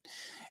awesome, right?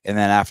 And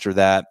then after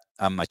that,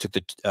 I took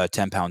the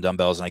 10-pound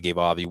dumbbells and I gave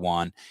Avi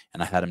 1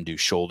 and I had him do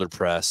shoulder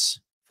press,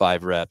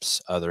 5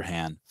 reps, other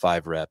hand,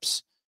 5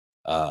 reps,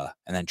 and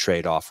then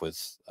trade off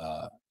with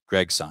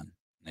Greg's son.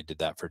 And I did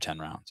that for 10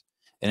 rounds.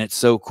 And it's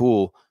so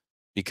cool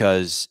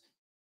because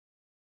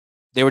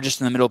they were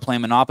just in the middle of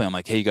playing Monopoly. I'm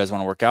like, "Hey, you guys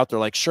want to work out?" They're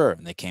like, "Sure."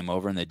 And they came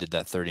over and they did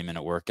that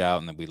 30-minute workout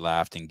and then we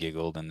laughed and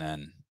giggled and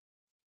then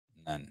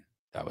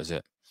that was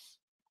it.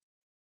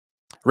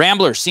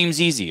 Rambler seems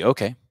easy.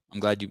 Okay. I'm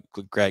glad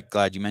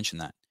you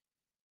mentioned that.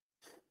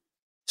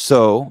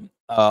 So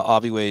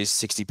Avi weighs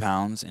 60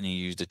 pounds and he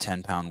used a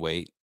 10-pound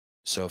weight.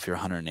 So if you're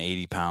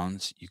 180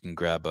 pounds, you can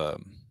grab a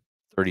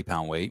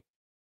 30-pound weight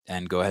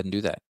and go ahead and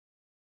do that.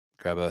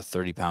 Grab a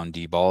 30-pound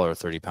D-ball or a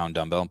 30-pound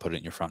dumbbell and put it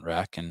in your front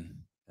rack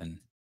and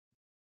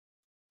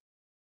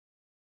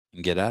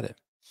get at it.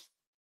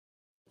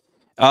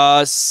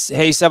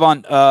 Hey,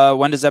 Sevan,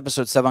 when does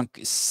episode 7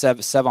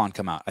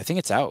 come out? I think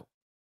it's out.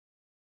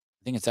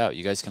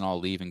 You guys can all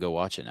leave and go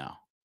watch it now.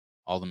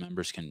 All the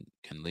members can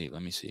leave.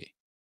 Let me see.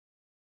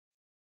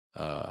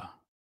 I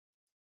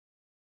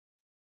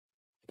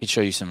can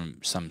show you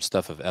some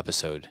stuff of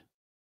episode.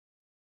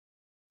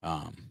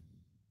 Let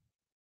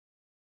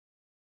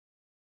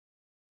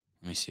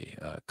me see.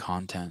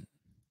 Content.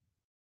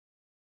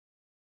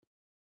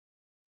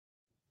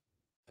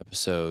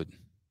 Episode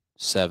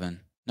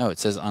 7. No, it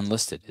says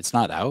unlisted. It's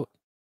not out.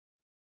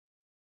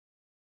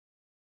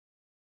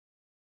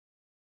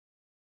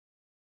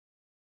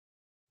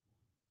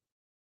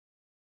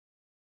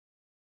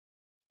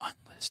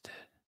 Unlisted.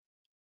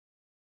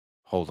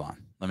 Hold on.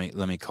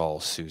 Let me call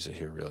Sousa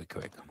here really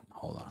quick.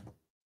 Hold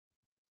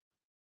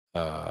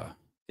on.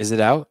 Is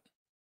it out?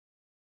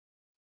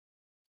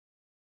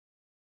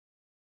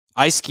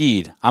 I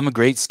skied. I'm a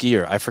great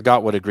skier. I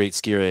forgot what a great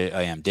skier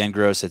I am. Dan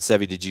Guerrero said,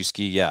 "Sevi, did you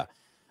ski?" Yeah.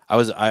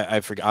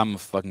 I forgot. I'm a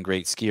fucking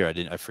great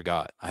skier. I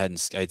forgot. I had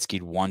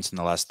skied once in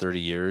the last 30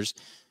 years.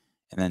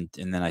 And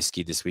then I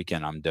skied this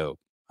weekend. I'm dope.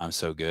 I'm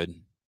so good.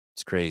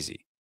 It's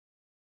crazy.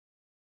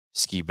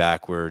 Ski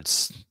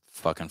backwards,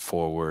 fucking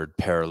forward,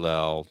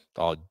 parallel.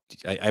 I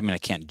mean, I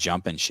can't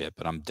jump and shit,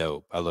 but I'm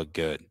dope. I look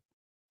good.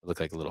 I look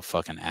like a little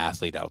fucking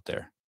athlete out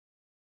there.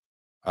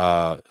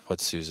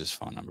 What's Sousa's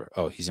phone number?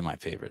 Oh, he's in my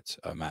favorites.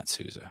 Matt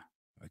Sousa.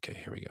 Okay,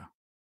 here we go.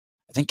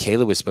 I think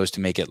Kayla was supposed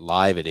to make it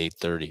live at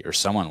 8:30, or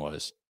someone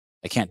was.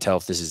 I can't tell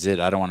if this is it.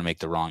 I don't want to make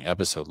the wrong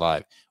episode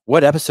live.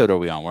 What episode are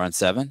we on? We're on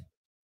 7?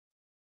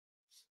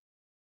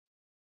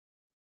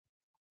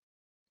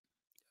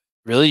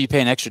 Really? You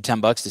pay an extra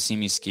 $10 to see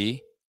me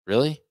ski?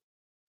 Really?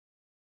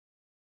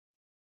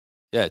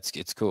 Yeah,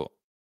 it's cool.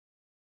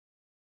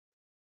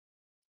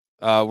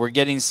 We're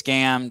getting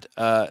scammed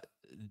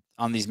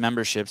on these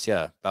memberships.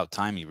 Yeah, about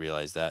time you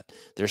realize that.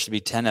 There should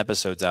be 10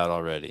 episodes out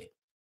already.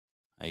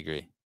 I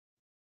agree.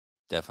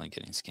 Definitely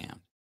getting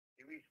scammed.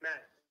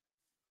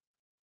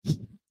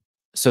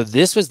 So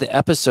this was the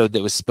episode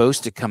that was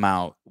supposed to come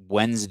out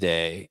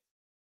Wednesday,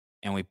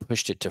 and we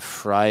pushed it to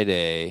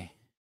Friday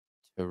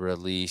to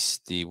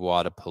release the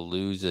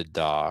Wadapalooza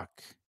doc.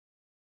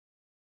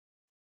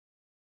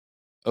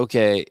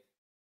 Okay.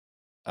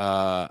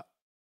 I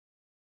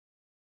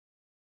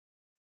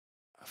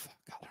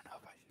don't know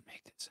if I should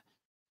make this.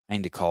 I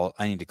need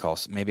to call.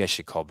 Maybe I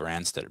should call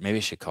Brandstetter. Maybe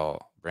I should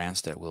call Will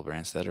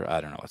Brandstetter.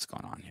 I don't know what's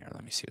going on here.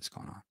 Let me see what's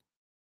going on.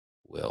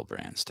 Will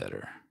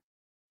Brandstetter.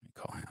 Let me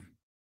call him.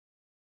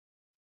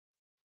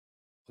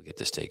 We'll get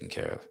this taken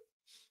care of.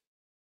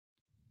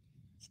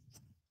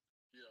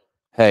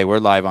 Hey, we're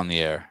live on the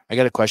air. I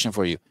got a question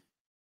for you.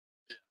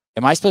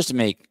 Am I supposed to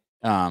make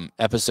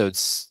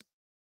episodes?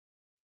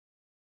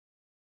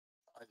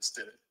 I just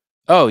did it.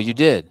 Oh, you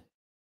did?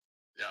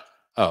 Yeah.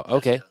 Oh,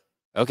 okay.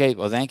 Okay,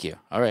 well, thank you.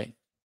 All right.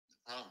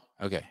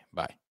 Okay,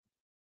 bye.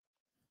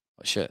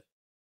 Oh, shit.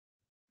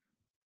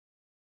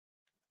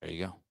 There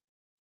you go.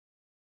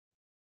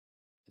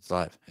 It's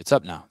live. It's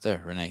up now.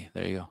 There, Renee.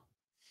 There you go.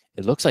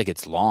 It looks like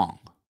it's long.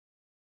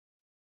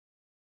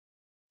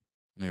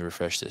 Let me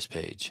refresh this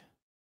page.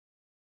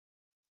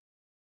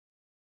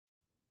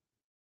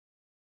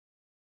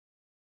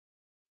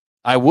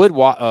 I would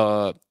watch.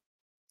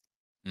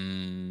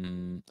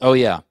 Oh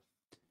yeah,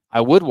 I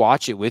would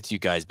watch it with you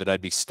guys, but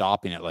I'd be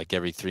stopping it like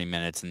every 3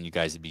 minutes, and you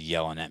guys would be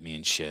yelling at me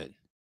and shit.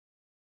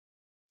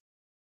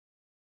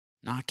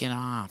 Knock it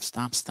off!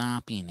 Stop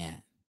stopping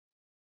it!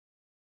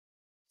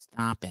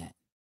 Stop it!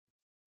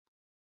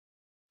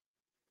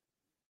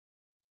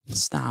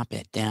 Stop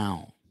it!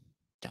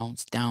 Don't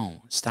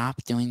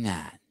stop doing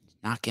that!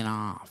 Knock it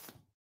off!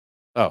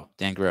 Oh,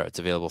 Dan Guerrero, it's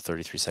available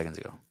 33 seconds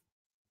ago.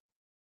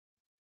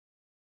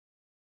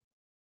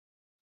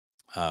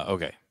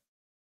 Okay.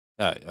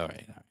 All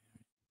right.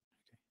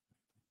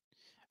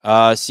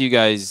 See you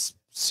guys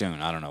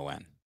soon. I don't know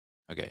when.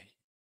 Okay.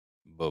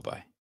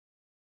 Bye-bye.